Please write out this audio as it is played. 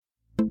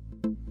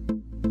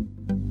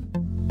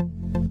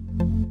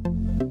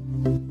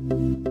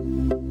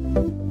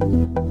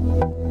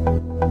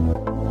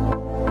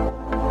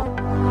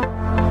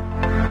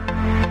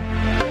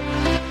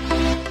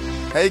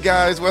Hey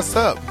guys, what's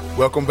up?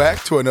 Welcome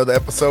back to another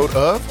episode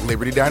of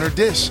Liberty Diner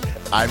Dish.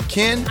 I'm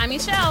Ken. I'm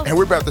Michelle. And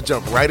we're about to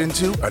jump right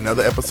into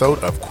another episode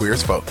of Queer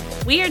as Folk.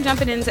 We are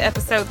jumping into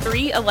episode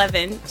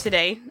 311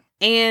 today.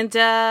 And,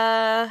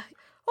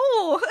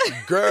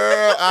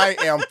 Girl, I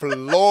am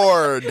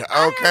floored. Okay.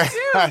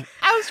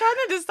 I was trying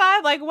to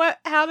decide,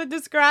 how to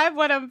describe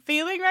what I'm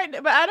feeling right now,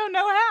 but I don't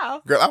know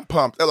how. Girl, I'm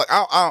pumped. Like,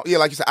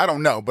 like you said, I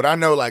don't know, but I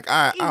know, my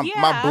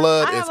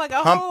blood is I have, a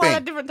pumping. whole lot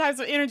of different types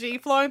of energy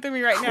flowing through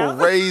me right now.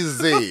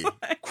 Crazy.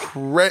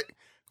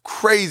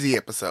 Crazy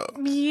episode.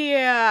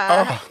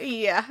 Yeah. Oh.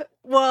 Yeah.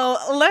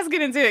 Well, let's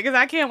get into it because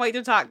I can't wait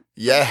to talk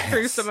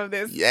through some of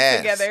this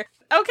together.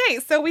 Okay,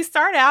 so we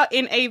start out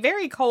in a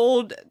very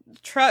cold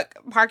truck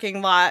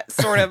parking lot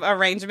sort of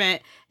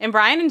arrangement, and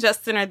Brian and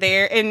Justin are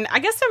there, and I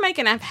guess they're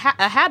making a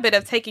habit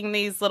of taking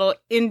these little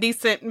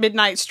indecent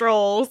midnight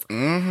strolls.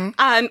 Mm-hmm.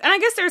 And I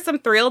guess there's some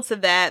thrill to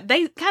that.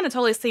 They kind of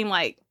totally seem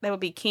like they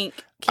would be kings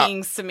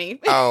to me.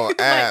 Oh,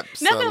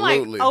 absolutely.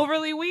 Nothing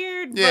overly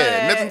weird.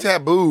 Yeah, but nothing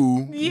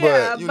taboo.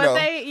 Yeah, but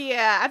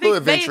I think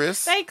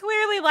adventurous. They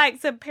clearly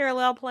like to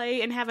parallel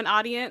play and have an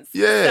audience.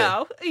 Yeah.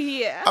 So,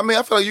 yeah. I mean,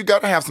 I feel like you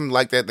got to have something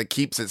like that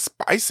keeps it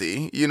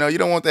spicy. You know, you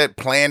don't want that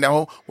planned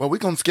out, well, we're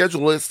going to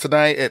schedule this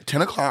tonight at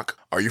 10 o'clock.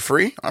 Are you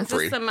free? I'm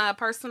free. Some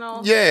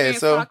personal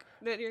talk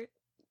that you're...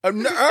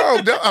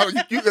 No,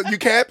 you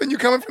capping? You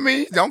coming for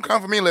me? Don't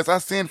come for me unless I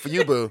send for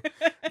you, boo.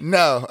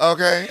 No,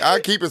 okay? I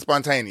keep it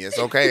spontaneous,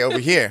 okay, over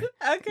here.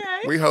 Okay.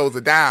 We hold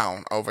it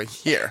down over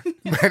here.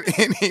 But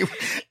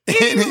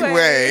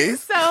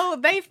anyways. So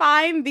they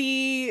find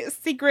the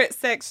secret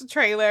sex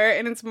trailer,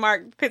 and it's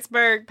marked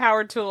Pittsburgh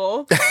Power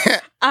Tool.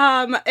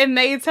 And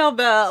they tell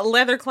the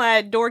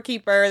leather-clad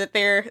doorkeeper that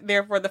they're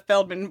there for the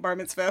Feldman bar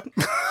mitzvah.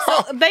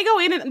 So they go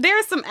in, and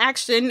there's some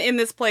action in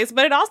this place,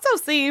 but it also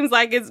seems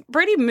like it's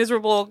pretty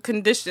miserable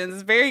conditions.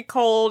 It's very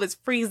cold, it's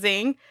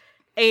freezing,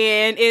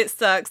 and it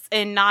sucks,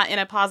 and not in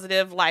a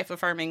positive,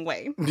 life-affirming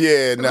way.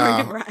 Yeah,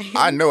 no. Right.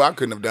 I know I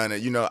couldn't have done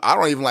it. You know, I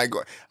don't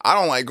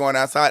like going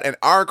outside in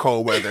our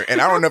cold weather,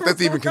 and I don't know if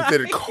that's even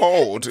considered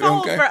cold.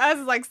 Cold okay? for us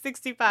is like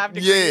 65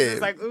 degrees. Yeah.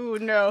 It's like, ooh,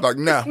 no. Like,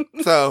 no.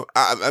 So,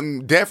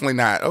 I'm definitely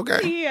not.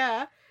 Okay.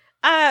 Yeah.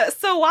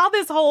 So while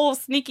this whole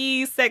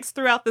sneaky sex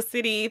throughout the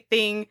city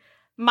thing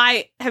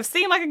might have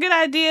seemed like a good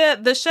idea,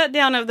 the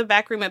shutdown of the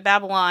back room at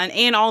Babylon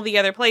and all the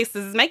other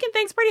places is making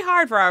things pretty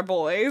hard for our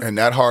boys. And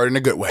not hard in a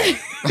good way.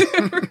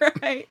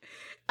 Right.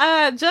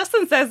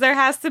 Justin says there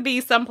has to be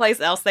someplace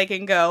else they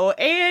can go,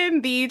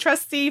 and the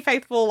trusty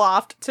faithful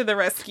loft to the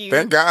rescue.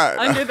 Thank God.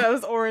 Under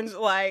those orange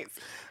lights.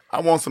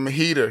 I want some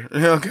heater.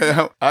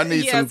 Okay. I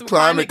need some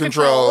climate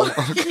control.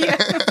 Okay.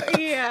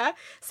 Yeah.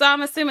 So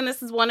I'm assuming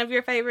this is one of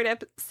your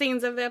favorite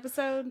scenes of the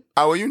episode?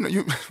 Oh, well,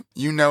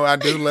 you know I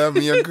do love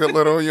me a good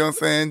little, you know what I'm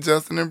saying,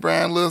 Justin and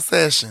Brian little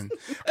session.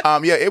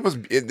 Yeah, it was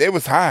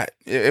hot.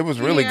 It was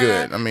really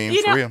good. I mean,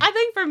 for real. I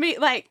think for me,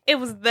 it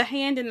was the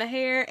hand in the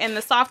hair and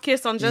the soft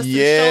kiss on Justin's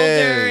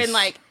shoulder,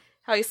 and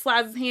how he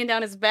slides his hand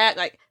down his back,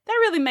 that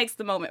really makes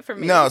the moment for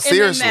me. No,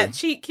 seriously. And then that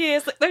cheek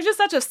kiss, there's just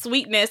such a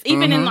sweetness.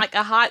 Even in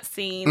a hot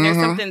scene, there's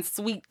something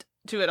sweet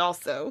to it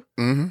also.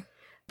 Mm-hmm.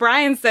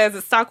 Brian says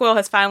that Stockwell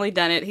has finally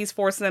done it. He's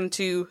forced them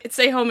to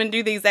stay home and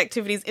do these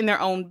activities in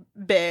their own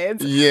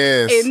beds.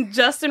 Yes. And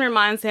Justin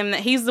reminds him that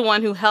he's the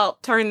one who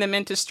helped turn them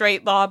into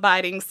straight,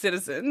 law-abiding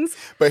citizens.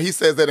 But he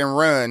says that in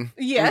run.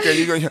 Yeah.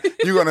 Okay,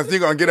 you're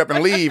gonna get up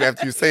and leave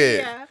after you say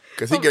it. Yeah.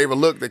 Because he gave a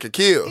look that could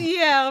kill.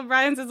 Yeah,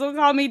 Brian says, well,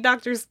 call me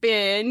Dr.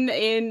 Spin.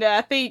 And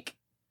I think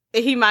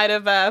he might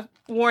have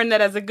warned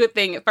that as a good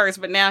thing at first,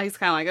 but now he's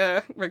kind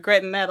of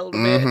regretting that a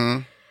little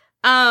bit.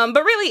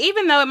 But really,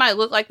 even though it might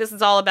look like this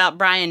is all about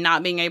Brian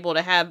not being able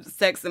to have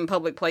sex in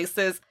public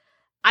places,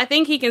 I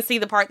think he can see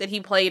the part that he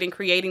played in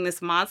creating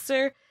this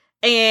monster.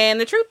 And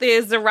the truth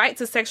is, the right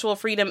to sexual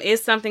freedom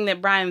is something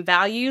that Brian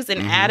values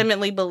and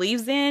adamantly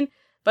believes in.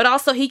 But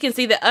also he can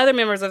see that other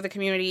members of the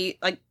community,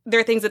 there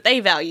are things that they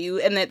value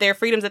and that there are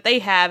freedoms that they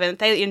have and that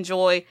they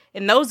enjoy,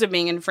 and those are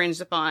being infringed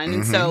upon.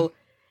 And so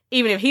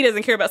even if he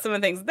doesn't care about some of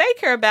the things they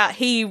care about,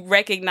 he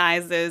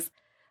recognizes,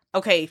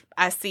 okay,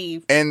 I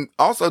see. And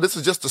also, this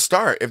is just the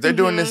start. If they're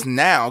doing this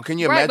now, can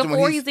you imagine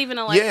before when he's even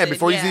elected? Yeah,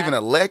 before he's even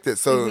elected.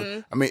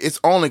 So, I mean, it's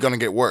only going to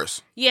get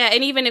worse. Yeah,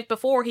 and even if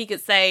before he could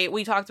say,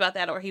 we talked about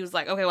that, or he was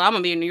like, okay, well, I'm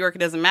going to be in New York, it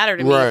doesn't matter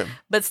to Right. me.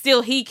 But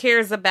still, he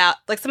cares about,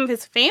 some of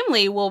his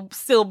family will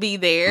still be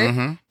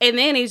there. And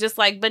then he's just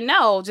like, but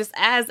no, just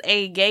as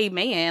a gay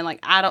man,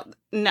 I'm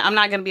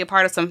not going to be a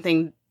part of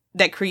something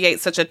that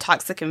creates such a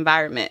toxic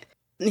environment.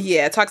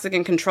 Yeah, toxic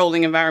and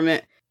controlling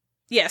environment.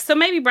 Yeah, so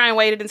maybe Brian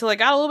waited until it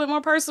got a little bit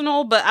more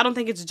personal, but I don't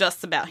think it's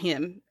just about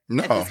him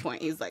at this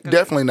point. He's like, okay.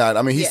 Definitely not.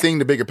 I mean, he's seeing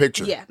the bigger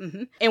picture. Yeah.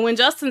 And when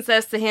Justin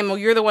says to him, well,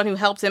 you're the one who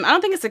helped him, I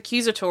don't think it's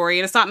accusatory,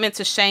 and it's not meant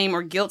to shame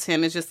or guilt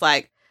him. It's just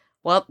like,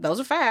 well,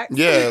 those are facts.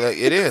 Yeah,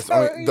 it is.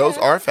 I mean, those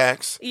are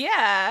facts.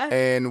 Yeah.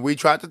 And we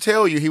tried to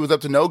tell you he was up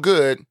to no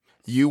good.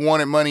 You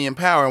wanted money and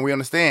power, and we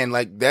understand,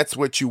 that's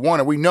what you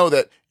wanted. We know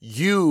that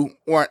you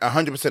weren't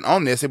 100%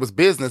 on this. It was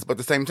business, but at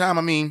the same time,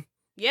 I mean,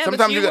 Yeah,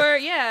 sometimes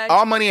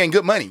all money ain't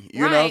good money,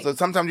 you know? Right. So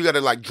sometimes you got to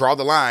like draw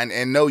the line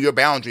and know your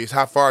boundaries,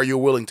 how far you're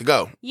willing to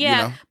go. Yeah,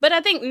 you know? But I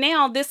think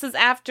now this is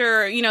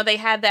after, they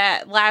had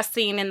that last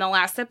scene in the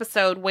last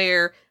episode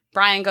where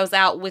Brian goes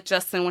out with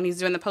Justin when he's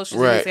doing the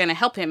posters and he's going to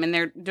help him, and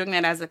they're doing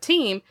that as a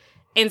team.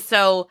 And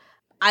so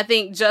I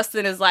think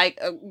Justin is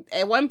like,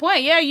 at one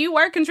point, you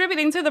were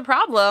contributing to the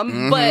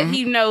problem, but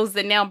he knows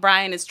that now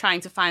Brian is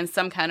trying to find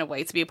some kind of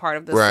way to be a part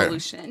of the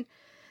solution.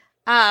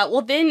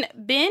 Well, then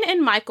Ben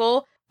and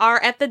Michael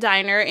are at the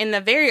diner in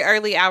the very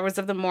early hours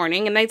of the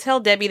morning, and they tell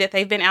Debbie that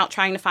they've been out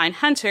trying to find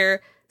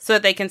Hunter so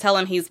that they can tell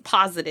him he's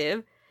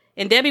positive.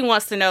 And Debbie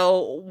wants to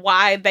know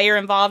why they are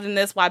involved in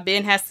this, why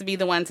Ben has to be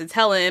the one to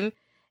tell him.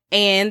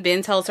 And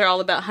Ben tells her all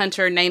about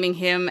Hunter naming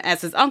him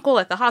as his uncle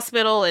at the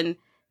hospital and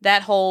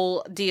that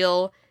whole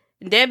deal.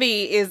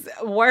 Debbie is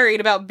worried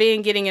about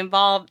Ben getting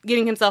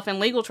himself in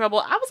legal trouble.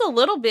 I was a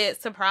little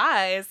bit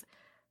surprised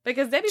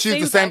because Debbie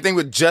She's the same thing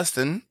with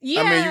Justin.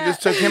 Yeah. I mean, you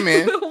just took him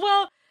in.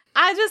 Well,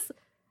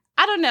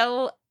 I don't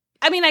know.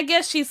 I mean, I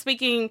guess she's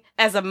speaking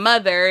as a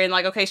mother and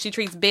like, okay, she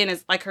treats Ben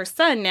as like her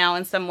son now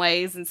in some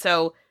ways. And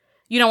so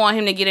you don't want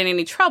him to get in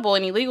any trouble,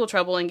 any legal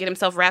trouble, and get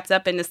himself wrapped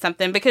up into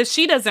something because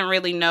she doesn't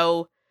really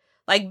know.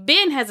 Like,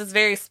 Ben has this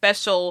very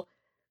special,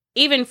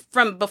 even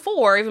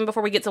before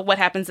we get to what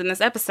happens in this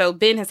episode,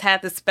 Ben has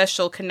had this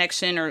special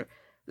connection or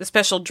the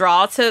special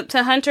draw to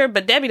Hunter,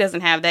 but Debbie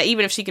doesn't have that.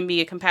 Even if she can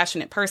be a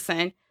compassionate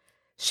person,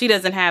 she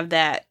doesn't have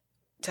that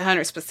to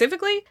Hunter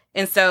specifically.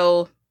 And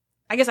so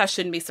I guess I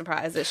shouldn't be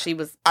surprised that she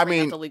was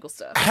bringing up the legal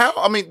stuff.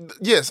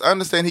 Yes, I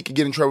understand he could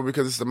get in trouble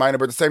because it's a minor,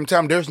 but at the same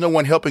time, there's no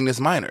one helping this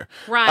minor.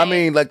 Right. I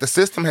mean, like, the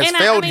system has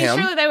failed him.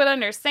 Surely they would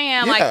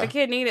understand. Yeah. Like, the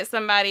kid needed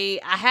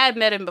somebody. I had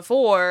met him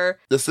before.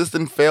 The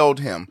system failed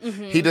him.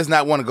 He does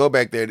not want to go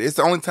back there. It's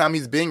the only time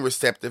he's being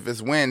receptive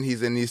is when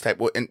he's in these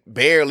and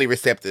barely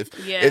receptive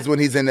is when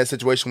he's in that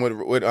situation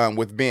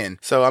with Ben.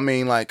 So, I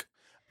mean, like,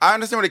 I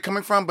understand where they're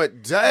coming from,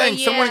 but dang,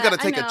 someone got to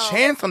take a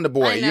chance on the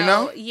boy, you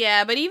know?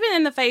 Yeah, but even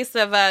in the face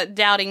of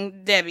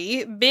doubting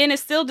Debbie, Ben is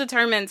still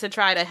determined to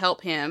try to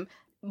help him.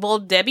 Well,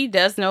 Debbie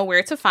does know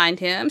where to find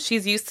him.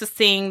 She's used to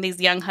seeing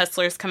these young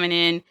hustlers coming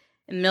in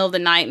the middle of the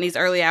night in these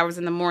early hours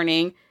in the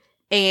morning,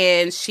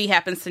 and she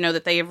happens to know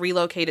that they have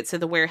relocated to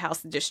the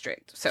warehouse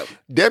district. So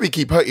Debbie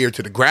keep her ear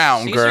to the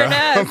ground, girl. Sure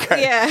does.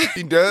 Okay. Yeah.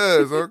 She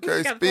does.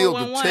 Okay, spill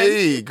the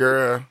tea,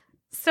 girl.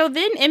 So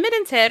then Emmett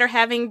and Ted are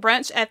having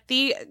brunch at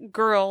the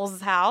girls'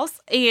 house,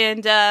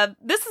 and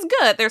this is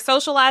good. They're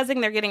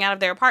socializing. They're getting out of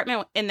their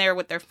apartment in there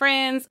with their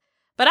friends.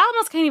 But I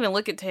almost can't even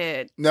look at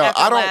Ted. No,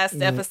 after I don't.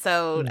 Last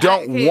episode,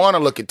 don't want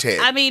to look at Ted.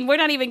 I mean, we're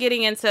not even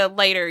getting into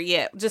later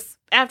yet. Just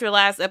after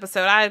last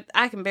episode,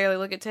 I can barely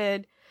look at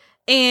Ted.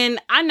 And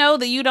I know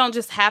that you don't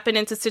just happen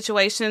into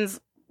situations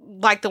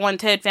like the one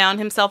Ted found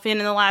himself in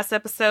the last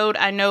episode.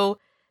 I know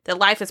that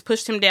life has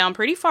pushed him down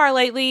pretty far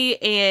lately,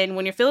 and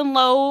when you're feeling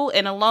low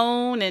and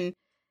alone and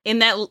in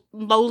that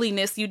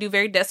lowliness, you do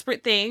very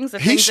desperate things.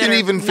 He shouldn't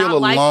even feel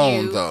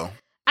alone, though.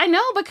 I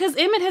know, because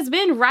Emmett has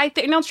been right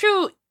there. Now,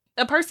 true,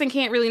 a person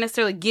can't really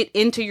necessarily get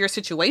into your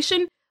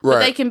situation, but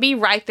they can be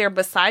right there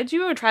beside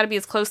you or try to be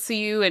as close to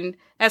you and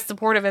as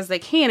supportive as they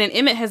can, and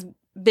Emmett has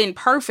been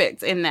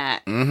perfect in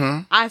that,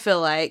 I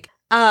feel like.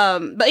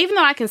 But even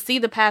though I can see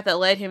the path that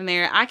led him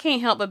there, I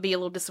can't help but be a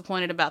little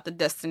disappointed about the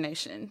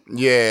destination.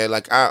 Yeah,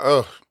 like, that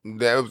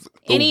was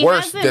the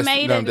worst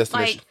destination.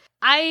 Like,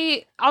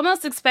 I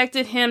almost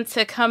expected him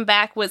to come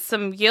back with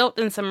some guilt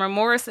and some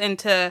remorse and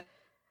to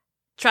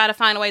try to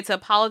find a way to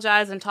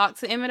apologize and talk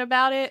to Emmett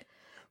about it.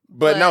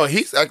 But no,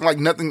 he's acting like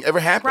nothing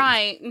ever happened.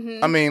 Right.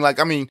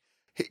 Mm-hmm.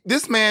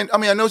 This man,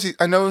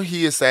 I know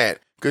he is sad.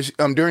 Because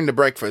during the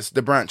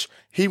brunch,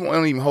 he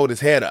won't even hold his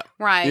head up.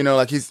 Right. You know,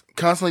 like he's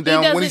constantly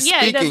down when he's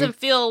speaking. He doesn't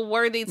feel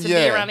worthy to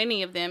be around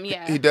any of them.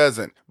 Yeah. He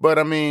doesn't. But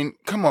I mean,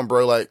 come on,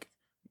 bro. Like,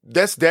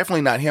 that's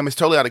definitely not him. It's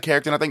totally out of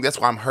character. And I think that's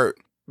why I'm hurt.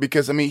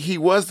 Because, I mean, he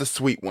was the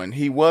sweet one.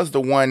 He was the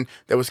one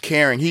that was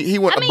caring. He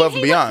went above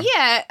and beyond.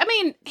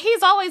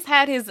 He's always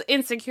had his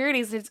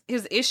insecurities,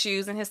 his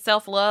issues, and his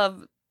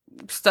self-love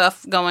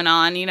stuff going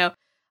on, you know,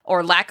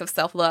 or lack of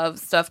self-love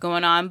stuff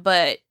going on.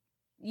 But,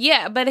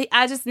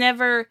 I just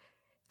never...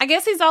 I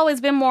guess he's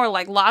always been more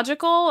like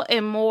logical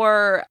and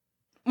more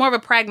of a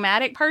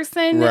pragmatic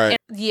person. Right.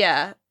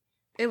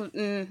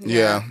 And,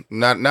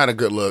 not a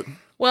good look.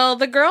 Well,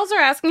 the girls are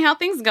asking how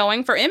things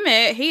going for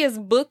Emmett. He is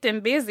booked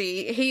and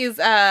busy. He's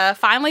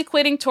finally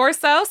quitting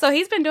Torso. So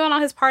he's been doing all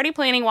his party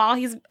planning while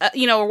he's,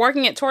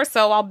 working at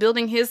Torso while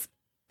building his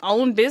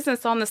own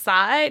business on the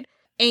side.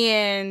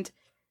 And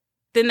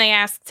then they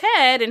ask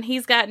Ted, and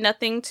he's got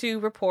nothing to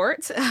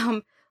report.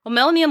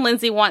 Melanie and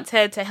Lindsay want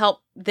Ted to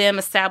help them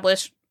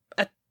establish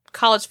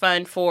college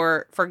fund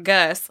for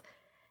Gus,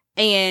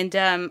 and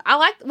I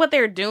like what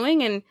they're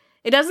doing, and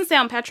it doesn't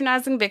sound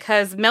patronizing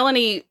because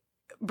Melanie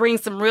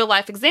brings some real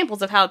life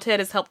examples of how Ted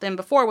has helped them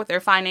before with their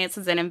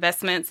finances and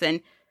investments and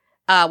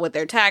with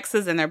their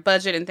taxes and their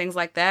budget and things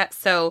like that.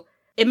 So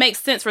it makes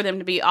sense for them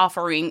to be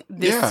offering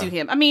this to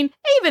him. I mean,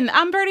 even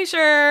I'm pretty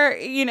sure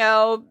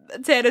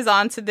Ted is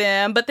on to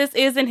them, but this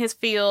is in his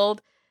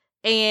field.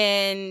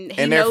 and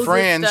they're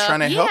friends trying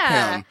to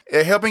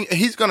help him.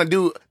 He's gonna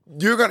do.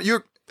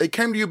 They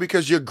came to you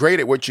because you're great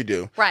at what you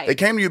do. Right. They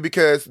came to you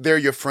because they're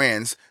your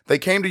friends. They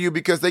came to you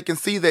because they can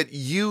see that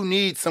you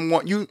need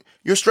someone.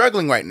 You're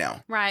struggling right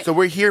now. Right. So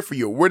we're here for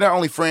you. We're not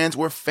only friends,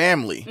 we're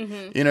family.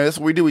 Mm-hmm. That's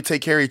what we do. We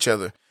take care of each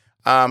other.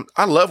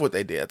 I love what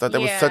they did. I thought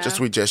that was such a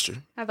sweet gesture.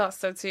 I thought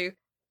so too.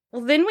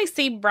 Well, then we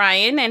see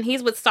Brian, and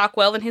he's with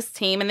Stockwell and his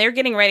team, and they're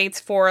getting ready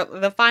for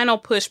the final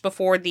push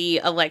before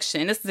the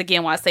election. This is,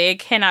 again, why I say it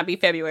cannot be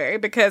February,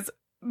 because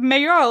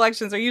mayoral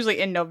elections are usually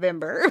in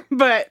November,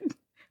 but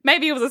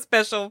maybe it was a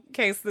special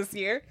case this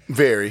year.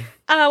 Very.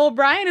 Well,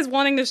 Brian is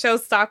wanting to show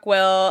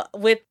Stockwell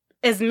with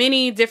as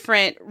many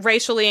different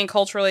racially and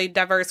culturally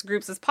diverse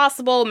groups as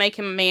possible, make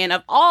him a man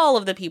of all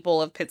of the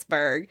people of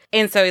Pittsburgh.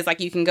 And so he's like,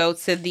 you can go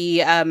to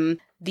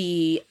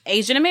the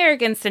Asian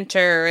American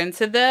Center and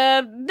to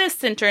this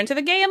center and to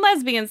the Gay and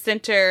Lesbian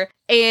Center.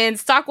 And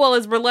Stockwell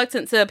is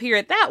reluctant to appear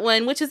at that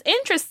one, which is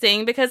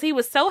interesting because he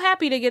was so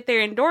happy to get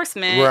their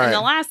endorsement in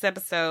the last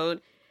episode.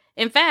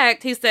 In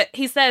fact,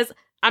 he says,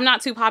 I'm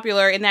not too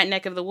popular in that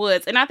neck of the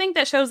woods. And I think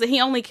that shows that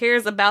he only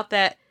cares about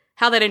that,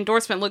 how that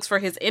endorsement looks for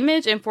his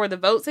image and for the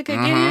votes it could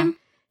get him.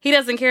 He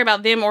doesn't care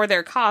about them or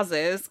their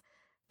causes.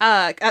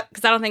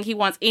 Because I don't think he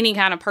wants any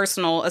kind of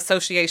personal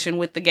association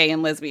with the gay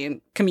and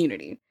lesbian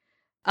community.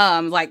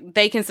 Like,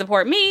 they can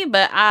support me,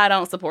 but I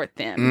don't support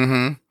them.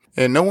 Mm-hmm.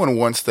 And no one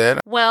wants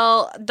that.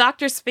 Well,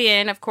 Dr.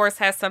 Spin, of course,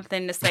 has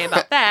something to say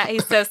about that. He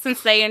says,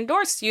 since they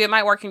endorsed you, it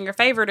might work in your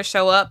favor to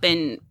show up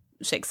and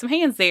shake some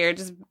hands there.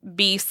 Just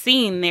be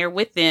seen there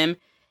with them.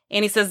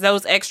 And he says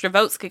those extra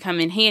votes could come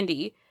in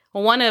handy.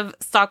 One of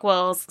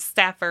Stockwell's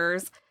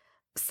staffers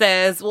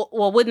says,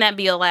 well, wouldn't that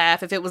be a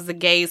laugh if it was the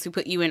gays who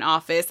put you in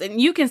office? And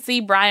you can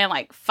see Brian,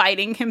 like,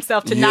 fighting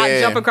himself to not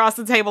jump across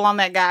the table on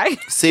that guy.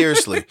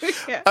 Seriously.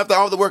 After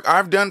all the work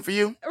I've done for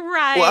you?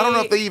 Right. Well, I don't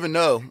know if they even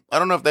know. I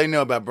don't know if they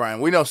know about Brian.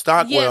 We know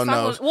Stockwell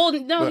knows. Well,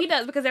 no, he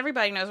does, because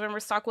everybody knows. Remember,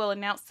 Stockwell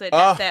announced it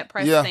at that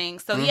press thing.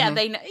 So,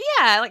 they know.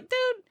 Yeah, like, dude,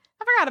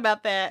 I forgot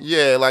about that.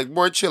 Yeah, like,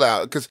 boy, chill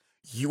out. Because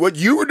what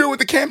you were doing with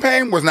the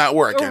campaign was not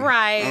working.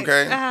 Right.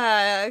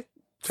 Okay?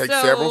 Take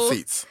several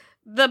seats.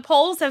 The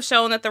polls have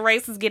shown that the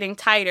race is getting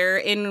tighter,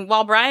 and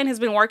while Brian has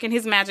been working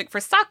his magic for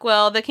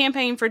Stockwell, the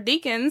campaign for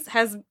Deacons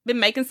has been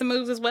making some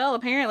moves as well,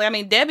 apparently. I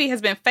mean, Debbie has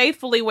been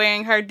faithfully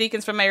wearing her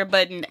Deacons for Mayor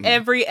button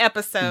every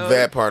episode.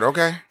 That part,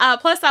 okay.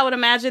 Plus, I would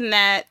imagine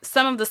that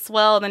some of the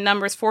swell in the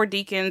numbers for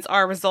Deacons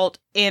are a result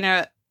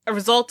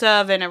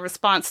of and a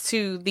response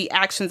to the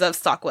actions of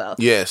Stockwell.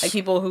 Yes. Like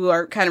people who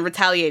are kind of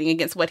retaliating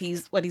against what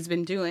he's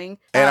been doing.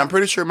 And I'm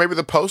pretty sure maybe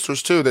the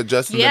posters, too, that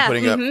Justin's been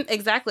putting up.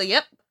 Exactly,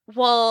 yep.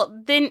 Well,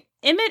 then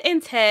Emmett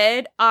and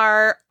Ted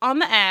are on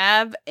the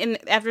Ave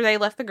after they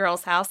left the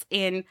girls' house,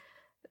 and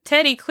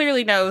Teddy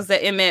clearly knows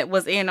that Emmett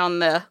was in on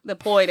the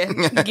ploy to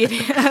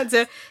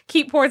to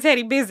keep poor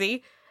Teddy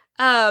busy.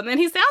 And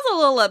he sounds a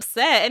little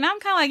upset, and I'm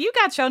kind of like, you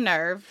got your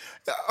nerve.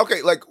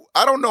 Okay, like,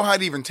 I don't know how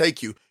to even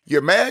take you.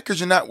 You're mad because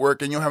you're not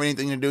working, you don't have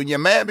anything to do, and you're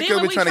mad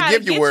because we're trying to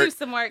give you work.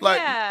 Some work. Like,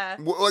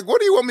 like, what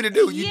do you want me to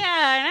do?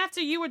 Yeah, and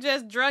after you were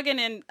just drugging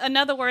in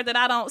another word that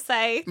I don't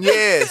say.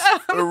 Yes,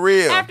 for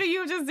real. After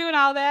you were just doing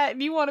all that,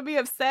 and you want to be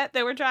upset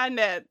that we're trying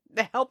to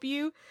help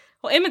you.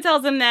 Well, Emmett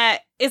tells him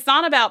that it's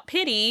not about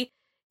pity,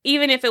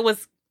 even if it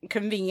was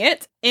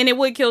convenient, and it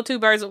would kill two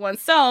birds with one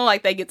stone.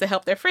 Like, they get to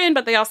help their friend,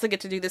 but they also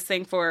get to do this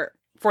thing for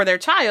their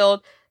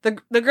child.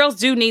 The girls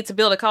do need to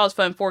build a college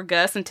fund for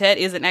Gus, and Ted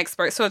is an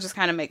expert, so it just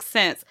kind of makes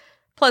sense.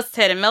 Plus,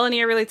 Ted and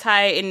Melanie are really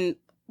tight, and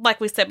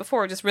like we said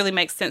before, it just really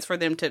makes sense for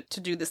them to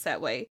do this that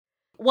way.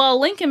 Well,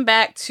 linking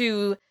back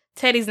to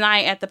Teddy's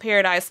night at the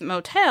Paradise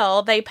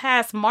Motel, they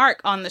pass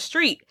Mark on the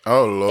street.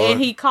 Oh, Lord.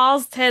 And he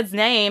calls Ted's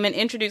name and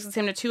introduces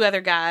him to two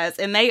other guys,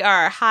 and they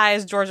are high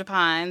as Georgia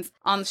Pines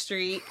on the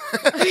street.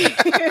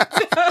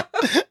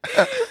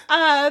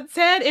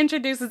 Ted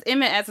introduces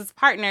Emmett as his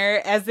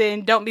partner, as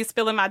in, don't be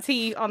spilling my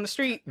tea on the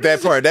street.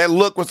 That part, that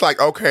look was like,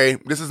 okay,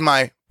 this is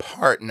my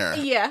partner.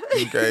 Yeah.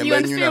 Okay, you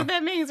understand what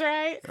that means,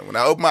 right? When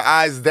I open my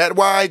eyes that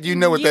wide, you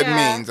know what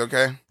that means,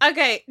 okay?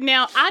 Okay,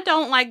 now, I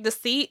don't like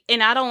deceit,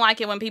 and I don't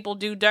like it when people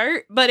do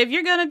dirt, but if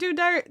you're gonna do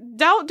dirt,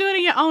 don't do it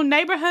in your own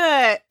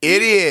neighborhood.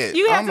 Idiot.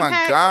 You have to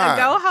pack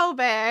a go-ho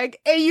bag,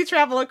 and you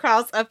travel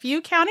across a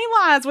few county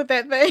lines with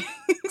that thing,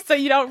 so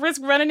you don't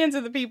risk running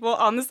into the people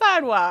on the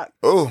sidewalk.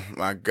 Oh,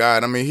 my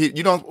God. I mean,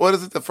 you don't, what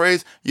is it, the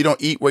phrase? You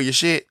don't eat where you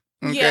shit?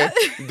 Okay?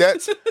 Yeah.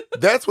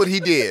 That's what he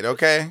did,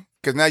 okay?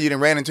 Because now you done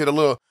ran into the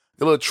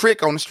little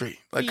trick on the street.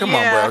 Like, come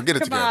on, bro, get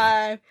it together.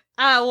 On.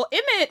 Well,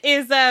 Emmett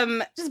is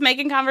just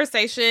making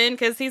conversation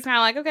because he's kind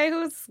of like, okay,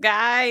 who's this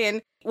guy?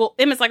 And well,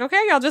 Emmett's like,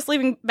 okay, y'all just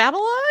leaving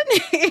Babylon?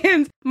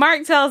 And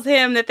Mark tells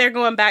him that they're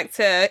going back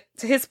to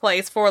his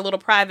place for a little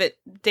private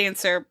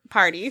dancer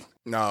party.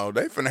 No,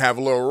 they finna have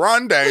a little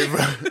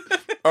rendezvous.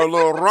 a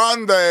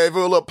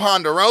little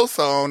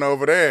ponderosa on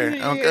over there.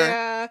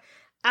 Okay.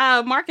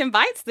 Yeah. Mark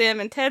invites them,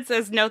 and Ted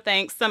says no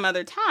thanks some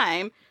other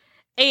time.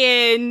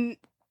 And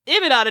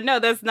Emmett ought to know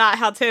that's not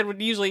how Ted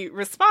would usually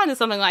respond to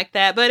something like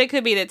that, but it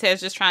could be that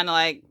Ted's just trying to,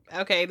 like,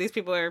 okay, these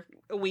people are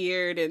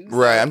weird. And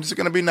right, I'm just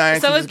going to be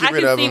nice. So and just get I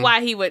rid can of see him.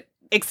 why he would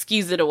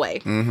excuse it away.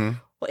 Mm-hmm.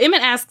 Well,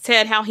 Emmett asks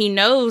Ted how he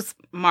knows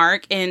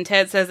Mark, and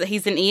Ted says that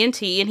he's an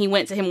ENT, and he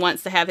went to him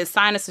once to have his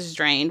sinuses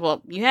drained.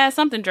 Well, you had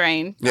something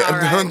drained. Yeah,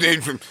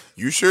 right.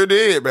 You sure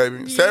did,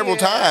 baby. Several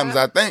times,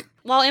 I think.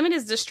 While Emmett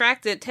is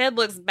distracted, Ted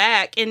looks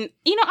back, and,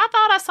 I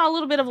thought I saw a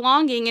little bit of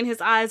longing in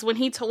his eyes when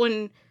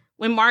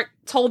when Mark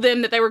told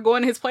them that they were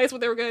going to his place,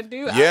 what they were going to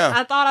do. Yeah.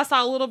 I thought I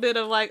saw a little bit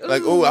of like,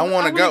 oh, I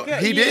want to go.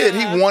 He did.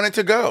 He wanted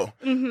to go.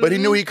 Mm-hmm. But he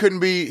knew he couldn't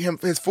be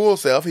his full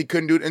self. He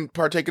couldn't do it and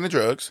partake in the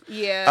drugs.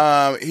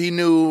 Yeah. He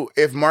knew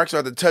if Mark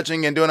started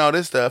touching and doing all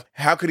this stuff,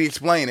 how could he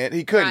explain it?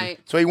 He couldn't. Right.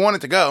 So he wanted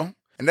to go.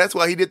 And that's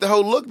why he did the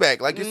whole look back.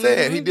 Like you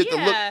said, he did the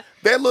look.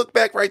 That look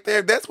back right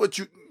there, that's what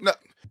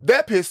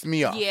that pissed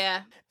me off.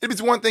 Yeah. It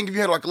was one thing if you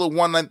had like a little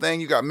one-line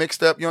thing, you got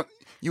mixed up, you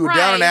were right,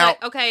 down and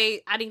out. Like,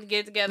 okay, I need to get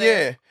it together.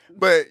 Yeah.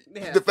 But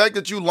the fact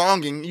that you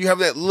longing, you have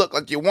that look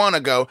like you want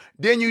to go,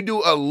 then you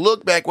do a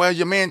look back while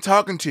your man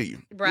talking to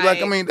you. Right.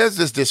 Like, I mean, that's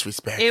just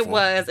disrespectful. It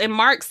was. And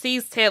Mark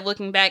sees Ted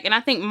looking back. And I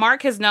think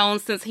Mark has known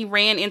since he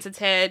ran into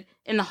Ted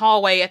in the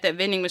hallway at that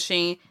vending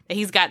machine that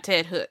he's got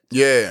Ted hooked.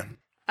 Yeah.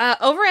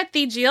 Over at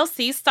the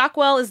GLC,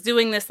 Stockwell is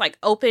doing this like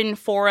open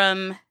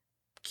forum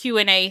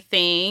Q&A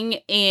thing.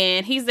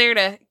 And he's there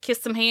to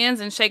kiss some hands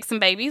and shake some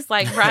babies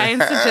like Brian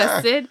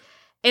suggested.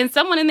 And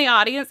someone in the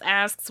audience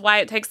asks why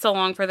it takes so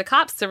long for the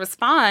cops to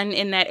respond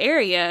in that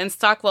area. And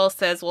Stockwell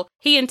says, well,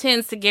 he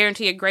intends to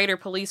guarantee a greater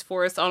police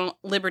force on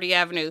Liberty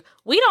Avenue.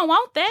 We don't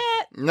want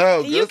that. No.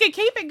 You can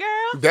keep it,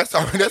 girl. That's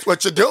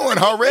what you're doing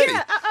already.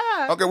 Yeah,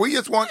 Okay, we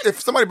just want, if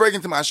somebody breaks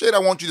into my shit, I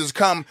want you to just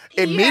come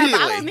immediately. Yeah,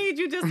 I don't need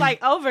you just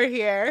like over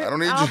here. I don't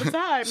need all you the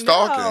time.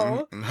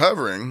 stalking and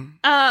hovering.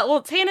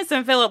 Well, Tanis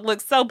and Philip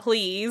look so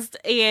pleased.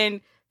 And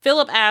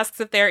Philip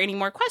asks if there are any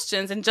more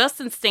questions. And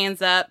Justin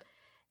stands up.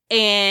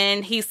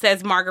 And he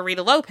says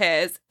Margarita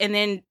Lopez. And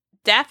then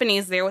Daphne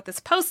is there with this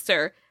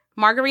poster.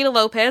 Margarita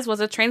Lopez was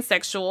a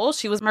transsexual.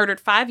 She was murdered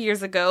 5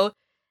 years ago,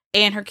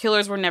 and her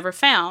killers were never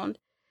found.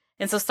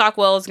 And so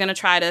Stockwell is going to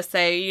try to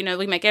say,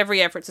 we make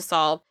every effort to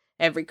solve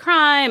every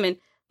crime. And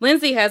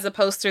Lindsay has a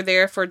poster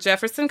there for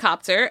Jefferson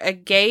Copter, a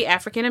gay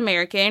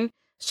African-American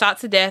shot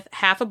to death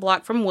half a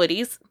block from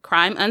Woody's,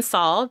 crime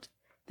unsolved.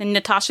 Then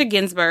Natasha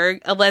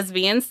Ginsburg, a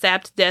lesbian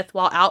stabbed to death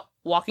while out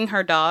walking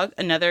her dog,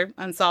 another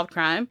unsolved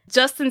crime.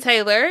 Justin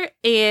Taylor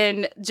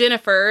and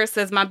Jennifer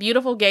says, my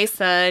beautiful gay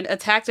son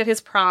attacked at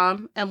his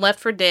prom and left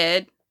for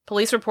dead.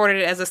 Police reported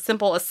it as a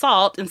simple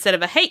assault instead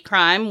of a hate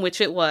crime,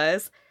 which it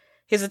was.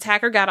 His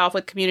attacker got off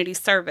with community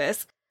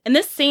service. And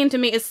this scene to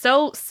me is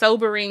so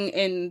sobering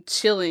and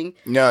chilling.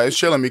 No, it's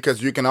chilling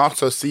because you can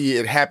also see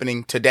it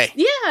happening today.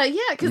 Yeah,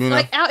 because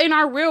like out in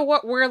our real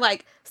world, we're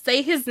like,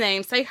 say his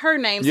name, say her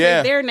name,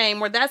 say their name,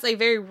 where that's a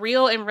very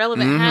real and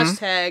relevant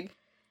hashtag.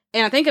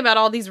 And I think about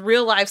all these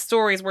real life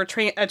stories where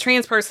a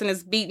trans person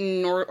is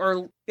beaten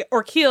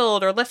or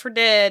killed or left for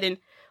dead,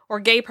 or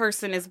gay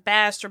person is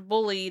bashed or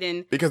bullied,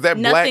 and because that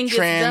black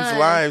trans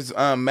lives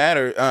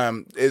matter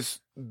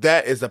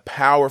that is a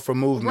powerful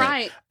movement,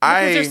 right?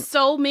 Because there's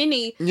so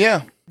many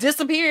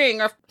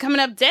disappearing or coming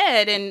up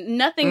dead, and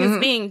nothing is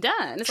being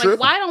done. It's like,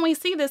 why don't we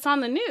see this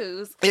on the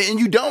news? And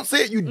you don't see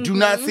it. You do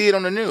not see it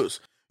on the news.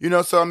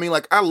 So I mean,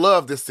 like, I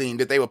love this scene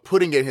that they were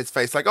putting it in his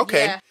face. Like,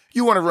 okay,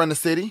 you want to run the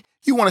city.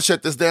 You want to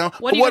shut this down.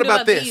 What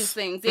about this? These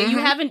things?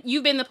 And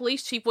you've been the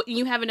police chief, and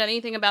you haven't done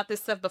anything about this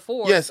stuff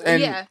before. Yes,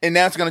 and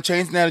now it's going to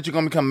change now that you're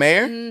going to become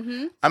mayor?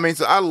 I mean,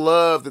 so I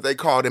love that they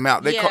called him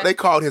out. They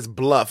called his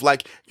bluff.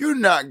 Like, you're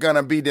not going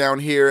to be down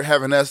here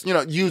having us,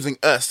 using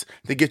us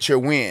to get your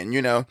win,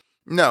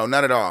 No,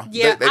 not at all.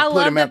 Yeah, they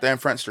put him out there in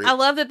Front Street. I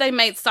love that they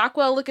made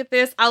Stockwell look at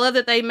this. I love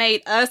that they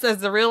made us as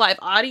the real life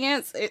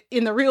audience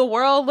in the real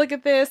world look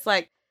at this.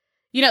 Like,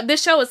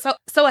 this show is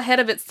so ahead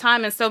of its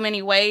time in so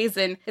many ways,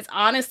 and it's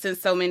honest in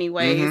so many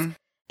ways.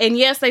 And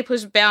yes, they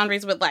push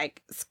boundaries with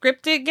like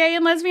scripted gay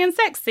and lesbian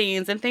sex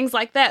scenes and things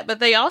like that, but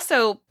they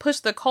also push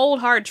the cold,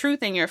 hard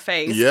truth in your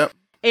face. Yep.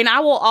 And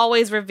I will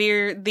always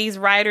revere these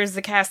writers,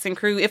 the cast and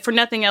crew, if for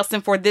nothing else than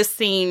for this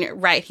scene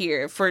right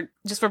here, for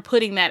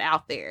putting that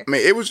out there. I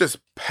mean, it was just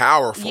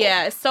powerful.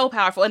 Yeah, it's so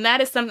powerful. And that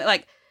is something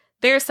like,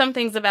 there are some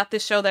things about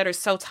this show that are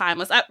so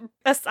timeless.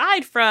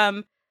 Aside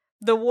from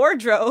the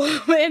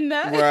wardrobe and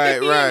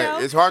right.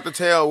 It's hard to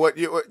tell what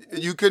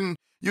you could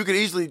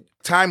easily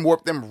time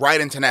warp them right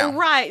into now.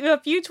 Right. A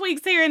few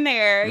tweaks here and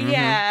there.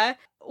 Yeah.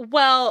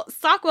 Well,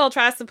 Stockwell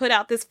tries to put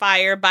out this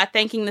fire by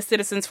thanking the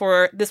citizens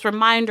for this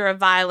reminder of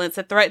violence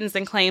that threatens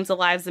and claims the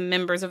lives of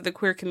members of the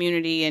queer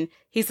community. And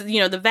he says,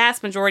 the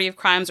vast majority of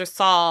crimes are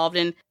solved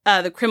and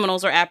the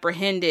criminals are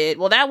apprehended.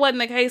 Well, that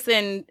wasn't the case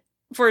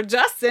for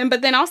Justin,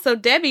 but then also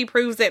Debbie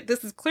proves that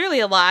this is clearly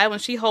a lie when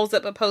she holds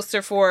up a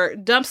poster for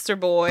Dumpster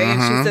Boy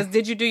and she says,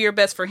 did you do your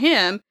best for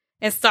him?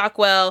 And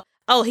Stockwell,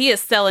 oh, he is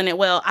selling it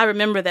well. I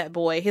remember that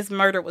boy. His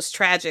murder was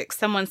tragic.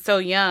 Someone so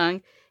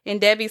young.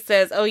 And Debbie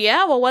says, oh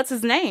yeah, well, what's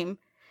his name?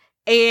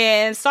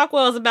 And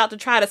Stockwell is about to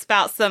try to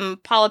spout some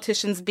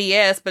politician's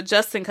BS, but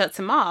Justin cuts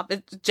him off.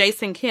 It's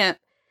Jason Kemp.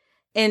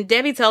 And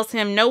Debbie tells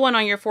him no one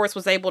on your force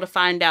was able to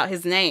find out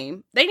his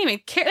name. They didn't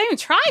even care. They didn't even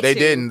try to. They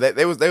didn't.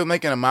 They were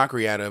making a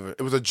mockery out of it.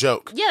 It was a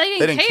joke. Yeah, they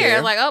didn't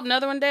care. Like, oh,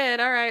 another one dead.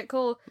 All right,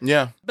 cool.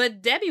 Yeah.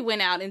 But Debbie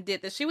went out and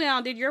did this. She went out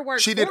and did your work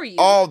for you. She did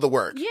all the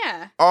work.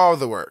 Yeah. All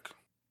the work.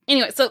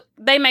 Anyway, so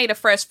they made a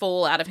fresh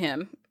fool out of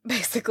him,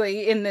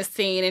 basically, in this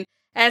scene. And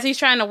as he's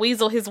trying to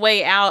weasel his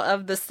way out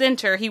of the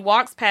center, he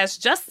walks past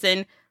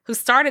Justin, who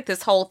started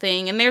this whole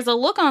thing, and there's a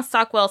look on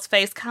Stockwell's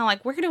face, kind of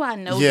like, where do I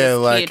know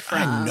this kid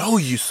from? I know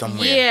you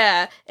somewhere.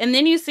 Yeah, and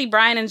then you see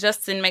Brian and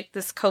Justin make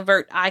this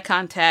covert eye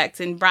contact,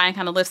 and Brian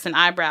kind of lifts an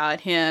eyebrow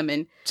at him,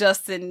 and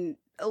Justin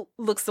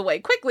looks away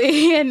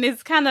quickly, and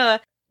it's kind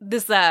of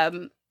this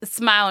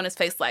smile on his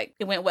face, like,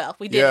 it went well.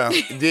 We did. Yeah,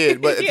 it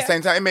did, but at the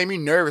same time, it made me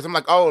nervous. I'm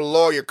like, oh,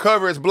 Lord, your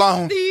cover is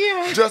blown.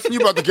 Yeah. Justin, you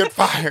about to get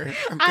fired.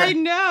 Okay. I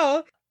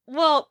know.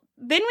 Well,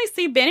 then we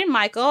see Ben and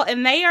Michael,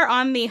 and they are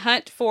on the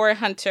hunt for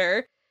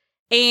Hunter.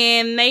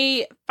 And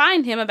they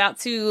find him about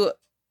to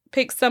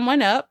pick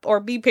someone up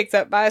or be picked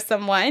up by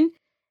someone.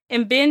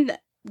 And Ben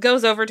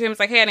goes over to him. It's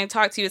like, hey, I need to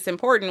talk to you. It's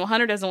important. Well,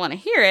 Hunter doesn't want to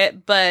hear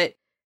it, but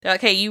they're like,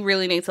 hey, you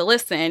really need to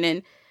listen.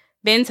 And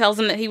Ben tells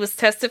him that he was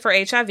tested for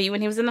HIV when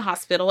he was in the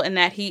hospital and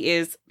that he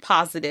is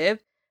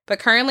positive. But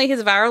currently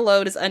his viral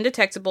load is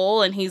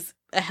undetectable and he's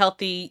a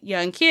healthy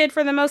young kid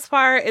for the most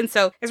part. And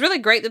so it's really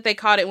great that they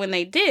caught it when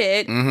they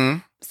did.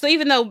 Mm-hmm. So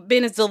even though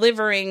Ben is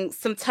delivering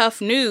some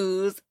tough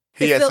news,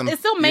 it's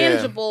still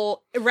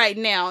manageable right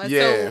now. And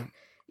so,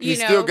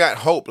 he's still got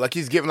hope. Like,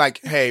 he's giving, like,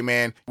 hey,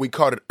 man, we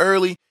caught it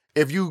early.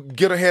 If you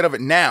get ahead of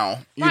it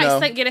now, you know.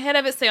 Right, get ahead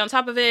of it, stay on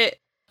top of it.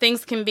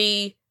 Things can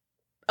be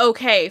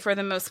okay for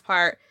the most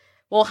part.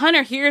 Well,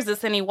 Hunter hears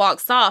this and he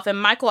walks off,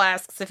 and Michael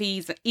asks if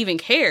he even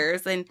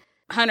cares. And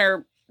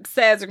Hunter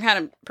says or kind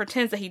of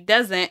pretends that he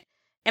doesn't.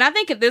 And I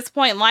think at this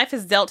point, life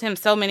has dealt him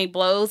so many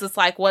blows. It's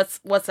like, what's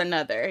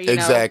another? You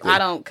exactly.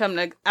 know,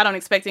 I don't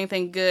expect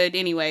anything good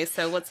anyway.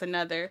 So what's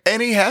another?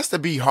 And he has to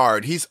be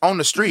hard. He's on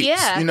the streets.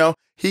 Yeah. You know,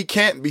 he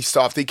can't be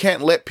soft. He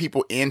can't let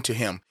people into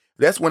him.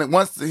 That's when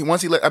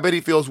I bet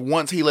he feels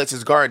once he lets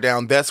his guard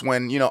down, that's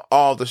when, you know,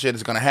 all the shit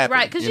is going to happen.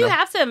 Right, because you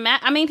have to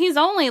imagine, I mean, he's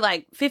only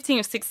like 15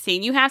 or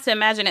 16. You have to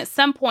imagine at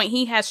some point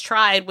he has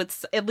tried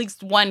with at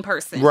least one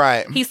person.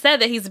 Right. He said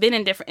that he's been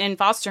in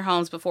foster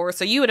homes before,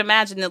 so you would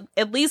imagine that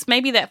at least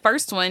maybe that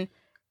first one,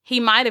 he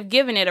might have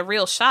given it a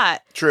real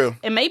shot. True.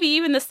 And maybe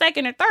even the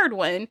second or third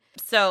one.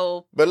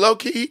 So. But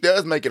low-key, he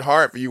does make it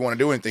hard for you want to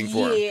do anything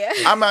for him.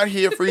 I'm out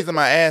here freezing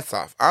my ass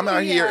off. I'm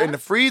out here in the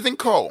freezing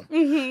cold,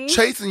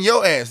 chasing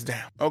your ass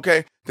down,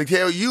 okay, to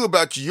tell you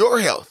about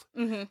your health.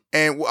 Mm-hmm.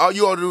 And all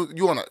you all do,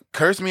 you want to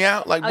curse me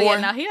out? Like, boy.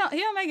 Yeah, no, he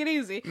don't make it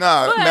easy.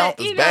 No, mouth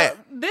is bad.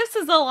 This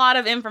is a lot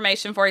of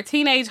information for a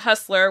teenage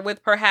hustler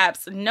with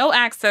perhaps no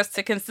access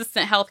to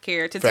consistent health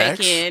care to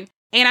take in.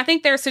 And I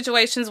think there are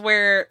situations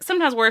where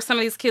some of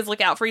these kids look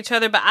out for each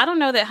other, but I don't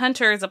know that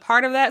Hunter is a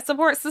part of that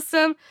support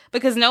system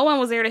because no one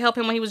was there to help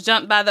him when he was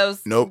jumped by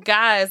those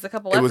guys a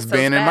couple episodes back.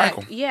 It was Ben and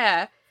Michael.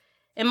 Yeah.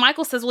 And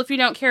Michael says, well, if you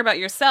don't care about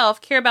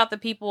yourself, care about the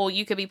people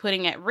you could be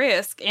putting at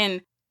risk.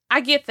 And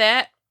I get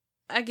that.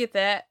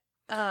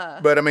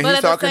 But I mean, he's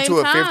talking to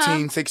a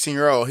 15,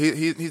 16-year-old.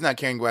 He's not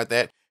caring about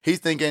that. He's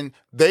thinking,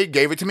 they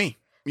gave it to me.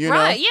 You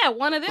know? Yeah,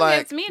 one of them gave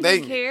it to me and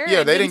didn't care.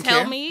 Yeah, they didn't tell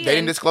care. Me they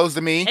didn't disclose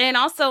to me. And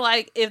also,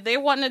 like, if they're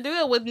wanting to do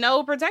it with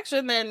no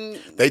protection, then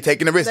they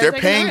taking the risk. They're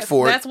paying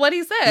for it. That's what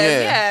he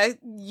said. Yeah,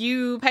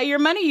 you pay your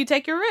money, you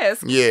take your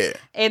risk. Yeah.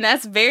 And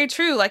that's very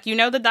true. Like, you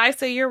know the dice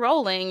that you're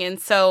rolling. And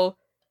so,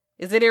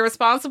 is it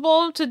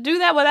irresponsible to do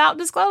that without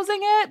disclosing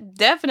it?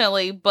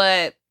 Definitely.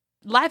 But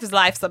life is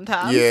life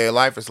sometimes. Yeah,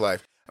 life is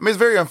life. I mean, it's a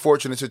very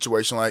unfortunate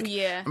situation. Like,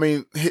 I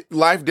mean,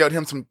 life dealt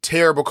him some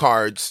terrible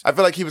cards. I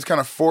feel like he was kind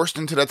of forced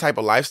into that type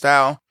of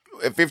lifestyle.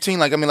 At 15,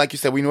 like you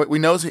said, we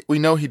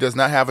know he does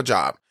not have a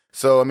job.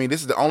 So, I mean,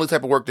 this is the only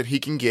type of work that he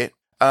can get.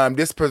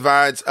 This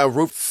provides a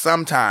roof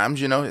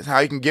sometimes, you know, it's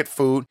how he can get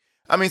food.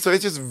 I mean, so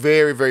it's just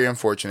very, very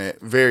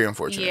unfortunate. Very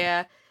unfortunate.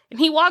 Yeah. And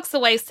he walks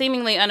away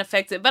seemingly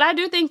unaffected, but I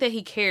do think that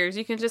he cares.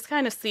 You can just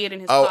kind of see it in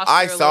his posture.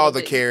 I saw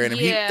the care in him.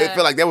 Yeah. It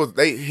felt like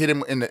they hit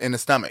him in the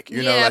stomach.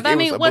 You know, like, but I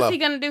mean, what's he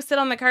gonna do? Sit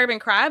on the curb and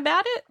cry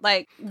about it?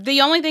 Like,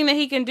 the only thing that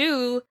he can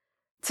do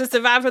to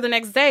survive for the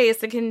next day is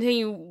to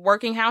continue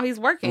working how he's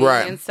working.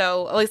 Right. And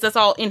so, at least that's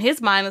all in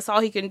his mind. That's all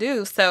he can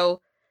do.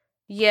 So,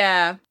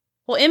 yeah.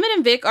 Well, Emmett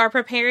and Vic are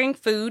preparing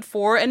food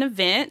for an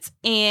event,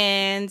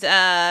 and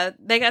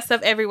they got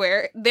stuff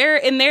everywhere.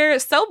 They're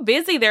so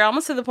busy, they're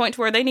almost to the point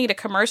to where they need a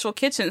commercial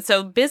kitchen.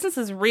 So business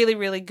is really,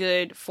 really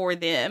good for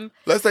them.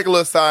 Let's take a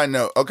little side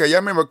note. Okay,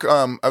 y'all remember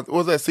what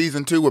was that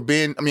season 2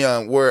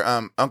 where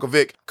Uncle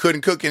Vic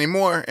couldn't cook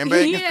anymore and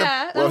bake and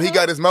stuff? Well, he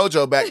got his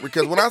mojo back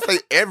because when I say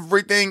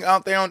everything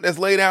out there that's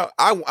laid out,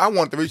 I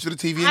want to reach to the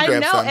TV and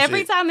grab some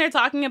every time they're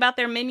talking about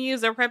their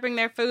menus or prepping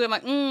their food, I'm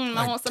like,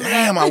 I want some of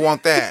that. Damn, I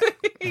want that.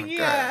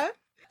 Yeah.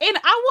 And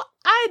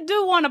I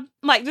do want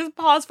to just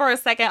pause for a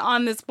second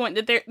on this point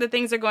that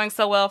things are going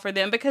so well for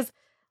them because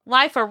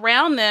life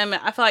around them,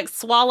 I feel like,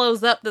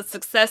 swallows up the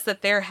success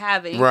that they're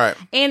having. Right.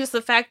 And just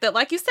the fact that,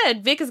 like you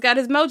said, Vic has got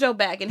his mojo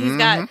back, and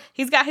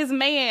he's got his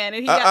man,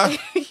 and he got,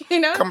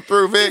 come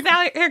through, Vic. He's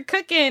out here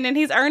cooking, and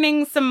he's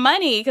earning some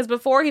money, because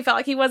before he felt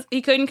like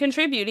he couldn't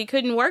contribute, he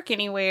couldn't work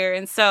anywhere,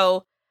 and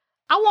so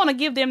I want to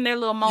give them their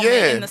little moment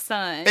in the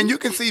sun. And you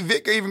can see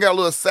Vic even got a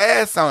little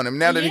sass on him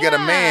now that he got a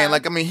man.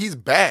 Like, I mean, he's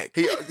back.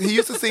 He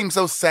used to seem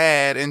so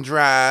sad and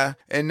dry.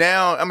 And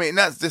now, I mean,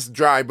 not just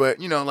dry, but,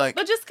 like.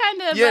 But just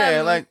kind of.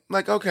 Yeah,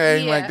 like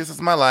okay, like, this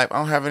is my life. I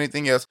don't have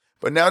anything else.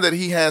 But now that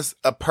he has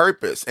a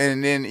purpose,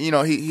 and then,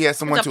 he has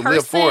someone to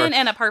live for.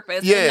 And a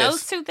purpose. Yes. And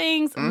those two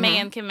things,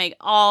 man, can make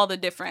all the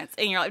difference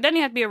in your life. It doesn't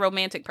have to be a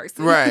romantic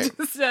person. Right.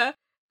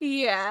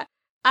 Yeah.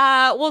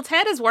 Well,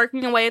 Ted is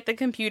working away at the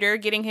computer,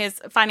 getting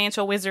his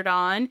financial wizard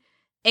on,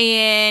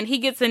 and he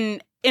gets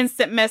an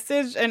instant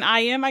message, an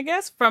IM, I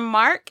guess, from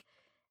Mark,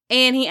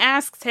 and he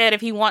asks Ted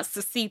if he wants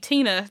to see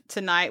Tina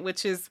tonight,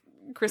 which is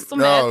crystal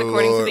meth,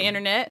 according to the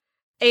internet.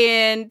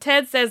 And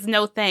Ted says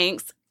no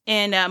thanks,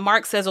 and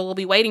Mark says, well, we'll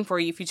be waiting for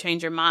you if you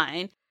change your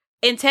mind.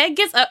 And Ted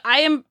gets up.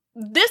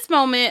 This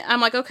moment,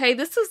 I'm like, okay,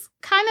 this is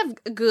kind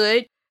of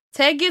good.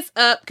 Ted gets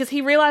up because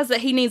he realized that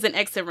he needs an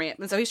exit ramp.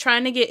 And so he's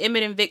trying to get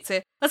Emmett and Vic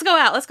to, let's go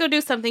out. Let's go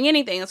do something,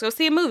 anything. Let's go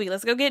see a movie.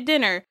 Let's go get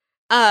dinner.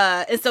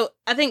 And so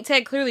I think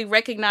Ted clearly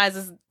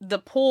recognizes the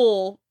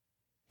pull,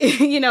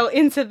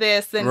 into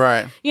this. And,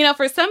 right.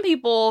 For some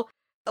people,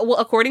 well,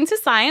 according to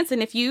science,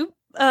 and if you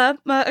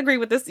agree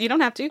with this, you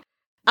don't have to.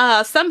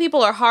 Some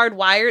people are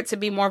hardwired to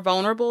be more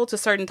vulnerable to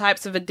certain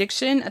types of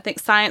addiction. I think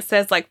science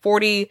says like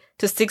 40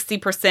 to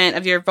 60%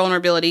 of your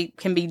vulnerability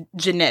can be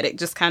genetic,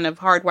 just kind of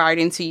hardwired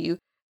into you.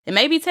 And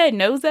maybe Ted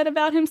knows that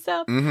about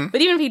himself. Mm-hmm.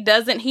 But even if he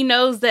doesn't, he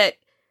knows that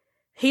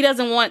he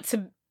doesn't want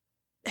to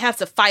have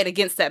to fight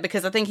against that,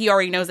 because I think he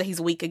already knows that he's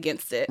weak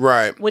against it.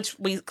 Right. Which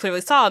we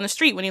clearly saw on the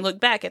street when he looked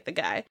back at the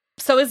guy.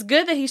 So it's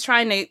good that he's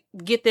trying to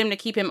get them to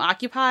keep him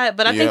occupied.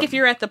 But I think if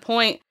you're at the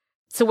point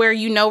to where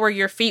you know where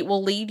your feet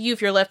will lead you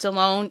if you're left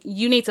alone,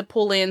 you need to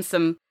pull in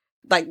some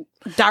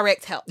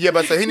direct help. Yeah,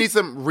 but he needs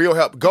some real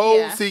help.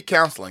 Go seek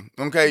counseling.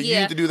 Okay, you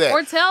need to do that.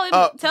 Or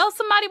tell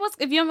somebody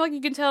if you don't feel like you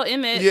can tell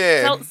Emmett.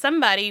 Yeah. Tell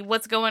somebody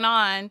what's going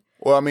on.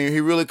 Well, I mean,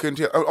 he really couldn't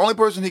tell. Only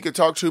person he could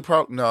talk to,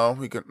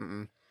 he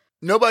couldn't.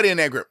 Nobody in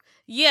that group.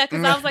 Yeah,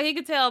 because I was like, he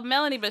could tell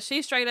Melanie, but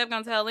she's straight up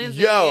gonna tell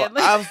Lindsay. Yo,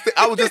 I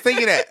was just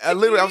thinking that. I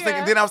was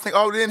thinking. Then I was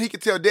thinking, then he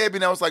could tell Debbie,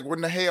 and I was like, "What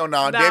in the hell,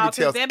 no?" Debbie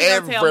tells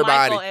everybody. Tell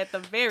Michael at the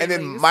very and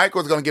then least.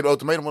 Michael's gonna get an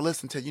ultimatum. Well,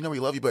 listen, Ted, we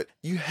love you, but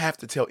you have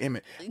to tell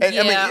Emmett. And,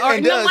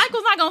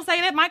 Michael's not gonna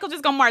say that. Michael's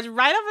just gonna march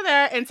right over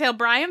there and tell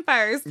Brian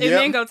first, and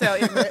then go tell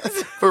Emmett.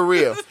 For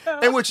real.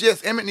 And which,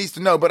 yes, Emmett needs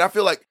to know, but I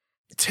feel like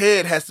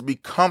Ted has to be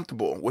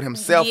comfortable with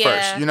himself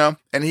first,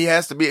 and he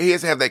has to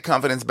have that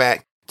confidence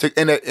back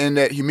in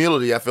that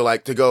humility. I feel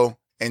like to go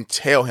and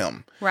tell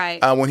him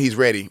when he's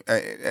ready.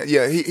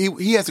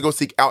 He has to go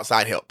seek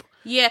outside help.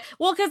 Yeah,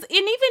 well, because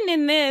even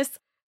in this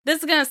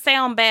is going to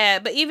sound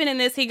bad, but even in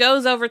this, he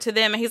goes over to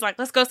them and he's like,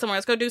 let's go somewhere,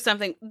 let's go do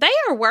something. They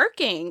are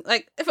working.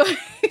 Like, how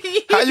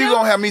you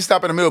going to have me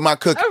stop in the middle of my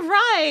cooking?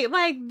 Right.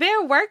 Like,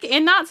 they're working.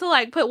 And not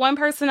to, put one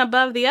person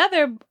above the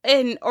other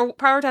or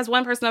prioritize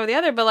one person over the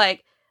other, but,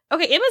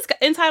 okay, Emma's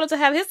entitled to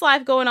have his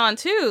life going on,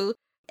 too.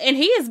 And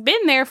he has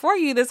been there for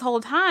you this whole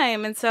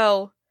time. And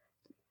so,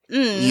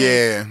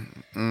 yeah,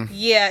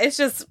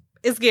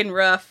 it's getting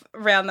rough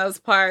around those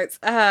parts.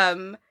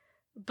 But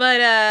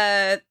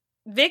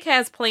Vic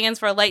has plans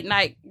for a late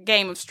night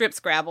game of strip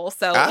Scrabble.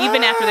 So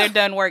even after they're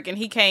done working,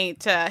 he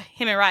can't.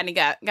 Him and Rodney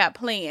got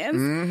plans.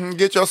 Mm-hmm.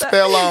 Get your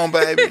spell on,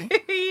 baby.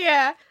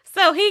 Yeah.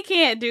 So he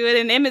can't do it,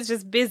 and Emmett's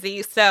just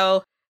busy.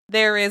 So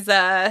there is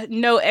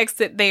no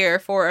exit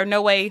there or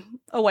no way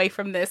away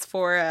from this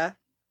for.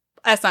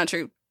 That's not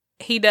true.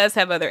 He does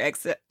have other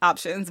exit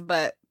options,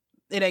 but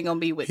it ain't gonna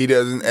be with. He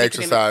doesn't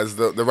exercise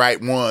the right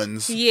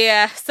ones.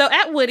 Yeah. So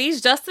at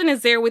Woody's, Justin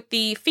is there with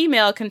the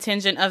female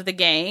contingent of the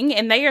gang,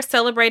 and they are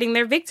celebrating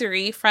their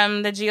victory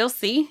from the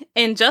GLC.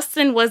 And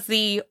Justin was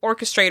the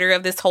orchestrator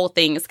of this whole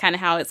thing. It's kind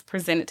of how it's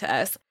presented to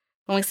us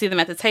when we see them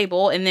at the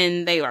table. And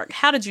then they are,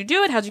 how did you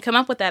do it? How'd you come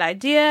up with that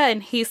idea?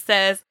 And he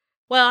says,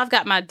 well, I've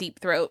got my deep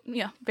throat.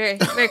 Yeah, very,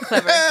 very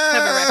clever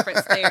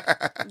reference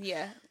there.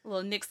 Yeah, a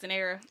little Nixon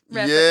era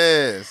reference.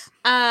 Yes.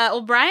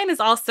 Well, Brian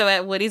is also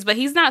at Woody's, but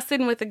he's not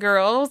sitting with the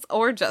girls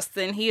or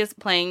Justin. He is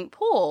playing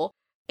pool.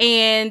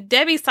 And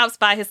Debbie stops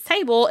by his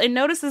table and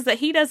notices that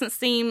he doesn't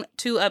seem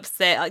too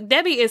upset. Like,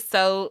 Debbie is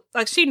so,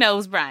 she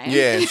knows Brian.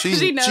 Yeah,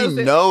 she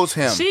knows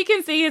him. She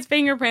can see his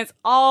fingerprints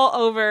all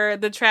over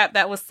the trap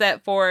that was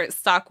set for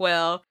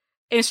Stockwell.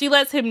 And she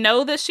lets him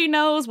know that she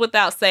knows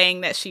without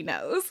saying that she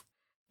knows.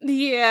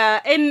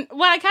 Yeah, and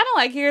what I kind of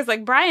like here is,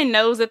 Brian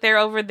knows that they're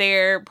over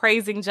there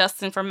praising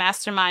Justin for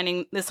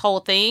masterminding this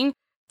whole thing,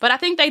 but I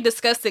think they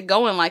discussed it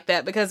going like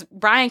that because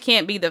Brian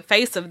can't be the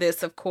face of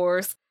this, of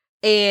course,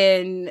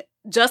 and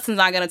Justin's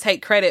not going to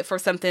take credit for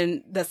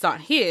something that's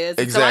not his.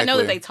 Exactly. So I know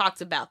that they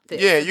talked about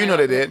this. Yeah, you know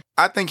they did.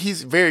 I think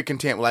he's very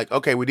content with,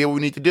 okay, we did what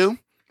we need to do.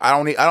 I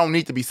don't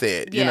need to be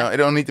said. You know, it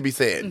don't need to be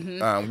said.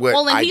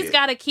 And he's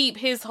got to keep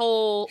his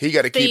whole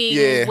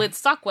thing with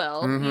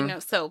Stockwell. You know,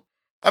 so.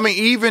 I mean,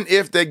 even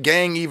if the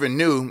gang even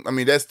knew, I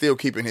mean, that's still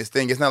keeping his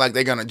thing. It's not like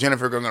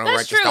Jennifer gonna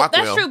write to Stockwell.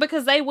 That's true,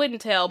 because they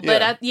wouldn't tell.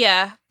 But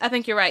I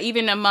think you're right.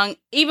 Even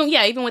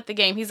with the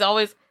game, he's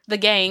always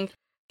trying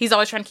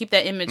to keep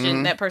that image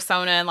and that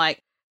persona and the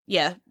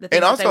things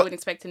that they wouldn't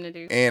expect him to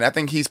do. And I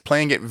think he's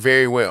playing it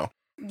very well.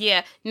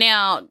 Yeah.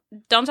 Now,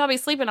 don't y'all be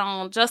sleeping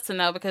on Justin,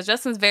 though, because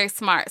Justin's very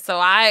smart. So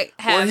I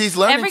have he's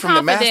learning from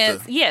the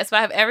master. Yes, but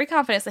I have every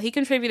confidence that he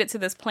contributed to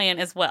this plan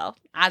as well.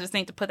 I just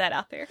need to put that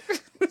out there.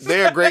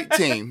 They're a great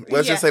team.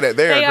 Let's just say that.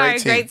 They are a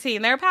great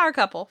team. They're a power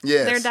couple.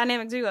 Yes. They're a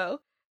dynamic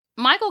duo.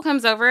 Michael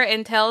comes over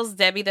and tells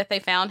Debbie that they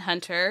found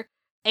Hunter.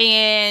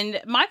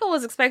 And Michael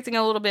was expecting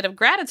a little bit of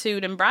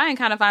gratitude, and Brian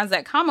kind of finds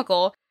that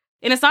comical.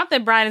 And it's not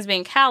that Brian is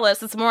being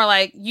callous. It's more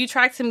like you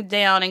tracked him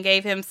down and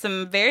gave him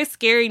some very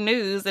scary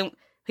news, and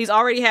he's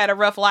already had a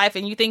rough life,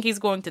 and you think he's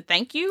going to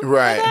thank you for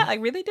that? Like,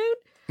 really, dude?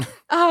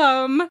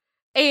 And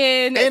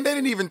they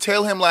didn't even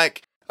tell him,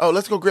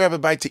 let's go grab a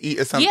bite to eat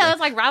or something. Yeah, it's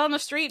right on the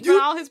street for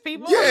all his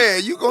people. Yeah,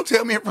 you gonna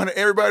tell me in front of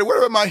everybody, what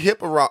about my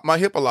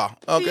HIPAA law?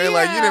 Okay,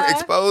 you didn't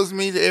expose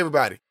me to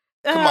everybody.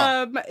 Come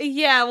on.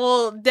 Yeah,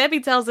 well, Debbie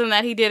tells him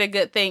that he did a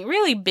good thing.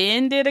 Really,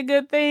 Ben did a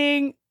good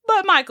thing.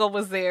 But Michael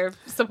was there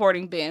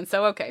supporting Ben,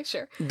 so okay,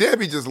 sure.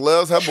 Debbie just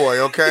loves her boy,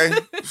 okay?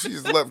 She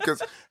just loves,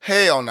 because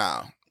hell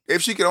no.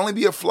 If she could only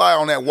be a fly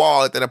on that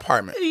wall at that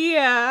apartment.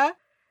 Yeah.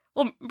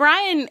 Well,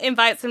 Brian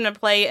invites him to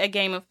play a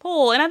game of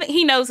pool, and I think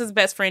he knows his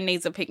best friend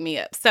needs a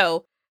pick-me-up.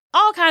 So,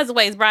 all kinds of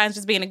ways, Brian's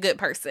just being a good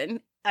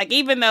person.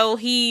 Even though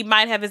he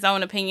might have his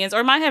own opinions,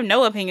 or might have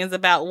no opinions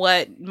about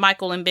what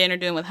Michael and Ben are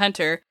doing with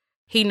Hunter,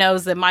 he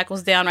knows that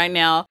Michael's down right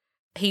now.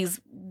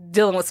 He's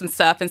dealing with some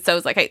stuff, and so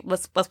it's hey,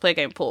 let's play a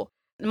game of pool.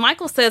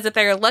 Michael says that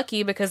they're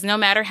lucky because no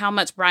matter how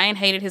much Brian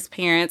hated his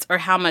parents or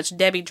how much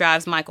Debbie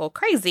drives Michael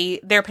crazy,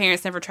 their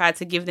parents never tried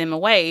to give them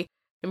away.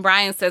 And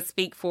Brian says,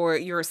 speak for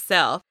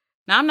yourself.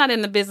 Now, I'm not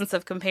in the business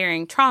of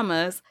comparing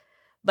traumas,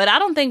 but I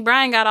don't think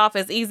Brian got off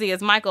as easy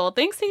as Michael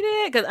thinks he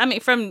did. Because,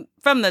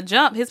 from the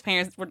jump, his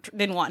parents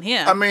didn't want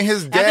him.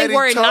 His daddy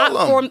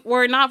told him.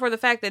 Were it not for the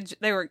fact that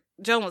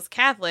Joan was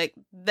Catholic,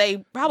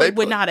 they probably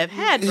would not have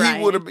had Brian.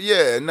 He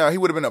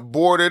would have been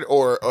aborted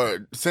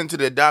or sent to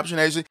the adoption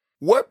agency.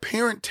 What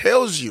parent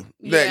tells you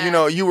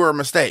that, you were a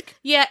mistake?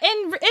 Yeah,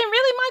 and really,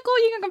 Michael,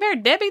 you can compare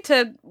Debbie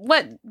to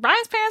what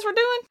Brian's parents were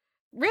doing?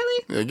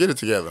 Really? Yeah, get it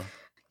together.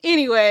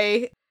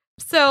 Anyway,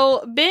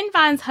 so Ben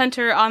finds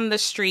Hunter on the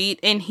street,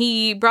 and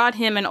he brought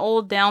him an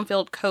old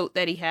down-filled coat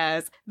that he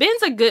has.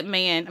 Ben's a good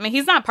man.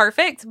 He's not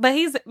perfect, but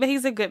he's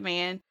a good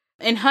man.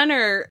 And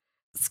Hunter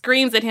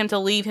screams at him to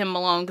leave him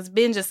alone because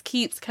Ben just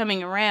keeps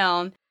coming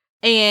around.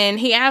 And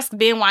he asks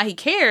Ben why he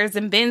cares,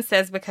 and Ben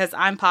says, because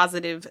I'm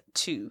positive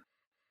too.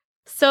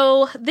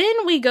 So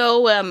then we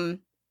go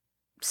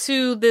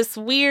to this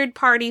weird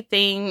party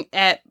thing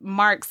at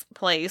Mark's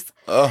place.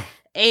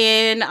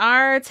 And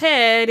our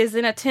Ted is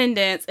in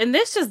attendance. And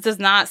this just does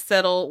not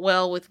settle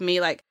well with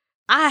me.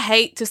 I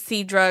hate to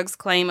see drugs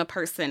claim a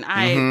person.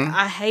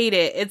 I hate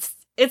it.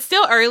 It's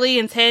still early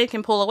and Ted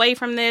can pull away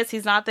from this.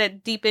 He's not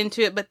that deep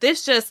into it. But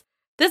this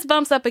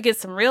bumps up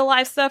against some real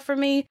life stuff for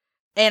me.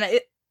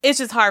 And it's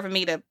just hard for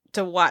me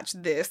to watch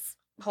this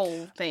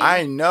whole thing.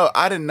 I know.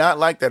 I did not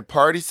like that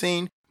party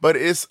scene. But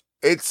it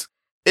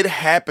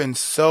happens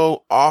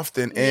so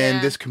often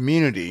in this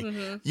community.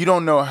 Mm-hmm. You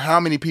don't know how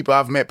many people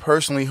I've met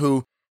personally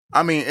who,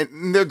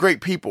 and they're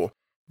great people,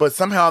 but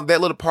somehow that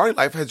little party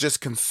life has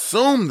just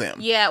consumed them.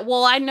 Yeah,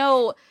 well, I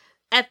know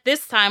at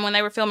this time when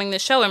they were filming the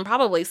show, and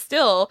probably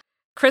still,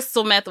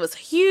 crystal meth was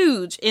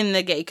huge in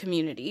the gay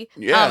community.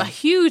 Yeah. A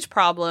huge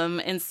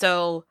problem, and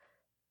so,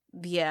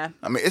 yeah.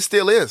 It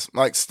still is.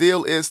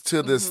 Still is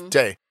to this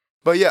day.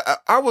 But yeah,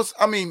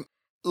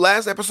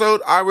 last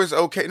episode, I was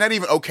okay. Not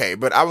even okay,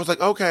 but I was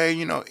like, okay,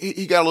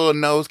 he got a little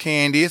nose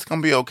candy. It's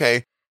going to be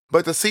okay.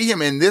 But to see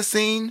him in this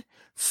scene,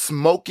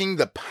 smoking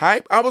the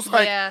pipe, I was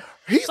like,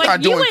 he's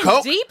not doing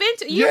coke.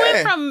 You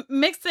went from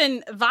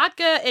mixing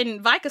vodka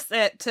and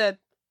Vicodin to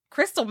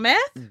crystal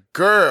meth?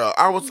 Girl,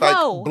 I was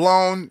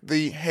blown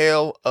the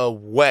hell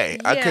away.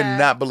 Yeah. I could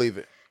not believe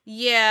it.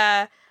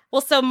 Yeah.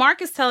 Well, so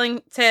Mark is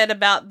telling Ted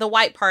about the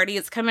white party.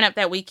 It's coming up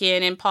that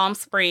weekend in Palm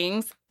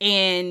Springs,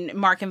 and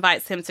Mark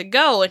invites him to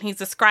go, and he's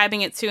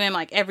describing it to him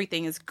like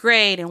everything is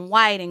great and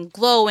white and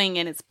glowing,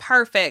 and it's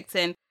perfect,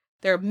 and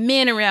there are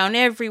men around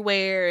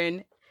everywhere,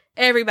 and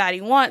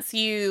everybody wants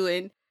you,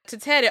 and to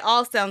Ted, it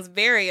all sounds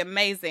very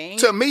amazing.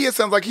 To me, it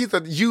sounds like he's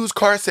a used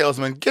car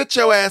salesman. Get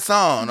your ass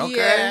on, okay?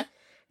 Yeah.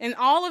 And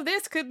all of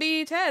this could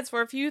be Ted's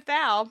for a few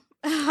thou.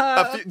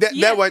 A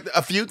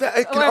few thou?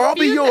 It can all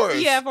be yours.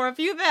 Yeah, for a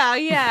few thou,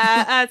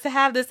 yeah. To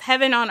have this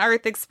heaven on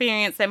earth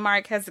experience that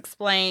Mark has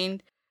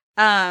explained.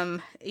 I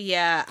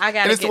gotta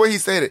And it's the way he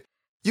said it.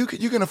 You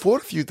can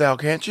afford a few thou,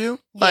 can't you?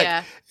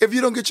 If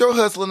you don't get your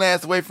hustling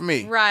ass away from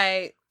me.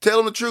 Right. Tell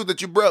him the truth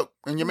that you broke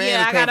and your man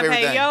is paying for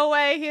everything. I gotta pay your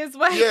way, his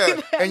way.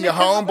 Yeah, and your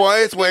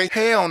homeboy his way.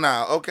 Hell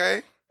no,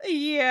 okay?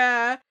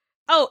 Yeah.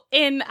 Oh,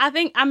 and I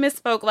think I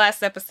misspoke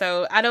last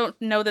episode. I don't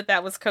know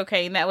that was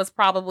cocaine. That was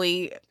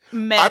probably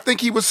meth. I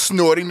think he was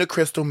snorting the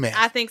crystal meth.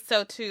 I think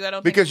so too. I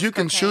don't because think you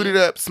can cocaine. shoot it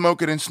up,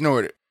 smoke it, and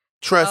snort it.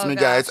 Trust me,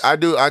 guys. I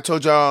do. I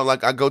told y'all,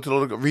 like, I go to the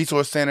little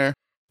resource center.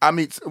 I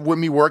meet, with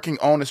me working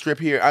on the strip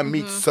here, I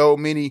meet so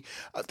many.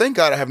 Thank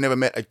God I have never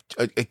met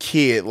a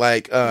kid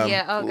like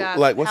yeah, oh God,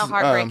 like what's how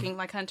heartbreaking,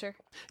 like Hunter.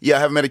 Yeah, I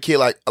haven't met a kid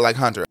like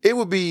Hunter. It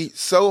would be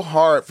so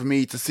hard for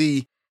me to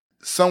see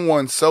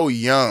someone so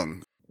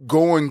young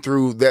going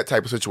through that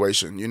type of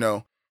situation, you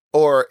know,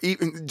 or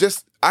even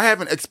just, I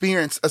haven't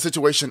experienced a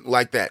situation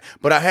like that,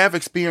 but I have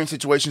experienced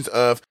situations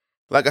of,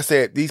 like I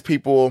said, these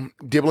people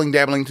dabbling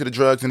to the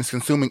drugs and it's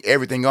consuming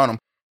everything on them.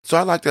 So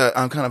I like to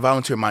kind of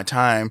volunteer my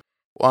time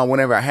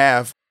whenever I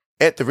have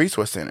at the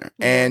resource center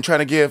and try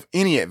to give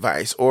any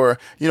advice or,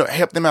 you know,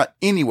 help them out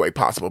any way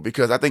possible,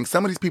 because I think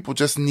some of these people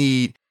just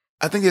need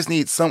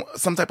some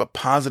type of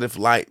positive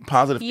light,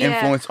 positive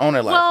influence on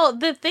their life. Well,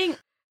 the thing,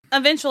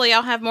 eventually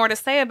I'll have more to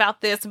say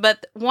about this,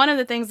 but one of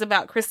the things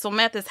about crystal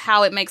meth is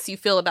how it makes you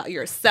feel about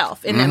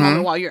yourself in that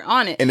moment while you're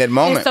on it. In that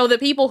moment. And so the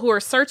people who are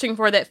searching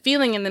for that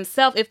feeling in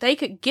themselves, if they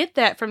could get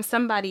that from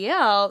somebody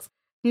else,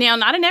 now,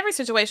 not in every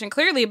situation,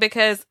 clearly,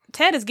 because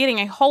Ted is getting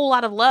a whole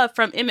lot of love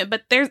from Emmett,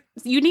 but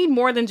you need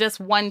more than just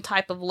one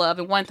type of love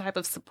and one type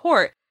of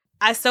support.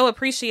 I so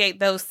appreciate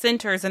those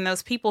centers and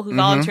those people who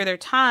volunteer their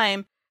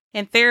time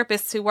and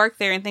therapists who work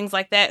there and things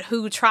like that,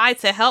 who try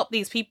to help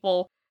these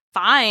people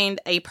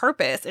find a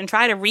purpose and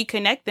try to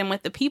reconnect them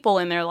with the people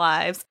in their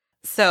lives.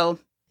 So,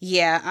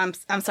 yeah,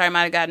 I'm sorry, I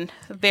might have gotten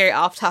very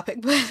off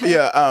topic. But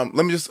yeah,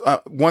 let me just,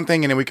 one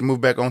thing, and then we can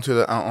move back onto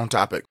the on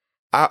topic.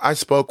 I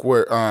spoke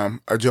with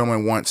a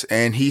gentleman once,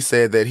 and he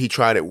said that he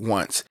tried it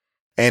once,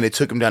 and it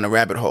took him down a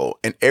rabbit hole.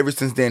 And ever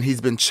since then, he's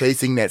been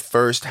chasing that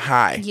first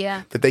high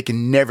that they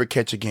can never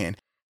catch again.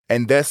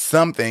 And that's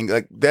something,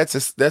 like,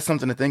 that's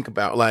something to think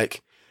about.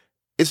 Like,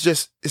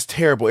 it's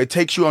terrible. It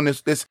takes you on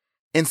this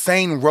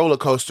insane roller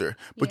coaster,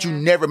 but you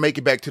never make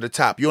it back to the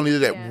top. You only do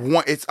that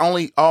one. It's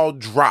only all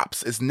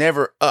drops. It's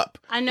never up.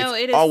 I know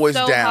it's it is always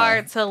so down.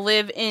 hard to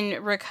live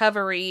in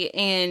recovery,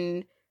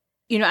 and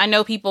you know, I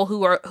know people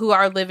who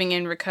are living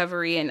in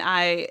recovery, and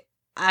I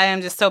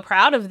am just so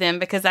proud of them,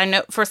 because I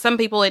know for some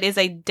people it is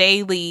a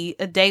daily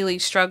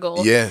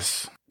struggle.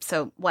 Yes.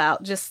 So wow,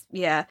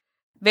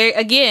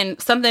 again,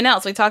 something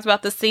else. We talked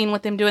about the scene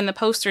with them doing the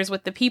posters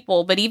with the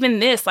people, but even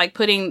this, like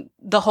putting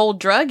the whole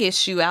drug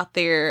issue out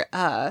there,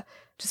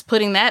 just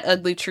putting that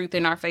ugly truth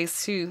in our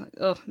face too.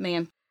 Oh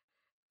man.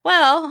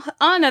 Well,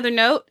 on another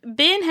note,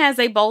 Ben has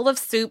a bowl of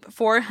soup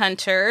for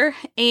Hunter,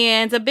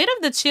 and a bit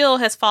of the chill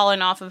has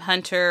fallen off of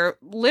Hunter,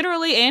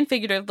 literally and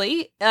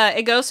figuratively.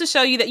 It goes to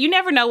show you that you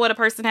never know what a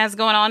person has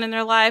going on in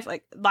their life.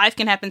 Like, life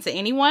can happen to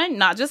anyone,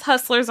 not just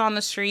hustlers on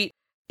the street.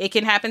 It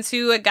can happen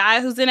to a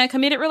guy who's in a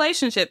committed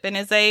relationship and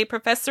is a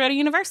professor at a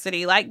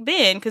university, like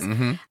Ben, because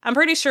I'm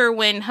pretty sure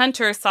when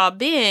Hunter saw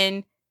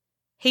Ben,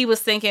 he was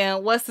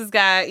thinking, what's this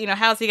guy, you know,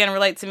 how's he going to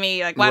relate to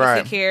me? Like, why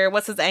does he care?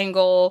 What's his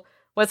angle?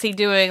 What's he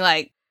doing?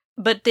 Like,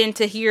 but then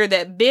to hear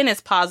that Ben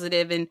is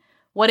positive, and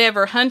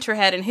whatever Hunter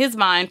had in his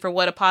mind for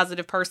what a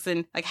positive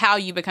person, like how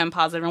you become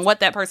positive and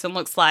what that person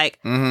looks like.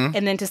 And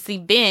then to see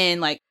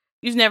Ben, like,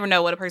 you just never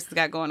know what a person's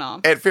got going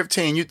on. At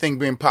 15, you think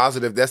being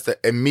positive, that's the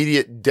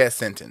immediate death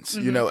sentence,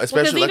 you know,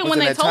 especially because even like when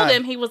they told time.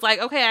 him, he was like,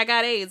 okay, I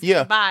got AIDS.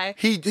 Yeah. Bye.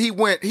 He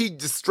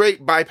just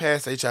straight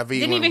bypassed HIV.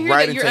 Didn't even hear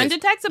right that you're into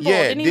undetectable.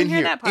 Yeah, didn't even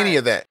hear that part. any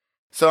of that.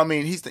 So, I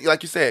mean, he's,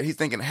 like you said, he's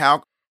thinking,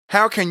 how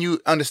can you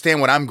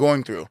understand what I'm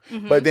going through?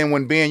 But then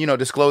when Ben, you know,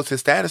 disclosed his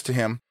status to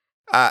him,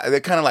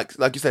 they kind of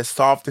like you said,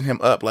 softened him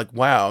up. Like,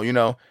 wow, you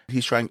know,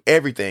 he's trying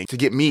everything to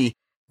get me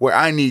where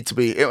I need to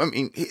be. I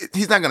mean,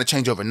 he's not going to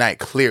change overnight,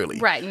 clearly.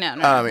 Right, no.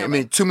 I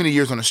mean, too many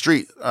years on the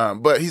street,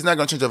 but he's not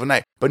going to change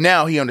overnight. But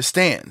now he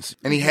understands,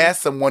 and he has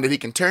someone that he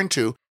can turn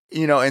to,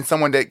 you know, and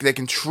someone that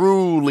can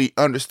truly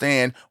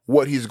understand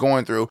what he's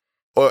going through,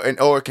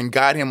 or can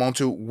guide him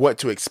onto what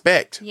to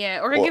expect. Yeah,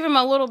 or give him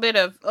a little bit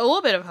of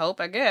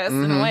hope, I guess,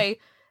 in a way.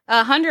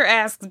 Hunter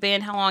asks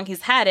Ben how long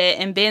he's had it,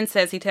 and Ben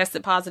says he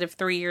tested positive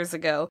 3 years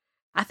ago.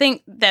 I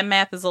think that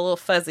math is a little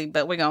fuzzy,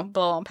 but we're going to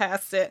blow on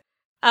past it.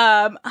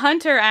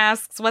 Hunter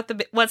asks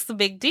what's the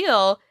big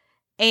deal,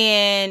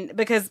 and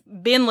because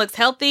Ben looks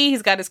healthy,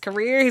 he's got his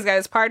career, he's got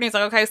his partner, he's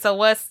like, okay, so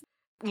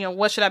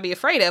what should I be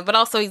afraid of? But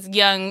also he's a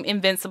young,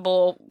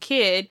 invincible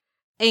kid,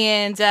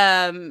 and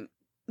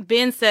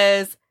Ben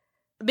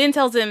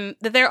tells him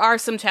that there are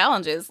some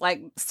challenges,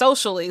 like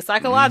socially,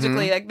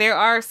 psychologically, like there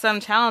are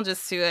some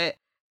challenges to it.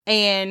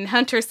 And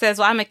Hunter says,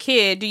 well, I'm a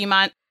kid. Do you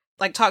mind,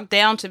 like, talk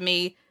down to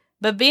me?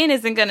 But Ben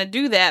isn't going to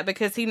do that,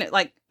 because he,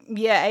 like,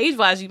 yeah,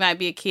 age-wise, you might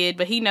be a kid,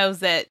 but he knows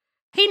that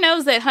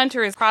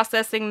Hunter is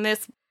processing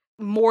this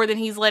more than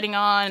he's letting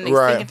on, and he's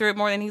thinking through it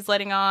more than he's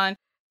letting on.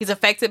 He's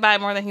affected by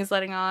it more than he's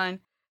letting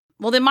on.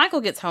 Well, then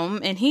Michael gets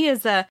home, and he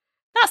is not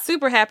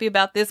super happy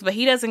about this, but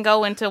he doesn't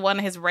go into one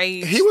of his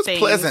rage He was things.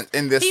 pleasant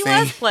in this scene. He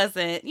was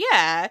pleasant,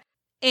 yeah.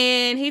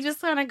 And he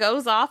just kind of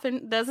goes off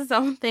and does his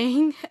own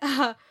thing.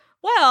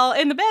 Well,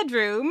 in the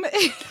bedroom.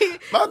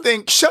 My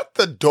thing, shut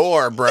the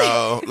door,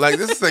 bro. Like,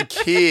 this is a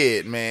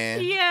kid,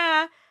 man.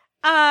 Yeah.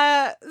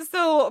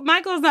 So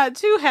Michael's not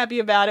too happy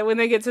about it when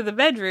they get to the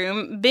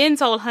bedroom. Ben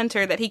told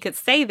Hunter that he could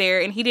stay there,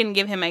 and he didn't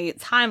give him a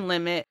time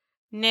limit.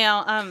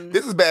 Now,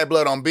 this is bad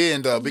blood on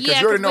Ben, though,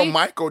 because you already know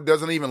Michael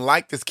doesn't even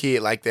like this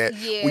kid like that.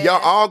 Yeah. Well,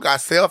 y'all all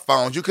got cell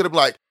phones. You could have been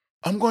like,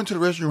 I'm going to the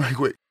restroom right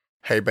quick.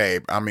 Hey,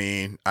 babe, I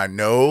mean, I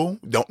know.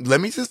 Let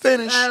me just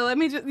finish. Let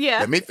me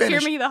finish.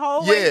 Hear me the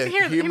whole way.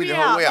 Yeah, hear me the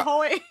whole way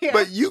out. Yeah.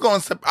 But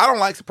I don't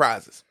like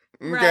surprises.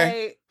 Okay?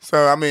 Right.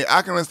 So, I mean,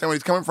 I can understand where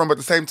he's coming from, but at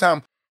the same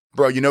time,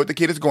 bro, you know what the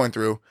kid is going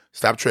through.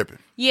 Stop tripping.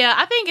 Yeah,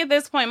 I think at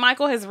this point,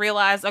 Michael has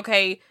realized,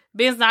 okay,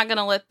 Ben's not going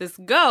to let this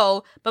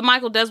go, but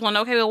Michael does want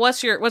to, okay, well,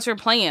 what's your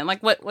plan?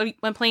 Like, what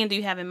plan do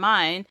you have in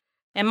mind?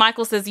 And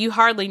Michael says, you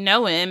hardly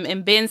know him.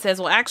 And Ben says,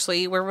 well,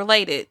 actually, we're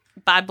related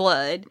by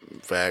blood.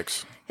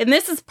 Facts. And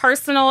this is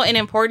personal and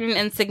important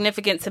and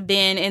significant to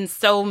Ben in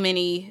so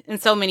many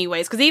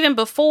ways. Because even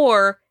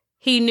before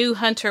he knew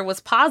Hunter was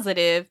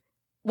positive,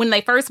 when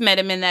they first met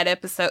him in that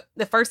episode,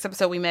 the first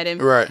episode we met him.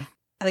 Right.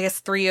 I guess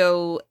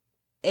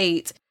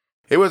 308.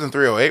 It wasn't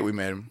 308 we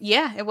met him.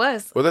 Yeah, it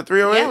was. Was it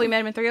 308? Yeah, we met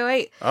him in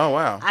 308. Oh,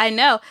 wow. I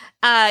know.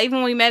 Even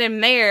when we met him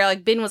there,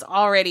 like, Ben was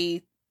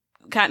already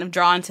kind of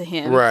drawn to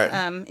him. Right.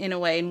 In a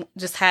way, and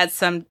just had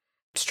some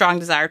strong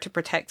desire to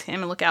protect him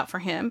and look out for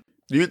him.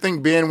 Do you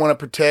think Ben want to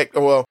protect,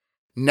 well,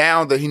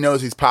 now that he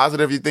knows he's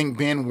positive, you think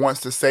Ben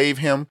wants to save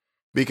him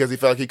because he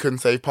felt like he couldn't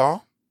save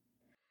Paul?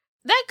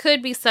 That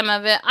could be some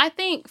of it. I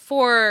think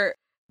for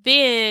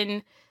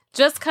Ben,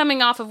 just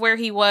coming off of where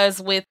he was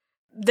with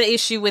the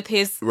issue with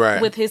his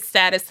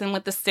status and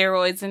with the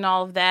steroids and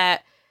all of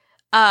that,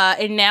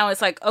 and now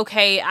it's like,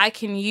 okay, I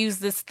can use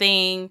this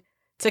thing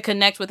to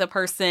connect with a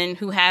person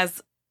who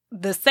has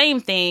the same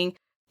thing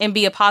and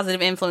be a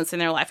positive influence in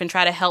their life and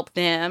try to help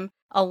them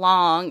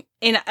along.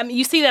 And I mean,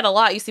 you see that a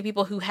lot. You see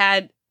people who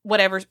had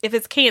whatever, if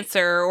it's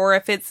cancer or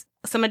if it's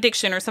some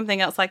addiction or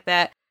something else like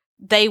that,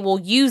 they will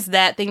use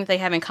that thing that they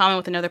have in common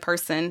with another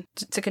person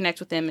to connect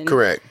with them. And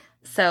correct.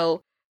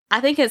 So I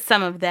think it's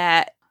some of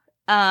that.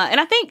 And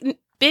I think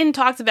Ben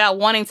talks about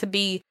wanting to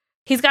be,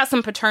 he's got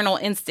some paternal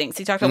instincts.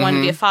 He talked about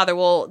wanting to be a father.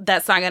 Well,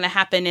 that's not going to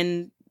happen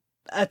in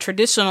a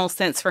traditional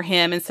sense for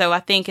him. And so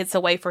I think it's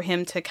a way for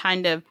him to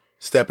kind of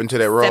step into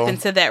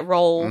that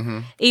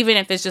role, even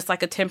if it's just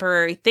like a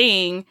temporary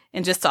thing,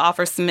 and just to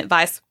offer some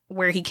advice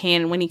where he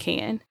can and when he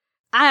can.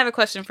 I have a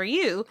question for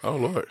you. Oh,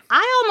 Lord.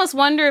 I almost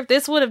wonder if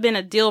this would have been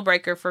a deal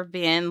breaker for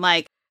Ben.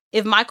 Like,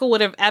 if Michael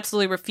would have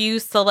absolutely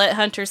refused to let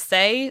Hunter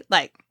stay,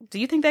 like, do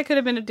you think that could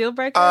have been a deal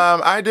breaker?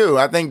 I do.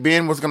 I think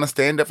Ben was going to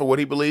stand up for what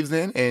he believes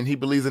in, and he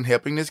believes in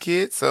helping this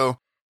kid. So,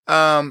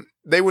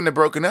 they wouldn't have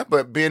broken up,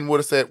 but Ben would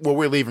have said, well,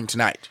 we're leaving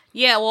tonight.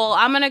 Yeah, well,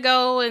 I'm going to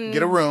go and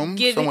get a room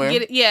somewhere.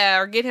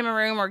 Or get him a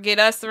room or get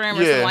us a room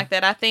or something like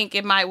that. I think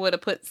it might would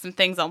have put some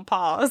things on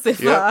pause.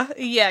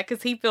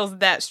 Because he feels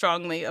that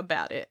strongly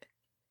about it.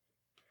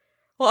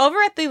 Well, over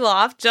at the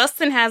loft,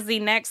 Justin has the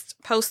next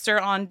poster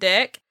on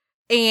deck.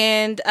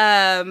 And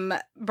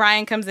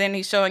Brian comes in,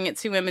 he's showing it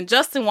to him, and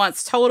Justin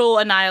wants total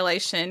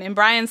annihilation. And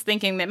Brian's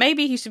thinking that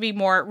maybe he should be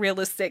more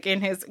realistic in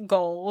his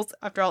goals.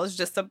 After all, it's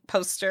just a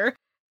poster.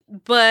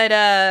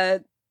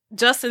 But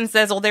Justin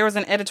says, well, there was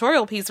an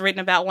editorial piece written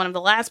about one of the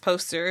last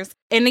posters.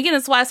 And again,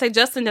 that's why I say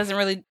Justin doesn't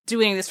really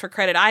do any of this for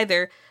credit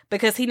either,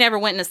 because he never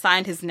went and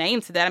assigned his name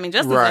to that. I mean,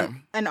 Justin's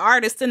an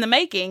artist in the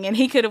making, and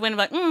he could have went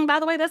like, by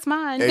the way, that's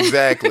mine.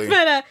 Exactly.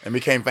 And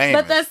became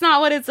famous. But that's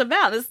not what it's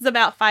about. This is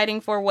about fighting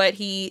for what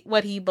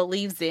he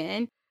believes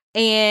in.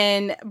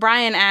 And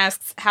Brian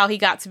asks how he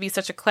got to be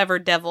such a clever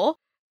devil.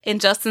 And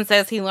Justin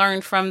says he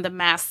learned from the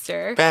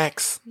master.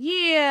 Facts.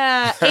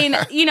 Yeah. And,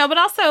 but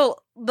also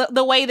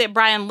the way that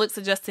Brian looks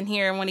at Justin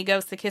here and when he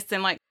goes to kiss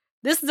him, like,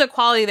 this is a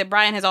quality that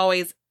Brian has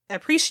always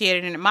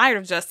appreciated and admired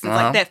of Justin.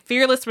 Like that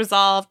fearless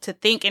resolve to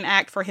think and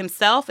act for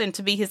himself and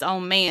to be his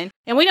own man.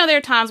 And we know there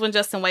are times when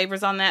Justin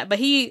wavers on that, but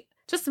he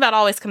just about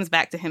always comes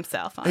back to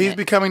himself. He's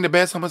becoming the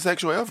best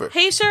homosexual ever.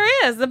 He sure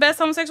is the best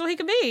homosexual he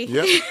could be.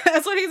 Yep.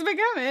 That's what he's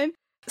becoming.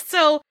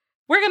 So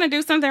we're going to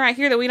do something right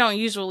here that we don't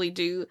usually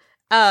do.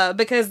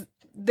 Because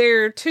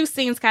there are two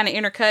scenes kind of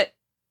intercut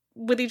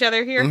with each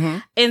other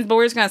here, but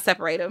we're just going to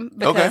separate them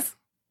because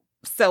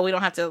so we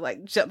don't have to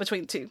like jump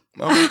between the two.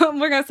 Okay.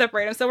 We're going to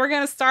separate them. So we're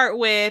going to start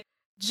with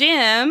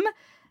Jim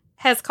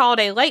has called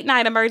a late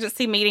night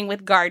emergency meeting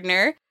with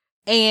Gardner,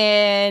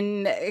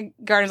 and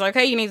Gardner's like,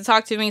 "Hey, you need to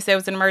talk to me." He said it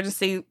was an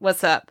emergency.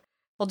 What's up?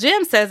 Well,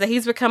 Jim says that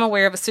he's become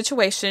aware of a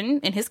situation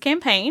in his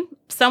campaign.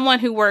 Someone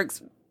who worked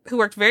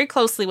very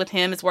closely with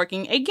him is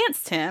working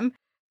against him.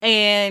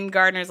 And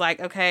Gardner's like,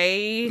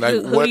 okay, like,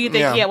 who do you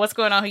think? Yeah, what's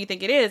going on? Who do you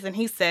think it is? And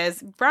he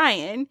says,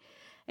 Brian.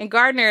 And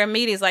Gardner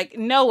immediately is like,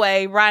 no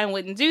way, Brian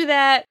wouldn't do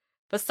that.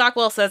 But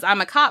Stockwell says, I'm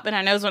a cop and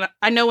I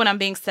know when I'm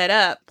being set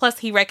up. Plus,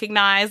 he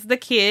recognized the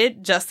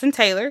kid, Justin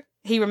Taylor.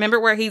 He remembered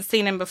where he'd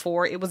seen him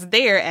before. It was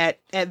there at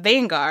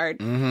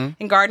Vanguard.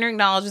 And Gardner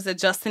acknowledges that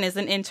Justin is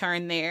an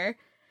intern there.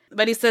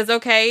 But he says,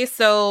 okay,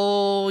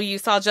 so you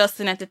saw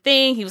Justin at the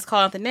thing. He was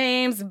calling out the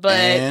names,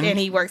 and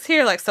he works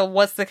here. Like, so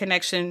what's the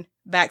connection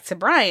back to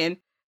Brian?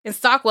 And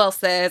Stockwell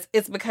says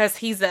it's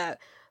because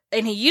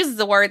and he uses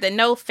the word that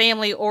no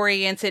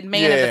family-oriented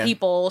man of the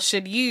people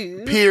should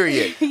use.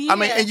 Period. I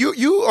mean, and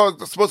you are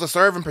supposed to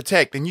serve and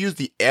protect and use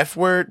the F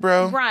word,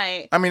 bro.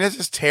 Right. I mean, that's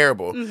just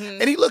terrible.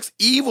 Mm-hmm. And he looks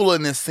evil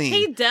in this scene.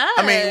 He does.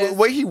 I mean, the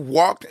way he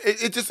walked,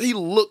 he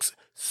looks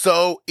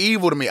so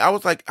evil to me. I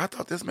was like, I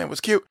thought this man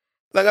was cute.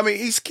 Like, I mean,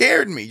 he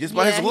scared me just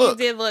by his look.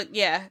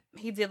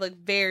 He did look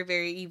very,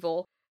 very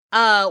evil.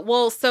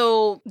 Well,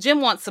 so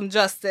Jim wants some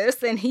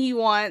justice, and he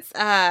wants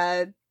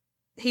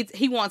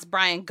he wants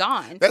Brian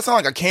gone. That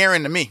sounds like a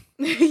Karen to me.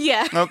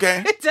 Yeah.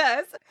 Okay. It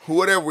does.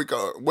 Whatever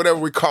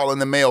we call in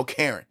the male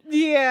Karen.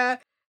 Yeah.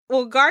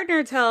 Well,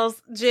 Gardner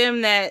tells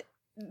Jim that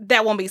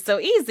won't be so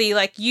easy.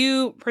 Like,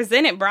 you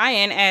presented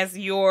Brian as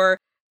your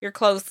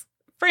close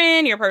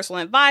friend, your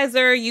personal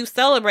advisor. You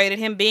celebrated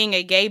him being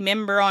a gay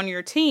member on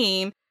your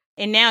team,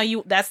 and now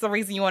that's the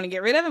reason you want to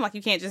get rid of him. Like,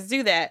 you can't just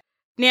do that.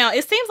 Now,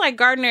 it seems like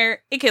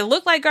it can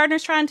look like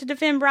Gardner's trying to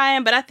defend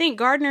Brian, but I think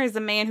Gardner is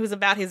a man who's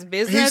about his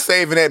business. He's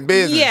saving that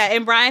business. Yeah,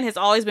 and Brian has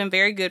always been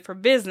very good for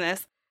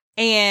business.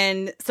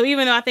 And so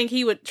even though I think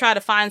he would try to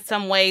find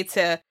some way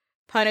to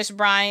punish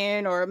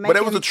Brian or make But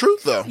it was the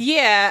truth, though.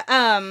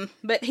 Yeah,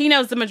 but he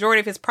knows the majority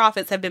of his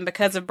profits have been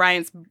because of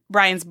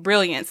Brian's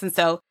brilliance, and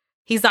so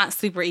he's not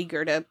super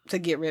eager to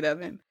get rid of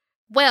him.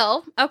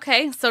 Well,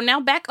 okay, so now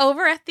back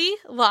over at the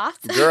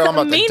loft. Girl, I'm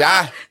about to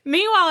die.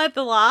 Meanwhile, at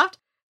the loft,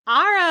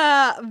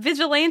 our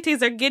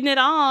vigilantes are getting it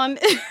on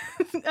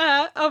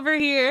over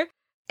here.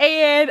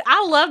 And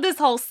I love this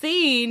whole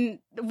scene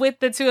with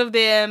the two of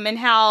them and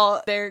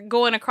how they're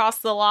going across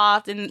the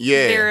loft, and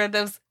there are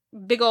those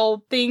big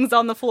old things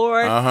on the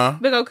floor,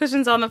 big old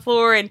cushions on the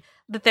floor, and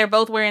that they're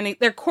both wearing.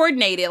 They're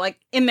coordinated, like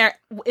in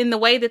the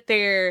way that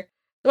they're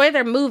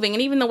moving,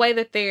 and even the way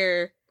that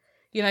they're,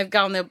 they've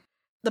got on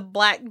the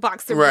black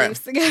boxer briefs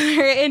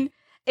together, and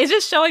it's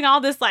just showing all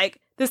this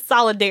this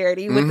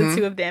solidarity with the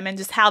two of them, and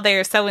just how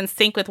they're so in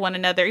sync with one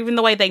another. Even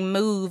the way they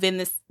move in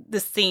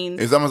this scene,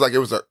 it's almost like it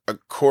was a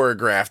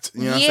choreographed,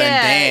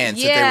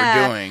 dance that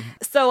they were doing.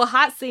 So a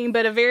hot scene,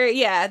 but a very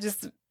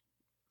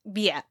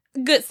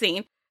good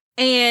scene.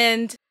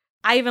 And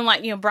I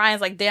even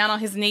Brian's down on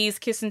his knees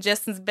kissing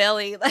Justin's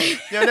belly.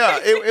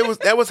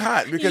 That was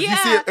hot because you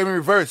see it in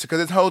reverse, because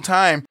this whole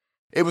time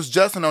it was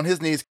Justin on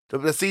his knees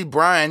to see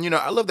Brian.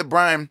 I love that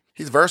Brian,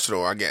 he's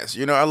versatile, I guess.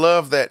 I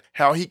love that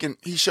how he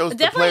shows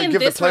the pleasure,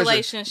 give the pleasure.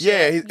 Relationship.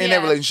 Yeah, he's in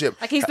that relationship.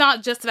 Like, he's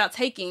not just about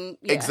taking.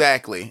 Yeah.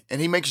 Exactly. And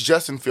he makes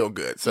Justin feel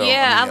good. So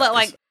I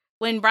love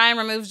when Brian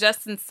removes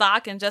Justin's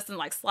sock and Justin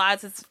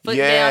slides his foot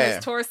down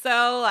his torso.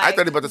 I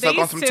thought he was about to suck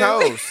on some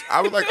toes.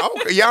 I was like,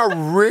 okay,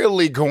 y'all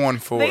really going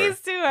for it. These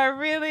two are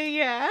really,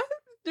 they're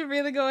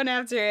really going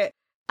after it.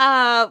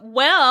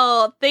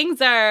 Well,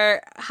 things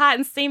are hot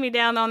and steamy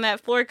down on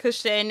that floor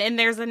cushion, and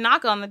there's a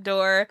knock on the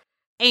door,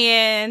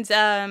 and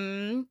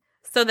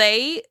so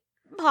they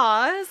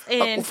pause.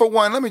 And for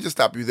one, let me just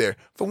stop you there.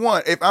 For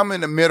one, if I'm in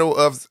the middle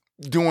of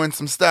doing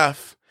some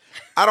stuff,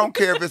 I don't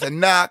care if it's a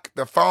knock,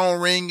 the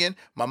phone ringing,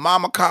 my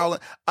mama calling.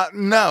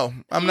 No,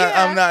 I'm not.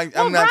 I'm not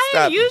Brian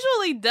stopping.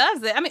 Usually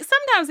does it. I mean,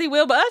 sometimes he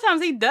will, but other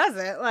times he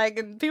doesn't.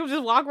 And people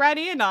just walk right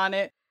in on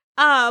it.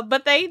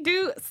 But they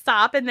do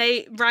stop, and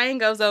Brian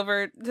goes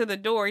over to the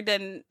door. He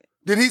doesn't.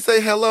 Did he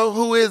say hello?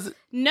 Who is it?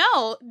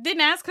 No,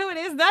 didn't ask who it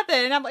is.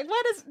 Nothing. And I'm like,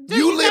 what is?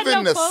 You live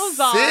in the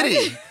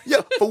city.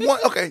 Yeah. For one,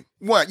 okay.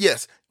 One,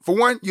 yes. For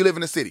one, you live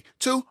in the city.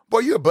 Two, boy,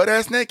 you're butt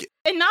ass naked.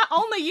 And not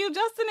only you,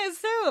 Justin is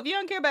too. If you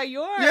don't care about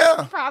your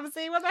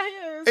privacy, what about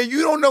his? And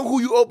you don't know who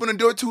you open the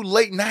door to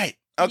late night.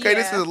 Okay,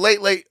 this is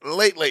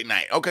late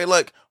night. Okay,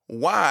 look,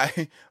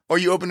 why are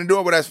you opening the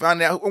door without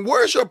finding out?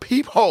 Where's your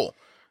peephole?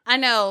 I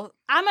know.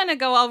 I'm gonna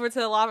go over to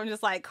the loft and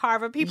just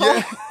carve a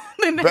peephole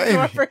in the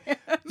door for him.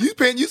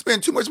 You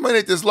spend too much money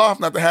at this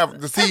loft not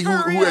to see who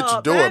at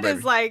your door, that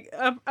baby.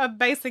 That is a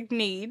basic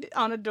need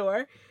on a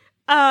door.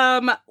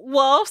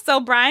 Well, so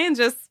Brian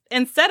just,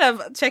 instead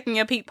of checking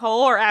a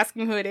peephole or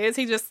asking who it is,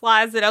 he just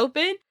slides it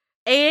open,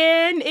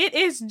 and it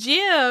is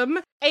Jim.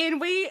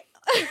 And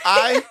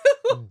I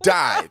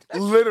died.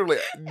 Literally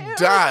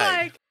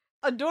died.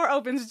 A door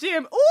opens,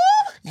 Jim.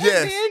 Ooh!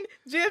 Yes. And then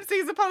Jim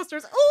sees the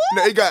posters. Ooh!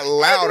 No, it got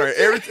louder.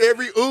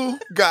 Every ooh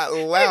got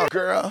louder,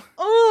 girl.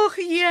 Oh,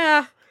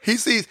 yeah.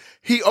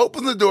 He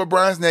opens the door,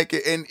 Brian's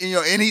naked, and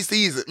he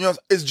sees it.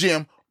 It's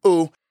Jim.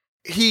 Ooh.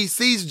 He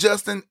sees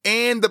Justin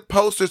and the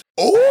posters.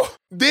 Oh,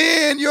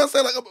 then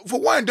for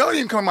one, don't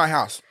even come to my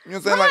house. You know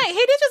what I'm saying? Right, he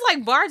did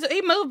just barge.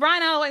 He moved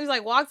Brian out of the way. He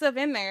was walks up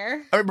in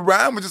there. I mean,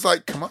 Brian was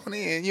just come on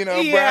in.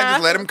 Brian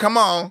just let him come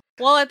on.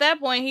 Well, at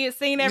that point, he had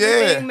seen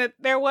everything that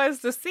there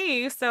was to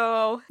see.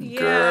 So yeah.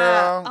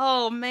 Girl.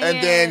 Oh man.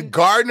 And then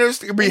Gardner's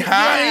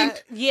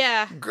behind.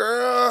 Yeah.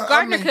 Girl.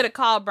 Gardner could have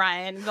called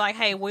Brian,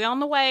 hey, we on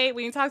the way.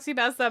 We can talk to you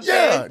about something.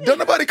 Yeah. Don't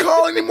nobody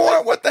call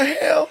anymore. What the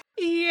hell?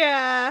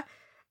 Yeah.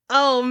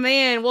 Oh,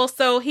 man. Well,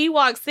 so he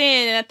walks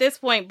in, and at this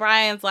point,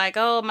 Brian's like,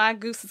 oh, my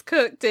goose is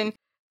cooked. And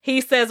he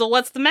says, well,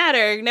 what's the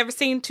matter? You've never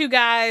seen two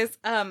guys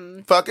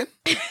fucking?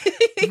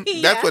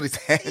 That's what he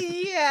said.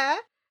 Yeah.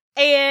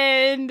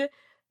 And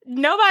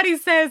nobody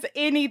says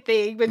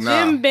anything, but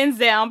Jim bends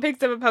down,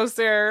 picks up a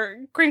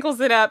poster, crinkles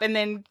it up, and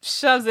then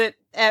shoves it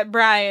at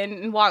Brian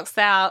and walks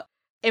out.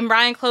 And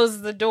Brian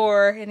closes the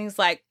door, and he's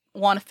like,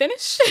 want to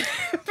finish?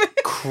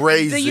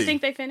 Crazy. Do you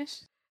think they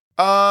finished?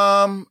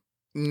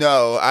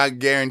 No, I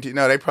guarantee.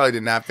 No, they probably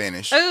did not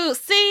finish. Oh,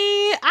 see,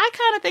 I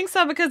kind of think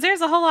so because there's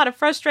a whole lot of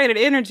frustrated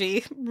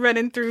energy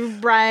running through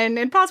Brian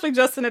and possibly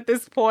Justin at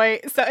this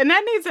point. So, and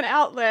that needs an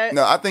outlet.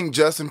 No, I think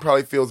Justin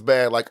probably feels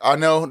bad. Like, I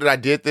know that I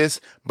did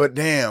this, but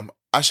damn,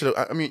 I should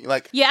have. I mean,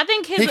 like, yeah, I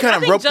think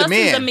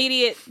Justin's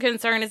immediate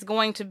concern is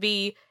going to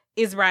be,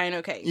 is Brian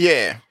okay?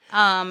 Yeah.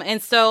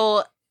 And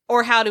so,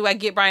 or how do I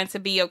get Brian to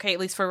be okay, at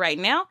least for right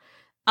now?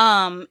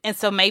 And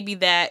so maybe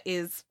that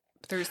is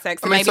through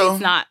sex. Maybe it's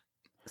not.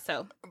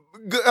 So,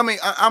 I mean,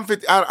 I'm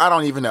 50. I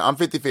don't even know. I'm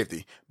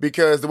 50-50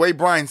 because the way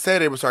Brian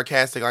said it was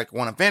sarcastic. Like,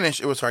 want to finish?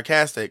 It was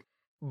sarcastic.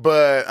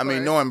 But I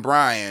mean, knowing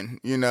Brian,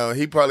 you know,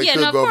 he probably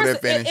could go over there and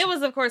finish. It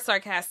was, of course,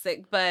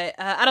 sarcastic, but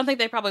I don't think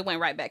they probably went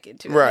right back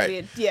into it.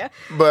 Right. Yeah.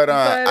 But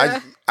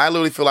I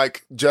literally feel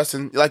like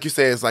Justin, like you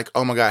said, is like,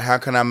 oh my God, how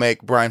can I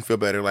make Brian feel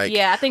better? Like,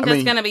 yeah, I think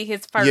that's going to be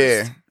his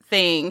first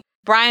thing.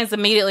 Brian's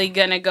immediately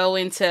going to go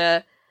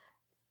into,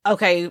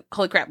 okay,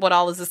 holy crap, what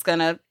all is this going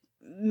to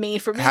mean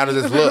for me? How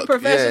does this look?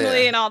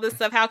 Professionally and all this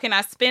stuff. How can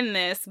I spin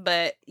this?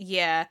 But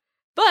yeah.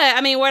 But,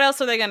 I mean, what else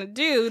are they going to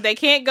do? They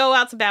can't go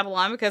out to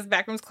Babylon because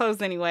backroom's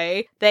closed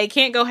anyway. They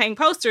can't go hang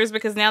posters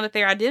because now that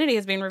their identity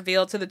has been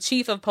revealed to the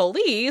chief of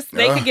police,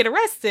 they could get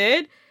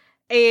arrested.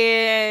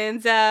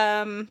 And,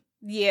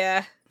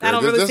 yeah, I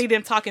don't really see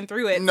them talking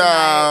through it. No,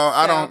 tonight,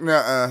 I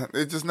don't.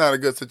 It's just not a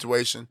good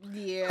situation.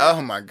 Yeah.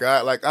 Oh, my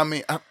God. Like, I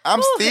mean,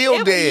 I'm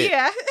still dead.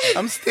 Yeah.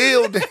 I'm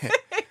still dead.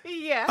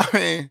 Yeah. I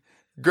mean...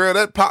 Girl,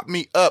 that popped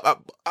me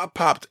up. I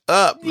popped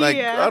up. Like,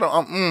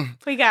 yeah.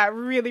 We got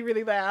really,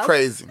 really loud.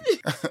 Crazy.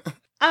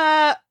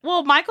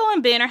 Well, Michael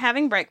and Ben are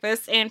having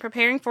breakfast and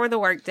preparing for the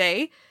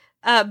workday.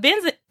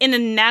 Ben's in a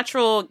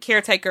natural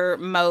caretaker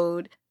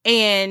mode,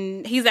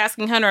 and he's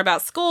asking Hunter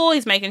about school.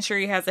 He's making sure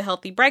he has a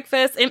healthy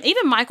breakfast. And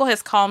even Michael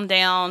has calmed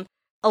down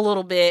a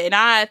little bit, and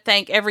I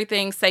thank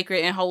everything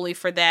sacred and holy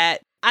for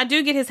that. I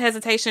do get his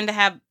hesitation to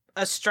have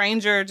a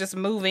stranger just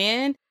move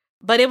in.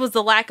 But it was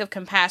the lack of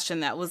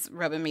compassion that was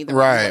rubbing me the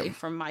wrong way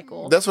from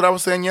Michael. That's what I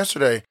was saying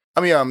yesterday.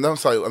 I mean, I'm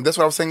sorry. That's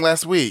what I was saying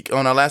last week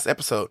on our last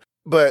episode.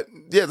 But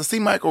yeah, to see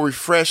Michael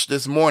refreshed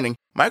this morning,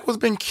 Michael's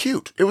been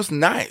cute. It was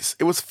nice.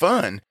 It was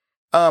fun.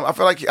 I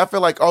feel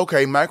like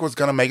okay, Michael's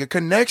gonna make a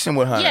connection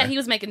with Hunter. Yeah, he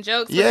was making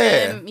jokes with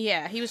him.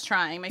 Yeah, he was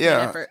trying, making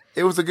an effort.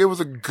 It was a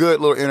good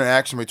little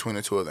interaction between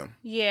the two of them.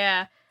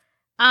 Yeah.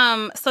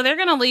 So they're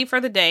going to leave for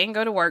the day and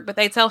go to work, but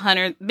Ben tells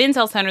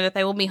Hunter that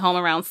they will be home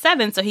around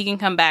 7 so he can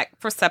come back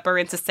for supper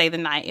and to stay the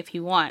night if he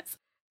wants.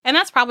 And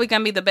that's probably going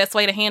to be the best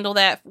way to handle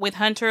that with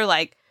Hunter,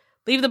 like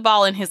leave the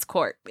ball in his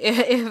court.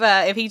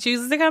 If he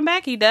chooses to come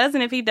back, he does,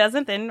 and if he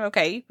doesn't, then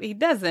okay, he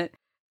doesn't.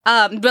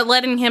 But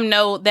letting him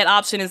know that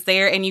option is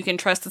there and you can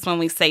trust us when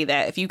we say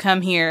that. If you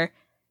come here,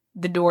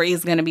 the door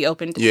is going to be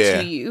open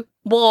to you.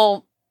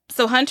 Well,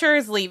 so Hunter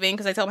is leaving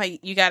because I told him, hey,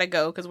 you got to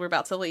go because we're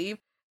about to leave.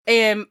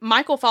 And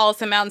Michael follows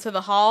him out into the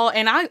hall.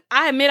 And I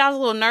admit I was a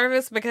little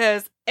nervous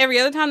because every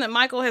other time that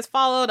Michael has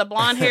followed a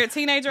blonde-haired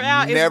teenager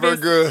out,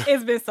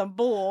 it's been some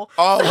bull.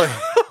 Always.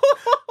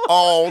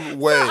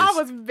 Always. So I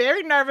was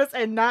very nervous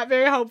and not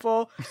very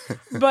hopeful.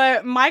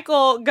 But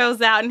Michael goes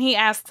out and he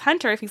asks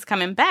Hunter if he's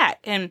coming back.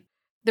 And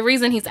the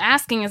reason he's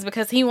asking is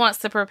because he wants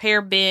to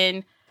prepare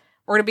Ben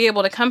or to be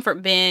able to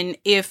comfort Ben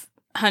if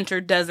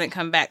Hunter doesn't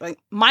come back. Like,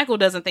 Michael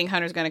doesn't think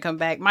Hunter's going to come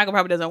back. Michael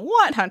probably doesn't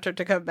want Hunter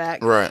to come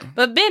back. Right.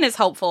 But Ben is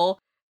hopeful,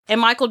 and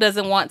Michael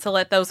doesn't want to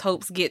let those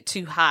hopes get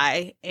too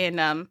high.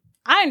 And I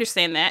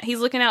understand that. He's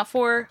looking out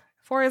for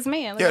his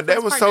man. Yeah,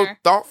 that was so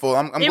thoughtful.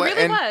 I'm glad. It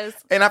really was.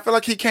 And I feel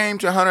like he came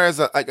to Hunter as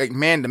a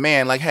man to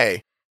man, like,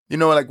 hey, you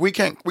know, like we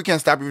can't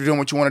stop you from doing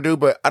what you want to do,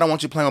 but I don't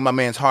want you playing with my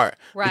man's heart.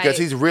 Right. Because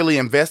he's really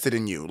invested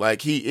in you.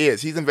 Like, he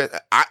is. He's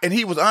invested. And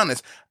he was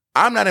honest.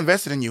 I'm not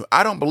invested in you.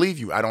 I don't believe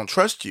you. I don't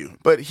trust you.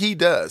 But he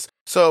does.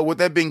 So with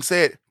that being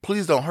said,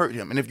 please don't hurt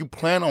him. And if you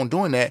plan on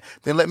doing that,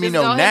 then let me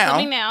know now.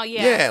 Let me know,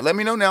 yeah. Let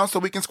me know now so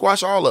we can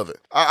squash all of it.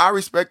 I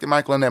respected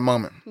Michael in that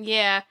moment.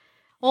 Yeah.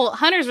 Well,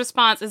 Hunter's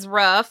response is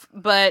rough,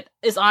 but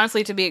is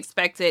honestly to be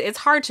expected. It's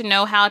hard to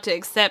know how to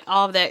accept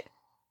all of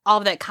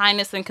that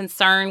kindness and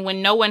concern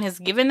when no one has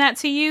given that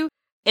to you.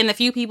 And the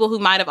few people who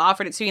might have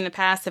offered it to you in the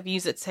past have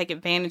used it to take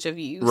advantage of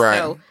you. Right.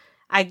 So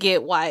I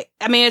get why.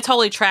 I mean, it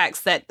totally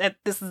tracks that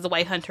this is the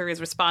way Hunter is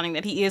responding,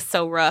 that he is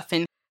so rough.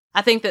 And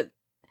I think that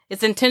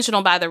it's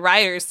intentional by the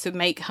writers to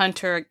make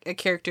Hunter a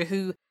character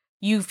who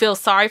you feel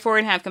sorry for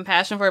and have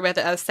compassion for, but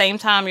at the same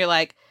time, you're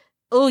like,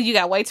 oh, you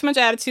got way too much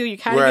attitude. You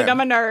kind of get on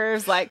my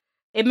nerves. Like,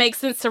 it makes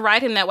sense to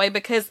write him that way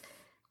because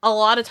a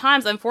lot of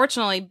times,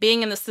 unfortunately,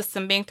 being in the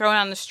system, being thrown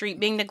out on the street,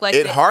 being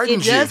neglected, it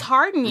hardens you. It does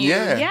harden you.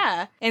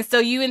 Yeah. And so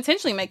you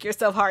intentionally make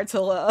yourself hard to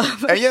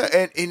love.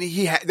 and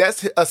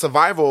that's a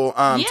survival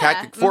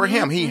tactic for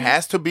him. He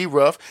has to be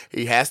rough.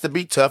 He has to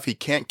be tough. He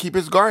can't keep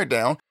his guard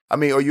down. I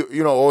mean,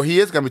 or he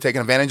is going to be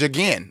taken advantage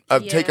again.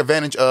 Take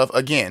advantage of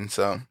again.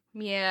 So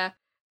yeah.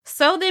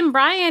 So then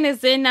Brian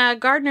is in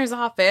Gardner's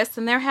office,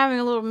 and they're having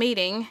a little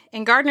meeting.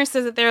 And Gardner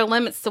says that there are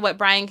limits to what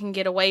Brian can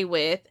get away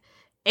with.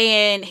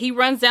 And he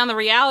runs down the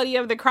reality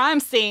of the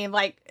crime scene.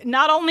 Like,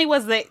 not only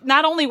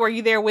were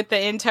you there with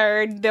the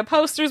intern, the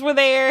posters were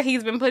there.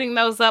 He's been putting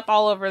those up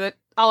all over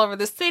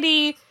the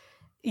city.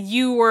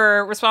 You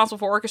were responsible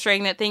for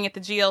orchestrating that thing at the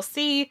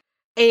GLC.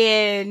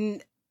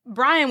 And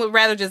Brian would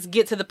rather just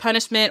get to the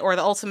punishment or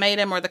the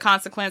ultimatum or the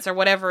consequence or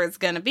whatever it's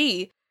going to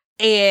be.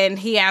 And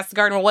he asks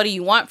Gardner, what do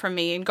you want from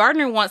me? And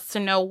Gardner wants to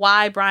know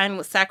why Brian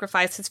would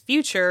sacrifice his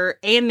future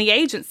and the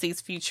agency's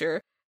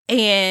future.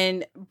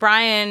 And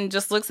Brian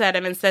just looks at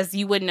him and says,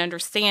 you wouldn't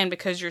understand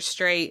because you're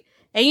straight.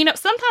 And,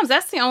 sometimes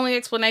that's the only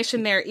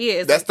explanation there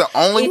is. That's the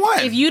only one.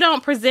 If you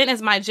don't present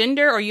as my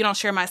gender, or you don't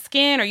share my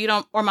skin,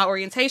 or my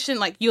orientation,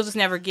 like, you'll just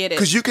never get it.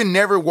 Because you can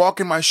never walk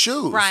in my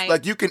shoes. Right.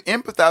 Like, you can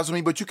empathize with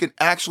me, but you can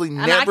actually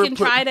never. And I can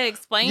try to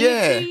explain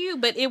it to you,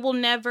 but it will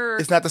never.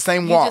 It's not the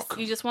same walk.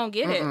 You just won't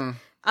get it.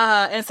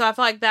 And so I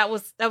feel like that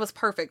was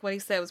perfect. What he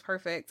said was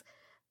perfect.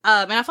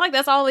 And I feel like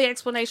that's all the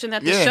explanation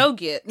that the show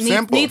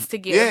needs to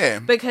give. Yeah.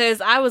 Because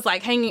I was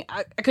like I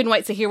couldn't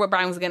wait to hear what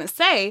Brian was going to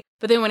say.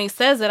 But then when he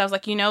says it, I was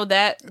like,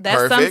 that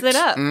sums it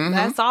up. Mm-hmm.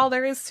 That's all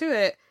there is to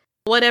it.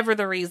 Whatever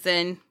the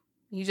reason,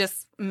 you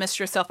just missed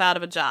yourself out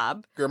of a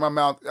job. Girl, my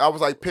mouth, I was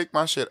like, pick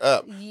my shit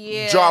up.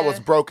 Yeah. Jaw was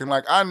broken.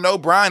 Like, I know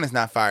Brian is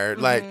not fired.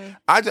 Mm-hmm.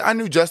 Like, I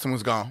knew Justin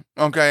was gone.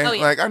 Okay? Oh,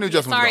 yeah. Like, I knew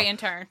Justin was gone. Sorry,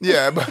 intern.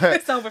 Yeah, but.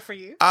 It's over for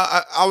you.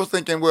 I was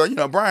thinking, well,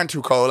 Brian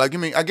too cold. Like,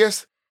 I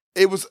guess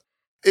it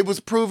was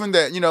proven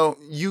that,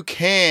 you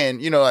can,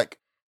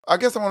 I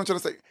guess I wanted to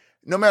say,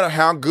 no matter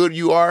how good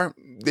you are,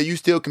 that you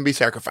still can be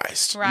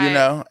sacrificed,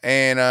 right.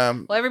 And,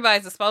 well,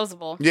 everybody's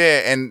disposable.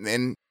 Yeah.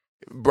 And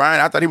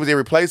Brian, I thought he was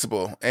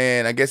irreplaceable,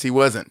 and I guess he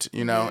wasn't,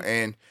 Mm-hmm.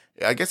 and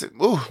I guess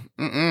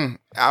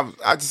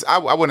I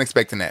wasn't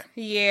expecting that.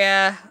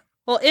 Yeah.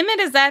 Well, Emmett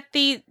is at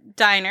the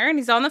diner, and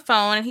he's on the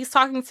phone, and he's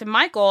talking to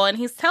Michael, and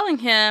he's telling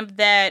him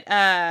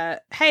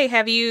that, hey,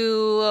 do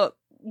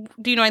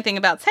you know anything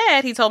about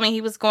Ted? He told me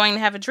he was going to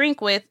have a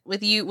drink with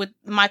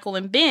Michael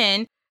and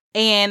Ben,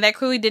 and that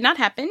clearly did not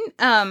happen.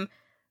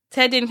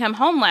 Ted didn't come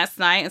home last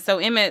night, and so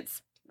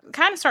Emmett's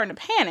kind of starting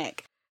to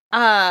panic.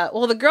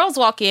 Well, the girls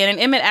walk in, and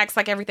Emmett acts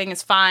like everything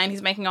is fine.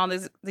 He's making all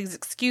these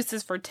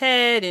excuses for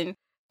Ted, and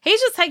he's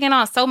just taking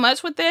on so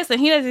much with this, and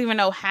he doesn't even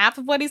know half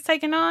of what he's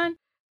taking on.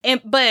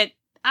 But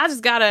I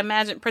just gotta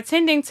imagine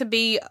pretending to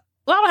be.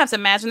 Well, I don't have to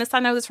imagine this. I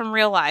know this from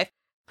real life.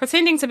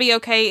 Pretending to be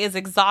okay is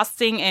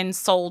exhausting and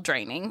soul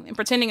draining. And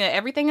pretending that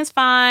everything is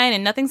fine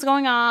and nothing's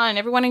going on and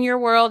everyone in your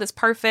world is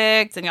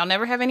perfect and y'all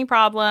never have any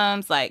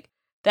problems. Like,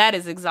 that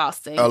is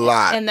exhausting. A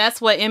lot. And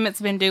that's what Emmett's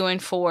been doing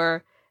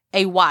for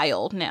a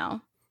while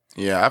now.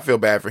 Yeah, I feel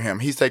bad for him.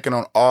 He's taking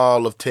on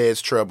all of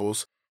Ted's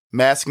troubles,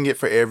 masking it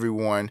for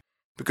everyone.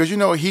 Because,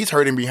 he's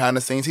hurting behind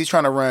the scenes. He's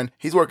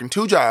working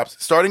 2 jobs,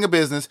 starting a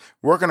business,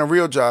 working a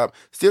real job,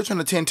 still trying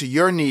to tend to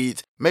your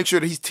needs, make sure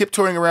that he's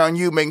tiptoeing around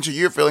you, making sure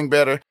you're feeling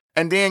better.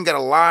 And then gotta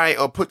lie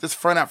or put this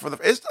front out for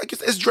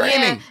it's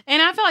draining. Yeah.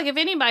 And I feel like if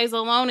anybody's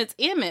alone, it's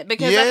Emmett,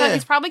 because I feel like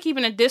he's probably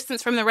keeping a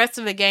distance from the rest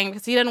of the gang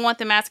because he doesn't want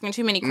them asking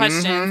too many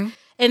questions. Mm-hmm.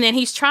 And then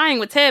he's trying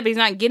with Ted, but he's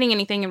not getting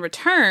anything in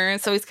return.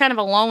 So he's kind of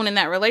alone in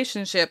that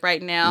relationship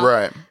right now.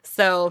 Right.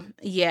 So,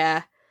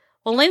 yeah.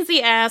 Well,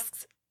 Lindsay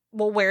asks,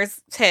 well,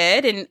 where's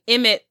Ted? And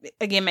Emmett,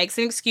 again, makes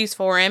an excuse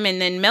for him. And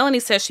then Melanie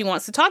says she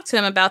wants to talk to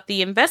him about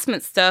the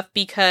investment stuff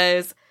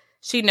because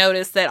she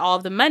noticed that all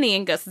of the money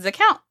in Gus's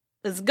account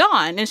is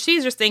gone. And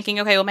she's just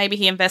thinking, okay, well, maybe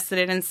he invested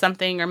it in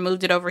something or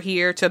moved it over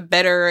here to a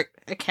better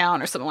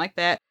account or something like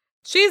that.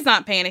 She's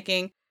not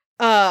panicking.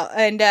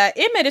 And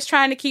Emmett is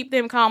trying to keep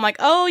them calm, like,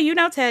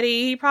 oh,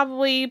 Teddy, he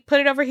probably put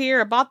it over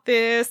here or bought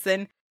this.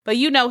 But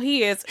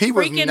he is. He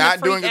was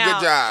not doing a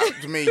good job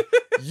to me.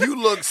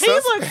 You look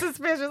suspicious. He looks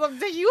suspicious.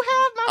 Do you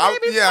have my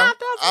baby's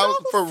 $5,000?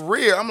 For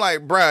real. I'm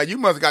like, bruh, you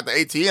must have got the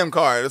ATM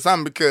card or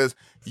something because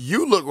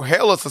you look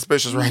hella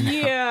suspicious right now.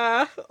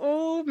 Yeah.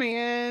 Oh,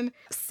 man.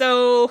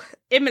 So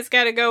Emmett's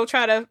got to go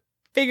try to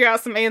figure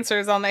out some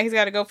answers on that. He's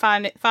got to go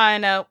find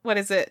what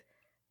is it?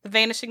 The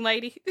Vanishing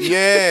Lady?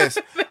 Yes.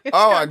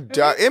 Oh, my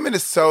God. Emmett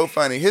is so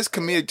funny. His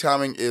comedic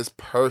timing is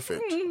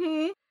perfect.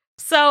 Mm-hmm.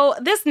 So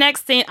this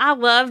next scene, I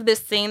love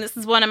this scene. This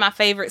is one of my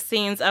favorite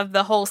scenes of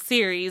the whole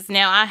series.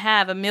 Now, I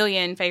have a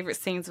million favorite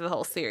scenes of the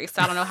whole series,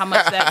 so I don't know how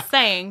much that's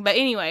saying. But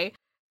anyway,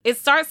 it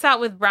starts out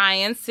with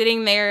Brian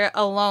sitting there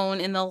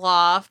alone in the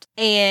loft,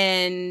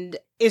 and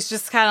it's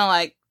just kind of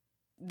like,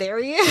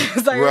 there he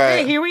is. Like,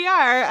 right. Okay, here we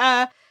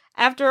are.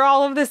 After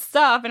all of this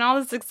stuff and all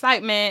this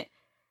excitement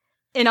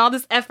and all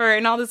this effort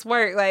and all this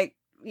work, like,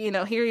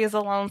 here he is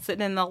alone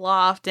sitting in the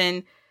loft,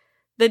 and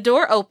the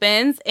door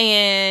opens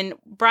and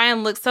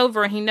Brian looks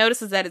over and he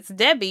notices that it's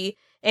Debbie,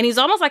 And he's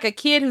almost like a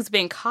kid who's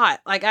been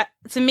caught. Like,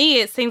 to me,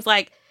 it seems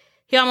like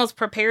he almost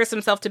prepares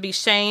himself to be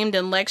shamed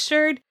and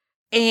lectured.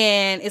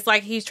 And it's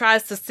like he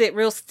tries to sit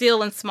real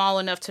still and small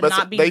enough to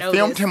not be noticed. They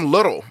filmed him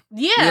little.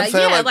 Yeah, you know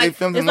yeah. Like,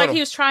 it's like he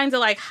was trying to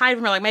like hide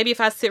from her. Like, maybe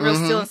if I sit real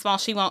still and small,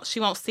 she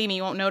won't see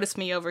me, won't notice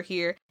me over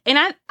here. And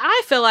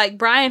I feel like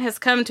Brian has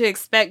come to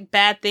expect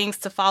bad things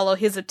to follow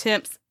his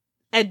attempts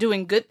at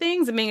doing good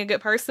things and being a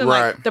good person.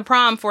 Right. Like the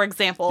prom, for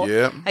example.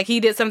 Yeah. Like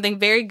he did something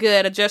very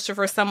good, a gesture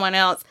for someone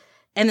else,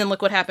 and then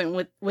look what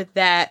happened with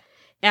that.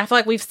 And I feel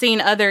like we've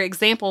seen other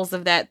examples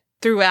of that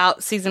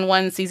throughout season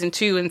 1, season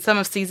 2, and some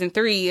of season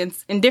 3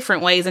 in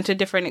different ways and to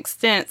different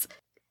extents.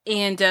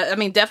 And I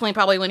mean, definitely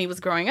probably when he was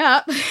growing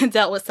up,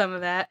 dealt with some of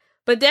that.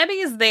 But Debbie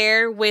is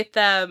there with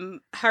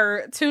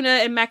her tuna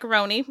and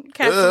macaroni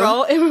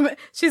casserole.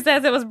 She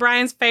says it was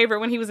Brian's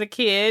favorite when he was a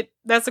kid.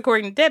 That's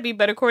according to Debbie,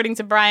 but according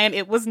to Brian,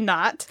 it was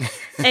not.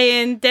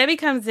 And Debbie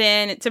comes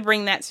in to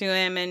bring that to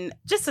him and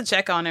just to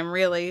check on him,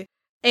 really.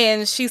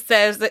 And she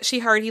says that she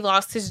heard he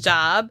lost his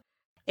job.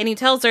 And he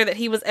tells her that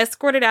he was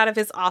escorted out of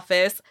his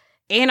office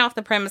and off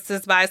the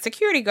premises by a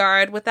security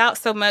guard without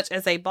so much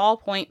as a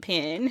ballpoint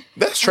pen.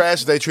 That's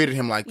trash they treated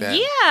him like that.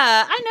 Yeah,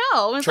 I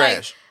know. It's trash.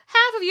 Like,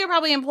 half of you are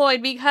probably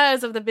employed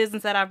because of the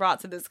business that I brought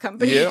to this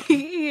company. Yep.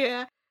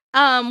 Yeah.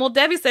 Well,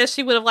 Debbie says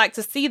she would have liked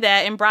to see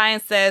that, and Brian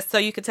says, so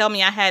you could tell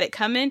me I had it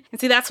coming? And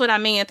see, that's what I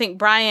mean. I think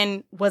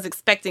Brian was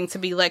expecting to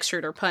be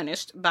lectured or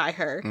punished by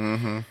her.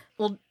 Mm-hmm.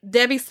 Well,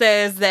 Debbie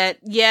says that,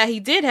 yeah, he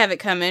did have it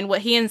coming.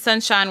 What he and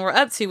Sunshine were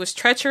up to was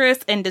treacherous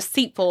and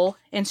deceitful,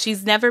 and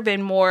she's never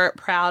been more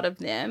proud of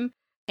them.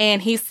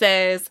 And he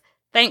says,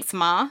 thanks,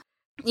 Ma.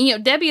 You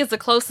know, Debbie is the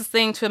closest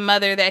thing to a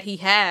mother that he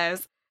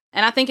has,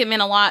 and I think it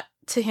meant a lot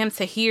to him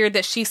to hear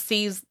that she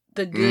sees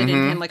the good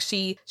in him. Like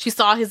she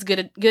saw his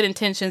good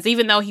intentions,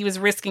 even though he was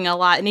risking a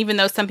lot. And even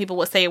though some people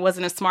would say it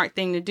wasn't a smart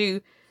thing to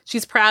do,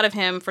 she's proud of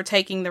him for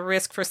taking the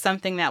risk for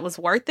something that was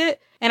worth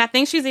it. And I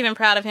think she's even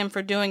proud of him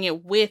for doing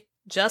it with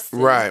justice.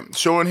 Right.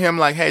 Showing him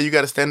like, hey, you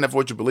got to stand up for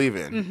what you believe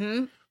in.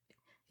 Mm-hmm.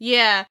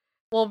 Yeah.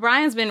 Well,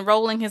 Brian's been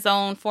rolling his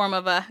own form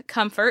of a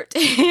comfort,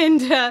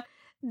 and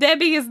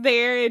Debbie is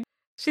there, and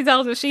she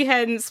tells him she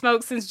hadn't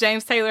smoked since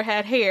James Taylor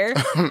had hair.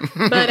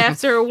 But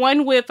after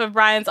one whiff of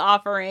Brian's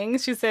offering,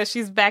 she says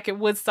she's back at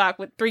Woodstock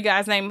with 3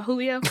 guys named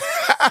Julio.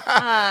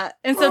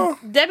 And so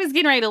Debbie's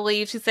getting ready to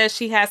leave. She says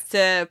she has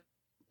to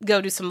go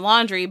do some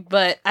laundry,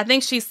 but I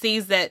think she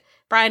sees that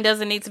Brian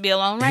doesn't need to be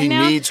alone right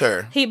now. He needs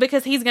her.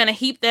 Because he's going to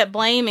heap that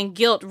blame and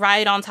guilt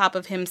right on top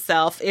of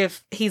himself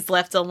if he's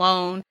left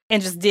alone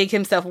and just dig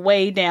himself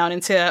way down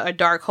into a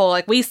dark hole.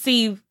 Like, we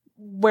see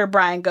where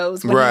Brian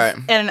goes when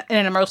he's in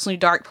an emotionally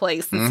dark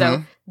place. And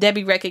so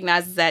Debbie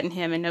recognizes that in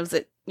him and knows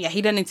that, yeah,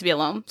 he doesn't need to be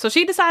alone. So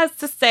she decides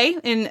to stay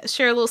and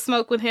share a little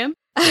smoke with him.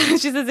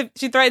 She says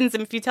she threatens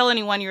him, if you tell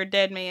anyone, you're a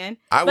dead man.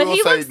 But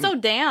he looks so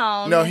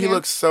down. No, he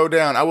looks so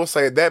down. I will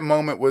say that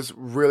moment was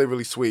really,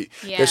 really sweet.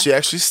 Yeah. That she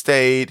actually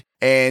stayed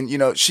and, you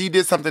know, she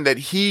did something that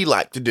he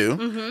liked to do.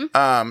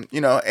 Mm-hmm. You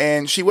know,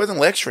 and she wasn't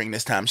lecturing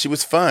this time. She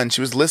was fun.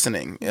 She was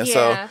listening. And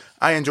so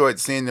I enjoyed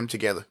seeing them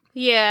together.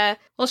 Yeah.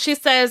 Well, she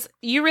says,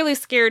 you really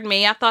scared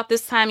me. I thought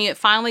this time you had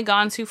finally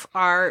gone too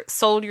far,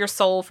 sold your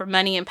soul for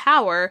money and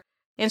power.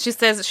 And she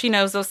says that she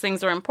knows those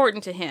things are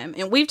important to him.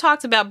 And we've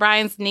talked about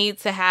Brian's need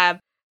to have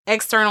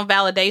external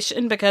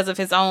validation because of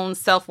his own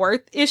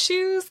self-worth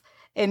issues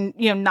and,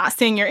 you know, not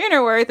seeing your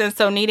inner worth. And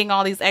so needing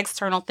all these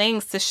external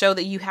things to show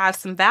that you have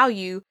some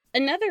value.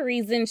 Another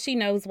reason she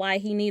knows why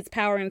he needs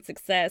power and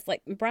success,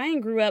 like Brian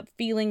grew up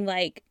feeling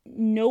like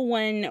no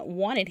one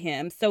wanted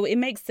him. So it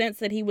makes sense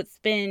that he would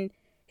spend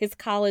his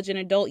college and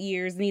adult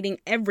years needing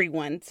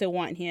everyone to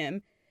want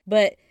him,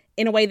 but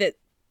in a way that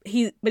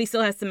he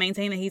still has to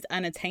maintain that he's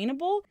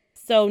unattainable.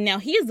 So now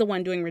he is the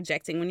one doing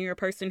rejecting. When you're a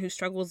person who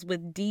struggles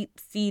with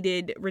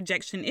deep-seated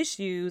rejection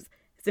issues,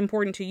 it's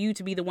important to you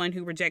to be the one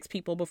who rejects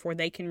people before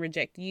they can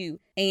reject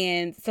you.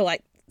 And so,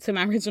 like, to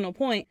my original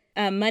point,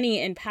 money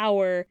and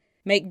power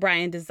make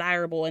Brian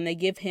desirable, and they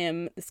give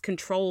him this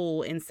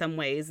control in some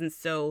ways. And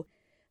so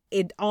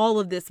all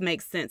of this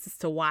makes sense as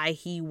to why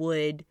he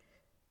would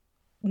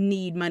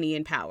need money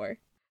and power.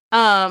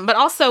 But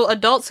also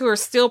adults who are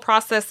still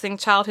processing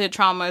childhood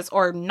traumas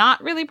or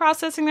not really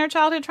processing their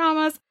childhood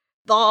traumas,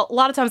 a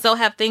lot of times they'll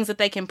have things that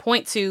they can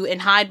point to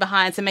and hide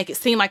behind to make it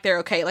seem like they're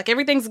okay. Like,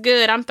 everything's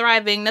good. I'm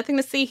thriving. Nothing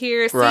to see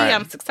here. See,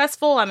 I'm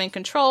successful. I'm in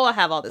control. I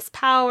have all this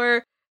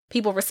power.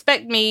 People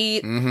respect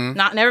me.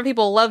 Not never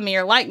people love me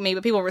or like me,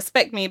 but people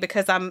respect me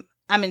because I'm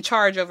in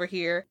charge over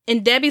here.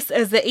 And Debbie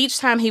says that each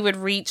time he would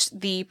reach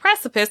the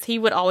precipice, he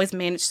would always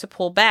manage to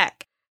pull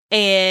back.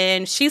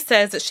 And she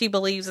says that she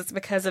believes it's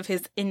because of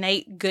his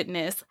innate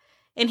goodness.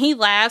 And he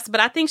laughs,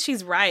 but I think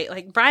she's right.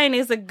 Like, Brian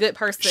is a good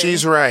person.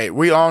 She's right.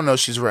 We all know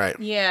she's right.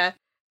 Yeah.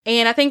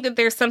 And I think that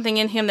there's something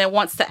in him that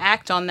wants to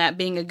act on that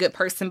being a good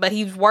person, but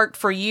he's worked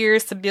for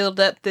years to build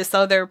up this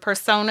other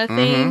persona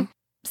thing.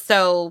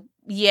 So,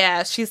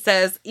 yeah, she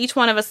says each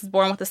one of us is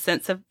born with a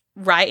sense of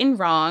right and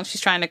wrong.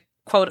 She's trying to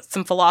quote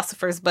some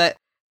philosophers, but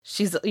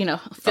she's, feeling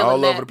all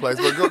that. over the place.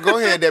 But go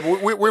ahead, Debbie.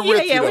 We're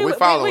with you, though. We're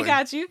following. We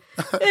got you.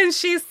 And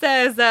she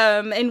says,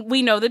 and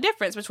we know the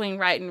difference between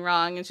right and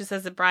wrong. And she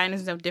says that Brian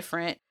is no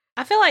different.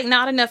 I feel like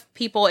not enough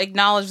people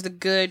acknowledge the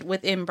good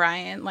within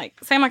Brian. Like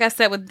I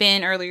said with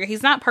Ben earlier,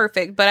 he's not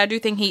perfect, but I do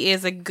think he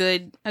is a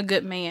good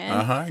man.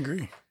 I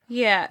agree.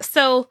 Yeah.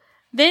 So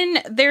then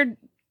their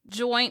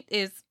joint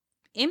is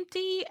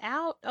empty,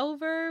 out,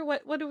 over.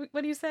 What do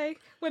you say?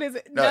 What is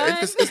it? No, done?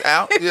 it's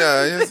out.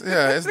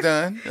 It's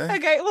done.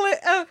 Okay.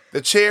 Well,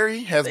 the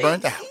cherry has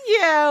burnt out.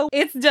 Yeah,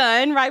 it's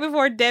done right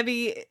before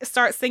Debbie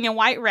starts singing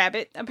White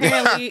Rabbit.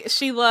 Apparently,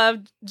 she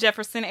loved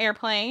Jefferson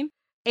Airplane.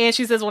 And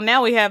she says, well,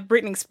 now we have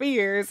Britney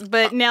Spears.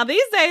 But now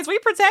these days, we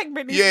protect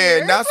Britney Spears.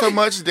 Yeah, not so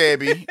much,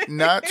 Debbie.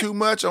 Not too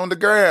much on the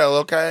girl,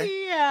 okay?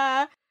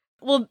 Yeah.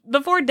 Well,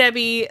 before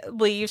Debbie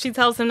leaves, she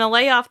tells him to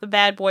lay off the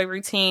bad boy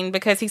routine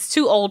because he's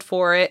too old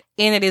for it.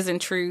 And it isn't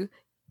true.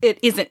 It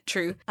isn't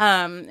true.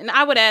 And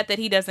I would add that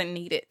he doesn't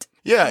need it.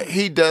 Yeah,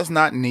 he does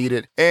not need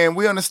it. And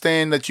we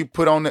understand that you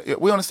put on...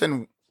 We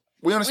understand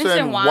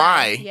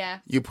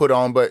why you put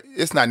on, but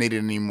it's not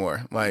needed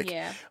anymore. Like,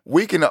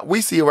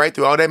 we see right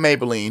through all that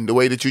Maybelline, the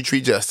way that you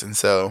treat Justin.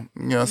 So,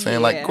 you know what I'm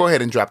saying? Like, go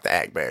ahead and drop the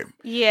act, babe.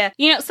 Yeah.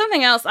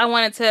 Something else I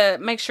wanted to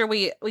make sure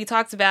we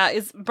talked about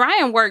is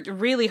Brian worked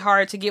really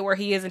hard to get where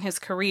he is in his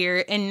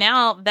career, and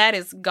now that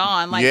is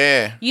gone. Like,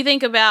 you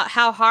think about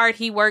how hard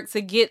he worked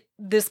to get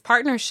this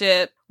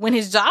partnership when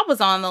his job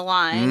was on the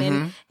line,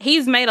 and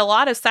he's made a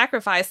lot of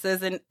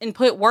sacrifices and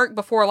put work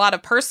before a lot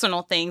of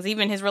personal things,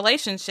 even his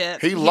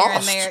relationship. He lost.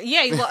 And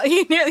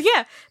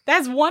there.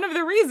 That's one of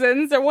the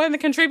reasons, or one of the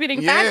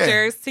contributing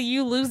factors to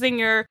you losing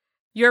your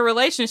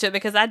relationship,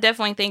 because I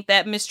definitely think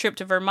that missed trip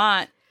to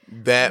Vermont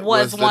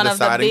was one of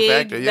the big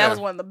factor. Yeah. That was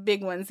one of the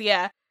big ones.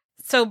 Yeah.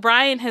 So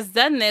Brian has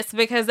done this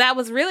because that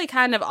was really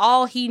kind of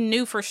all he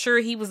knew for sure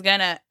he was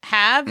gonna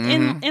have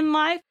in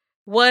life.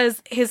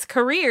 Was his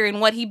career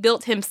and what he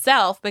built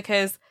himself,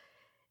 because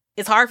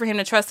it's hard for him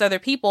to trust other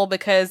people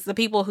because the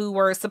people who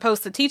were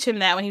supposed to teach him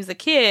that when he was a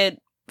kid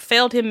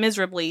failed him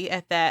miserably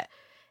at that.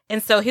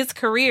 And so his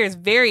career is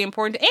very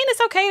important, and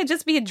it's okay to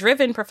just be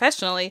driven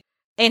professionally.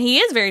 And he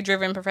is very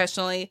driven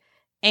professionally.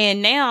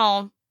 And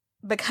now,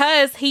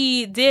 because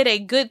he did a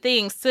good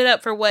thing, stood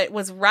up for what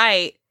was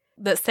right,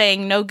 that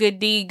saying no good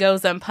deed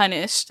goes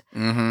unpunished.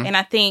 And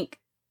I think,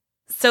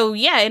 so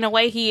yeah, in a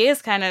way he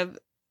is kind of,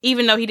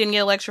 even though he didn't get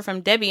a lecture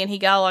from Debbie and he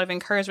got a lot of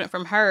encouragement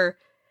from her,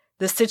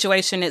 the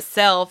situation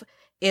itself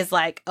is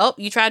like, oh,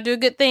 you tried to do a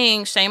good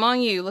thing. Shame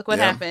on you. Look what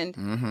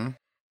happened.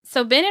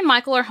 So Ben and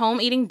Michael are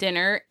home eating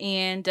dinner,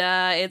 and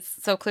it's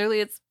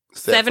clearly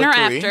set 7 or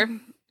 3. after.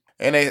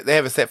 And they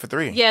have it set for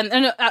 3.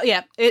 Yeah,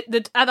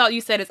 I thought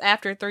you said it's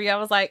after 3. I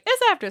was like,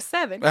 it's after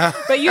 7.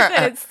 But you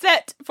said it's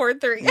set for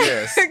 3.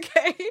 Yes.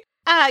 Okay.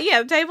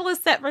 The table is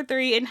set for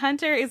 3, and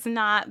Hunter is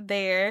not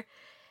there.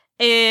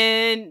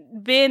 And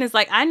Ben is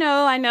like, I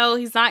know,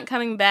 he's not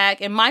coming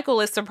back. And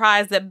Michael is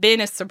surprised that Ben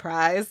is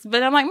surprised.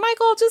 But I'm like,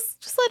 Michael,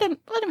 just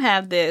let him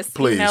have this.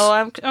 Please.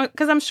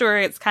 Because I'm sure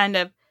it's kind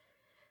of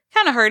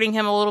hurting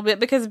him a little bit,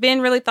 because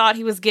Ben really thought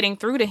he was getting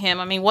through to him.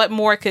 I mean, what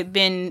more could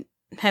Ben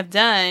have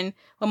done?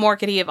 What more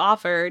could he have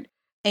offered?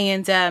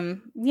 And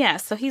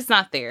so he's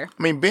not there.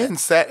 I mean, Ben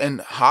sat in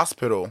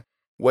hospital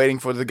waiting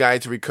for the guy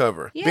to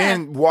recover. Yeah.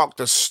 Ben walked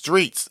the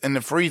streets in the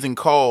freezing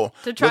cold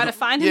to try to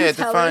find him. Yeah,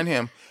 to find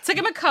him. Took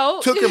him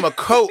a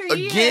coat.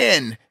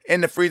 Again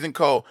in the freezing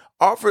cold.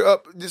 Offered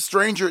up the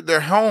stranger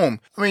their home.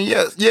 I mean,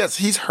 yes,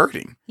 he's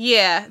hurting.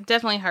 Yeah,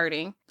 definitely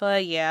hurting.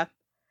 But yeah.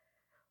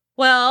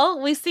 Well,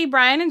 we see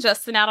Brian and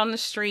Justin out on the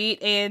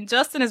street, and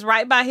Justin is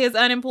right by his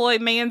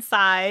unemployed man's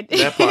side.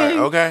 That part,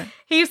 okay.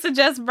 He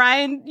suggests,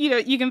 Brian,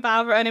 you can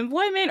file for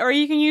unemployment, or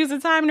you can use the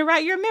time to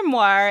write your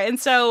memoir. And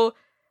so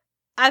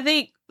I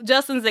think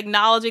Justin's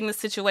acknowledging the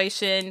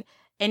situation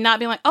and not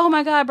being like, oh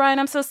my God, Brian,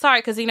 I'm so sorry.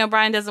 Because,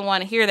 Brian doesn't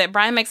want to hear that.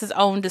 Brian makes his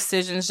own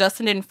decisions.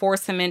 Justin didn't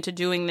force him into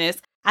doing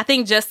this. I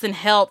think Justin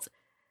helped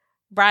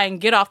Brian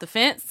get off the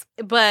fence,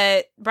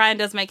 but Brian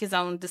does make his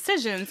own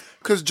decisions.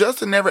 Because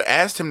Justin never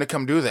asked him to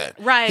come do that.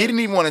 Right. He didn't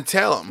even want to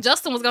tell him.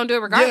 Justin was going to do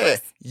it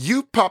regardless. Yeah,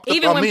 you popped up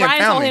even on when me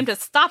Brian and told me. him to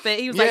stop it,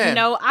 he was like,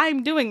 no,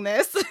 I'm doing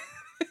this.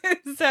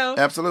 So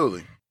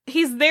absolutely.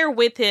 He's there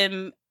with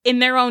him in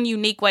their own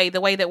unique way, the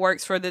way that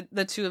works for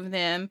the two of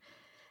them.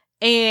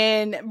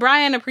 And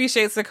Brian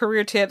appreciates the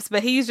career tips,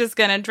 but he's just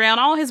going to drown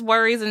all his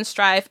worries and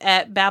strife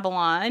at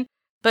Babylon.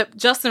 But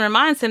Justin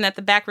reminds him that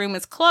the back room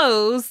is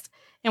closed.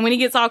 And when he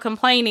gets all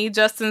complainy,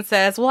 Justin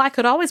says, well, I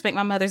could always make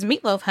my mother's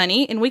meatloaf,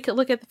 honey, and we could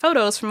look at the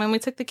photos from when we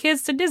took the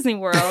kids to Disney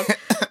World.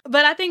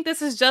 But I think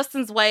this is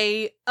Justin's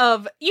way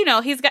of, he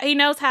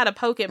knows how to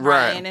poke at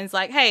Brian. Right. And it's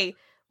like, hey,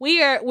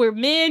 we're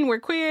men, we're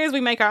queers,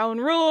 we make our own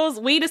rules.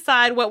 We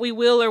decide what we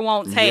will or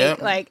won't take.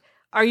 Yep. Like,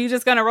 are you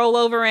just going to roll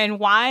over and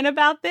whine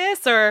about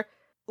this, or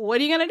what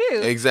are you going to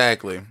do?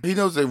 Exactly. He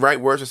knows the right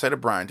words to say to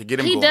Brian to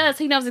get him going. He does.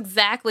 He knows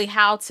exactly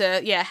how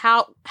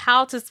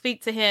to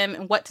speak to him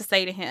and what to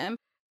say to him.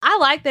 I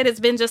like that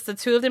it's been just the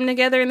two of them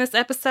together in this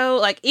episode.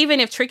 Like, even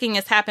if tricking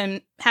is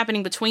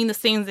happening between the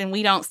scenes and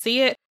we don't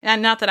see it,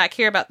 And not that I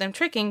care about them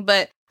tricking,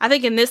 but I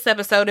think in this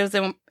episode it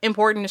was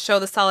important to show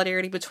the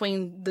solidarity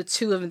between the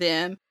two of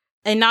them.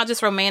 And not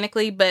just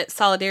romantically, but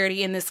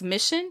solidarity in this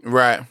mission.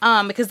 Right.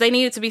 Because they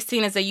needed to be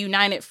seen as a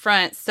united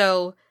front.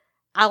 So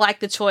I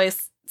like the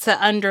choice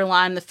to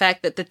underline the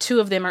fact that the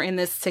two of them are in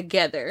this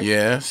together.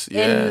 Yes.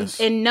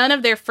 And none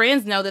of their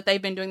friends know that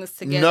they've been doing this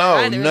together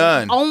either.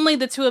 None. Only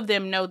the two of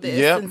them know this.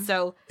 Yep. And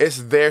so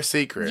it's their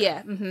secret.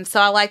 Yeah. Mm-hmm. So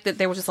I like that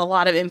there was just a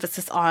lot of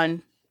emphasis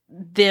on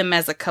them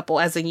as a couple,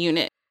 as a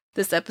unit,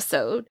 this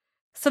episode.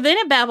 So then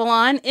at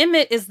Babylon,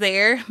 Emmett is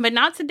there, but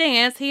not to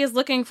dance. He is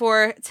looking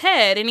for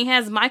Ted, and he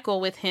has Michael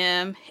with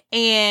him.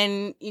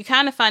 And you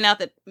kind of find out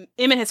that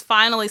Emmett has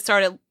finally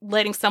started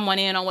letting someone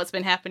in on what's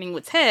been happening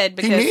with Ted.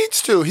 Because, he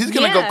needs to. He's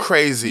going to go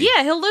crazy.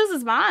 Yeah, he'll lose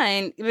his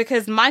mind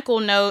because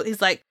Michael knows,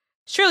 he's like,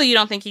 surely you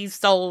don't think he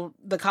stole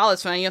the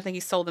college fund. You don't think he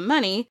stole the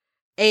money.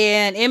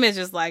 And Emmett's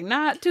just like,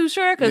 not too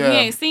sure because he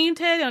ain't seen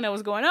Ted. He don't know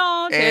what's going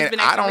on. And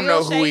I don't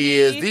know who he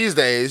is these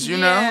days, you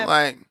know?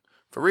 Like,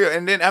 for real.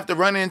 And then after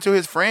running into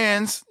his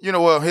friends,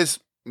 his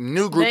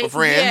new group of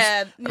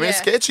friends.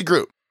 Sketchy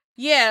group.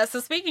 Yeah, so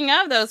speaking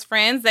of those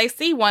friends, they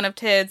see one of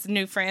Ted's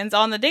new friends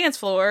on the dance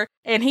floor,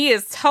 and he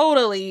is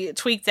totally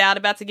tweaked out,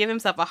 about to give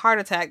himself a heart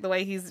attack the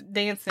way he's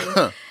dancing.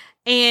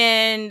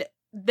 And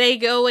they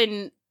go,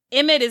 and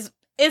Emmett is,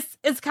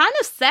 it's kind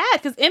of sad,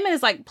 because Emmett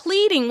is like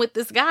pleading with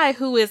this guy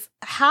who is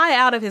high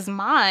out of his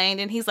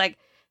mind, and he's like,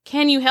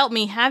 can you help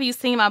me? Have you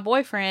seen my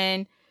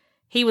boyfriend?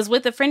 He was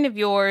with a friend of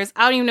yours.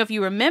 I don't even know if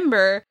you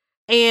remember.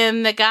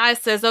 And the guy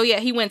says, oh, yeah,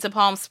 he went to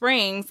Palm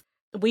Springs.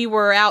 We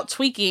were out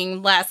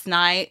tweaking last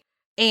night.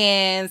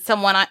 And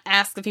someone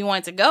asked if he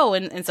wanted to go.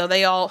 And so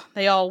they all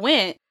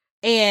went.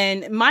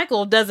 And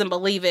Michael doesn't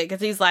believe it because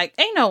he's like,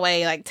 ain't no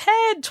way. Like,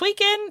 Ted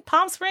tweaking,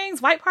 Palm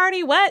Springs, white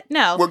party, what?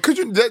 No. Well,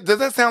 does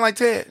that sound like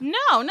Ted? No,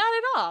 not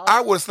at all.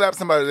 I would have slapped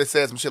somebody that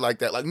said some shit like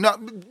that. Like, no,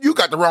 you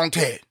got the wrong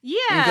Ted. Yeah.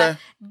 Okay?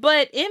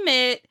 But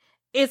Emmett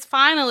is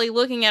finally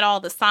looking at all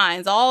the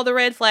signs, all the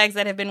red flags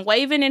that have been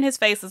waving in his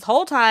face this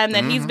whole time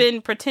that he's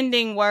been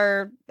pretending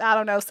were, I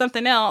don't know,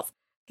 something else.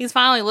 He's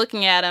finally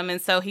looking at them, and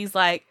so he's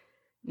like,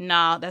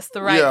 nah, that's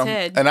the right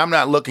Ted. And I'm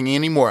not looking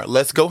anymore.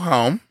 Let's go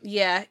home.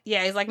 Yeah.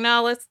 He's like,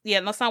 no, let's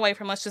not wait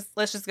for him.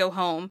 Let's just go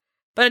home.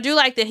 But I do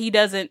like that he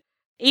doesn't,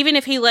 even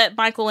if he let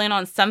Michael in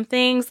on some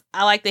things,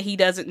 I like that he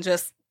doesn't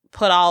just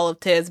put all of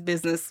Ted's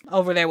business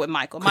over there with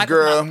Michael.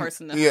 Michael's not the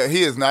person. Yeah,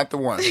 he is not the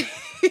one.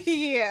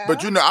 Yeah.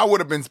 But I would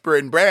have been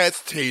spreading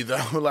Brad's tea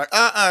though. Like,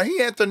 he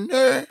had the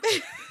nerve.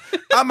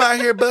 I'm out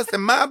here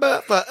busting my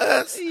butt for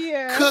us.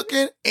 Yeah.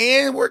 Cooking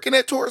and working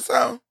at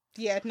Torso.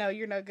 Yeah, no,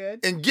 you're no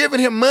good. And giving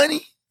him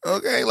money.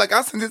 Okay. Like,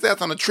 I sent his ass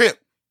on a trip.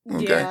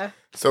 Okay. Yeah.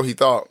 So he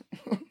thought.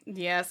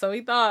 Yeah, so he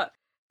thought.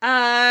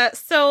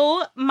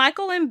 So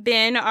Michael and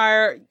Ben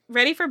are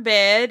ready for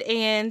bed,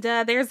 and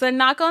there's a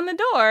knock on the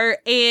door,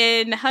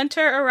 and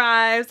Hunter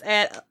arrives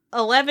at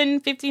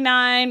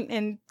 11:59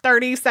 and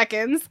 30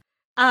 seconds.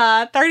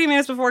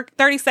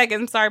 30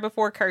 seconds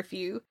before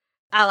curfew.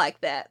 I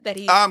like that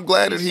I'm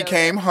glad that he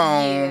came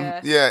home.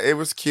 Yeah, it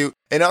was cute.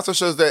 It also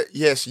shows that,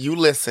 yes, you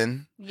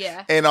listen.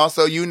 Yeah. And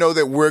also, you know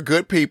that we're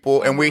good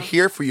people and we're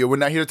here for you. We're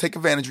not here to take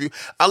advantage of you.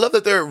 I love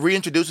that they're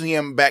reintroducing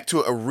him back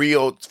to a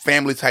real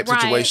family type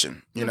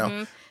situation, you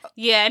know?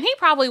 Yeah, and he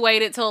probably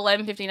waited till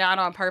 11:59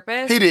 on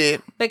purpose. He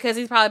did. Because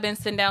he's probably been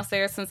sitting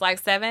downstairs since like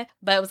 7,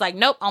 but it was like,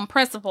 nope, on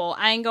principle,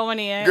 I ain't going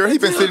in. Girl, he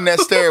been sitting in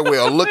that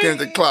stairwell looking at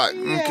the clock,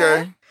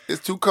 okay?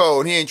 It's too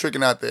cold. He ain't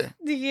tricking out there.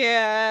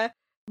 Yeah.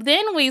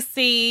 Then we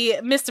see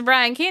Mr.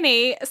 Brian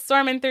Kenny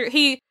storming through.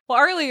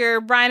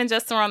 Earlier, Brian and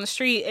Justin were on the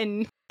street,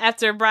 and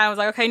after Brian was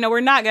like, okay, no, we're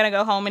not going to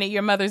go home and eat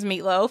your mother's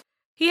meatloaf,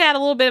 he had a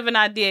little bit of an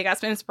idea, got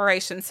some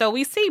inspiration. So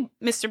we see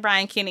Mr.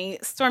 Brian Kenny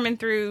storming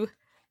through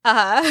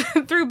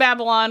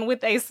Babylon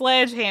with a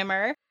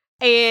sledgehammer.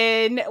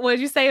 And what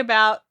did you say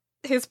about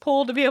his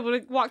pull to be able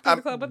to walk through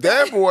the club with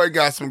that? Boy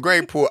got some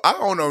great pull. I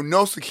don't know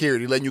no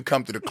security letting you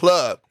come to the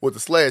club with a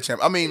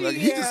sledgehammer. I mean, like,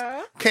 he just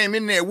came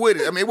in there with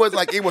it. I mean, it wasn't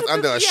like it was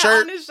under a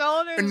shirt. On his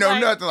shoulders. No,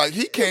 nothing. Like,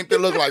 he came to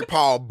look like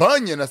Paul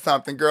Bunyan or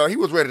something, girl. He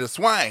was ready to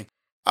swing.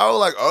 I was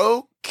like,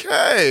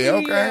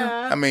 okay.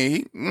 Yeah. I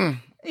mean,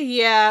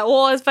 Yeah,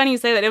 well, it's funny you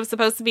say that. It was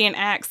supposed to be an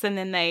axe, and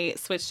then they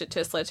switched it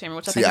to a sledgehammer,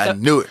 which I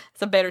knew it.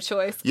 It's a better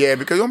choice. Yeah,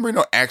 because you don't bring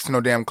no axe to no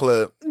damn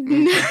club.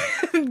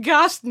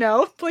 Gosh,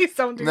 no. Please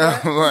don't do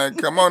that. No, like,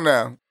 come on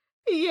now.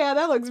 Yeah,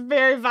 that looks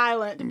very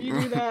violent if you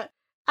do that.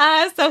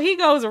 So he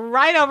goes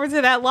right over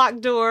to that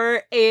locked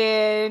door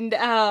and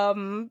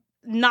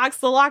knocks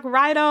the lock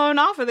right on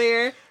off of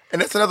there.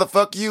 And that's another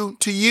fuck you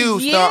to you,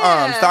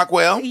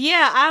 Stockwell.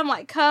 Yeah, I'm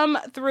like, come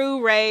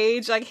through,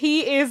 Rage. Like,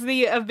 he is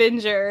the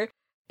Avenger.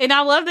 And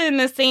I love that in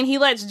this scene, he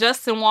lets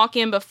Justin walk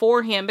in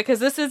before him, because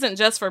this isn't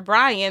just for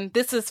Brian.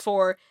 This is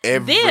for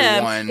everyone.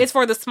 Them. It's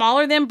for the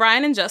smaller them,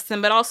 Brian and Justin,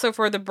 but also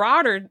for the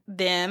broader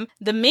them,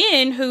 the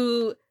men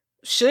who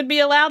should be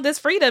allowed this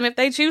freedom if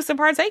they choose to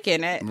partake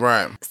in it.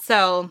 Right.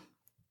 So,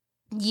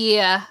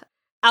 yeah.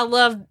 I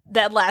love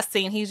that last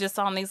scene. He's just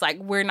on these like,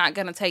 we're not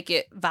gonna take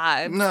it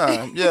vibes.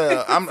 No,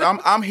 yeah,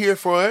 I'm here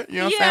for it. You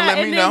know what I'm saying?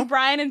 Let me know.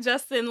 Brian and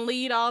Justin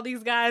lead all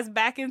these guys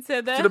back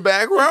into the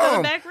back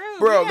room.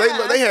 Bro,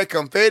 yeah. they had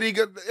confetti.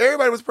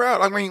 Everybody was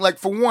proud. I mean, like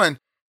for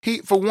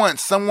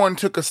once, someone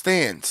took a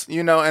stance,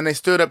 you know, and they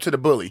stood up to the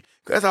bully.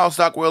 That's all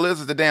Stockwell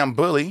is the damn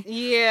bully.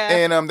 Yeah.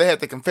 And they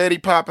had the confetti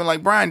popping.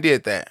 Like Brian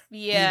did that.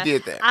 Yeah. He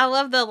did that. I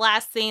love the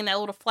last scene, that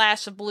little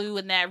flash of blue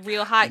and that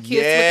real hot kiss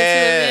with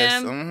the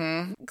two of them.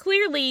 Mm-hmm.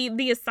 Clearly,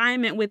 the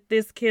assignment with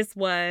this kiss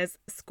was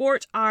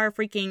scorch our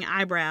freaking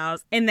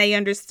eyebrows, and they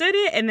understood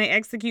it and they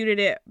executed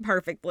it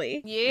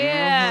perfectly.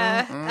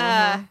 Yeah.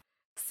 Mm-hmm.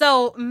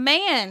 So,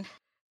 man,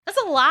 that's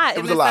a lot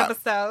in this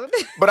episode.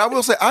 But I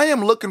will say, I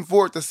am looking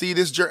forward to see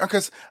this journey,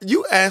 because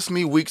you asked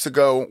me weeks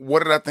ago,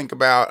 what did I think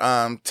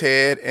about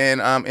Ted and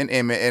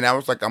Emmett, and I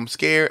was like, I'm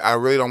scared. I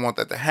really don't want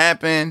that to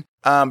happen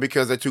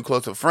because they're too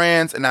close of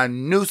friends, and I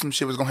knew some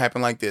shit was going to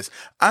happen like this.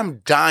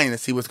 I'm dying to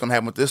see what's going to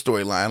happen with this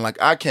storyline.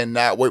 Like, I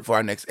cannot wait for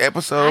our next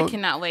episode. I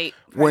cannot wait.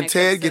 When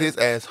Ted get his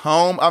ass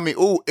home, I mean,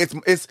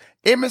 it's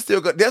Emmett still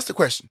good. That's the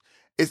question.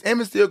 Is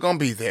Emmett still gonna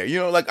be there? You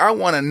know, like, I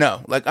want to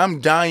know. Like, I'm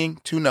dying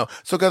to know.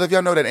 So, guys, if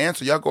y'all know that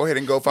answer, y'all go ahead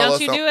and go follow us.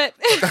 Don't you do it?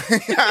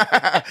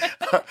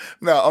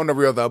 No, on the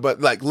real though. But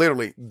like,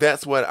 literally,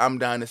 that's what I'm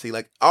dying to see.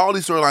 Like, all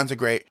these storylines are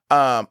great.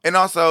 And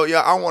also,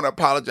 yeah, I want to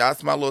apologize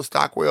to my little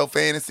Stockwell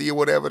fantasy or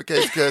whatever the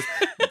case, because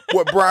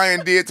what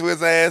Brian did to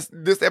his ass,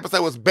 this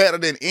episode was better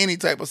than any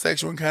type of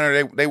sexual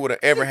encounter they would have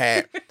ever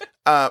had.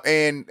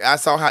 And I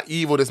saw how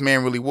evil this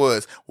man really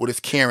was with his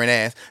Karen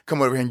ass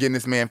coming over here and getting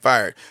this man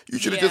fired. You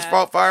should have just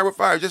fought fire with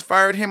fire. Just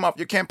fired him off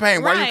your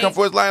campaign. Why you come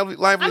for his livelihood?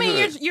 I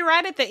mean, you're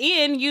right at the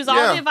end. Use all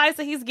the advice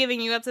that he's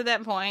giving you up to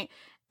that point,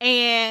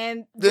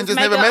 and then just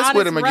never mess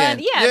with him again.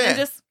 Yeah, then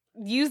just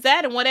use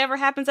that, and whatever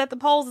happens at the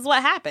polls is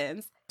what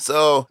happens.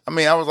 So, I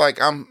mean, I was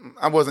like,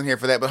 I wasn't here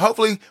for that, but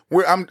hopefully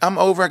I'm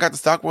over. I got the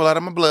Stockwell out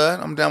of my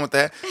blood. I'm done with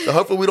that. So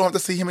hopefully we don't have to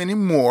see him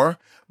anymore.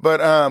 But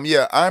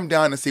yeah, I'm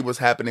down to see what's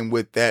happening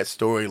with that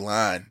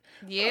storyline.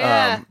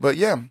 Yeah. But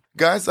yeah,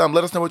 guys,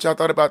 let us know what y'all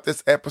thought about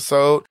this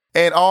episode.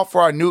 And all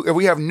for our if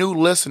we have new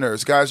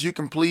listeners, guys, you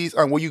can please,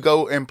 will you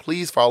go and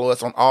please follow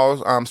us on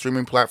all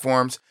streaming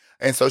platforms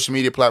and social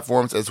media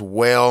platforms as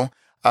well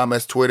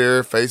as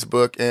Twitter,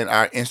 Facebook, and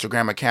our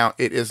Instagram account.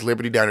 It is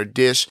Liberty Diner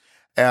Dish.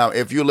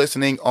 If you're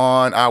listening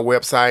on our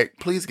website,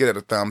 please give it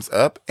a thumbs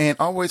up and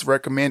always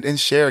recommend and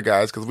share,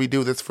 guys, because we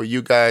do this for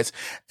you guys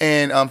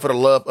and for the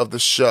love of the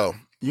show.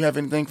 You have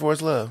anything for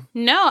us, love?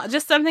 No,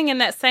 just something in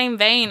that same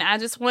vein. I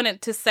just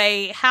wanted to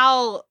say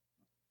how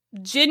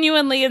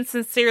genuinely and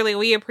sincerely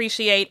we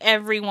appreciate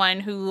everyone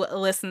who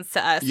listens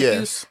to us.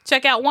 Yes. If you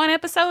check out one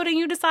episode and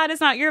you decide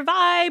it's not your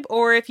vibe,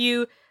 or if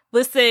you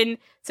listen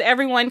to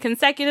everyone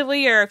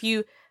consecutively, or if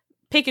you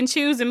pick and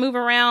choose and move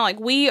around, like,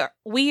 we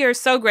are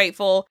so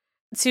grateful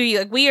to you.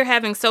 Like, we are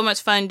having so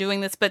much fun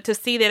doing this, but to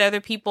see that other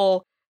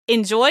people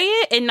enjoy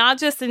it, and not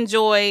just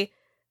enjoy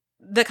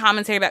the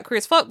commentary about queer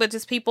as folk, but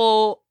just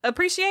people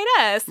appreciate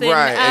us and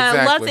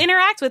exactly. love to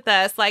interact with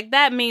us. Like,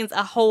 that means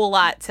a whole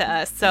lot to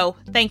us. So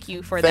thank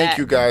you for that. Thank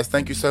you, guys.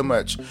 Thank you so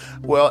much.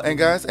 Well, and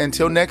guys,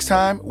 until next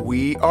time,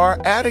 we are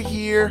out of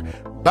here.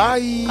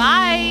 Bye.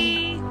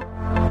 Bye.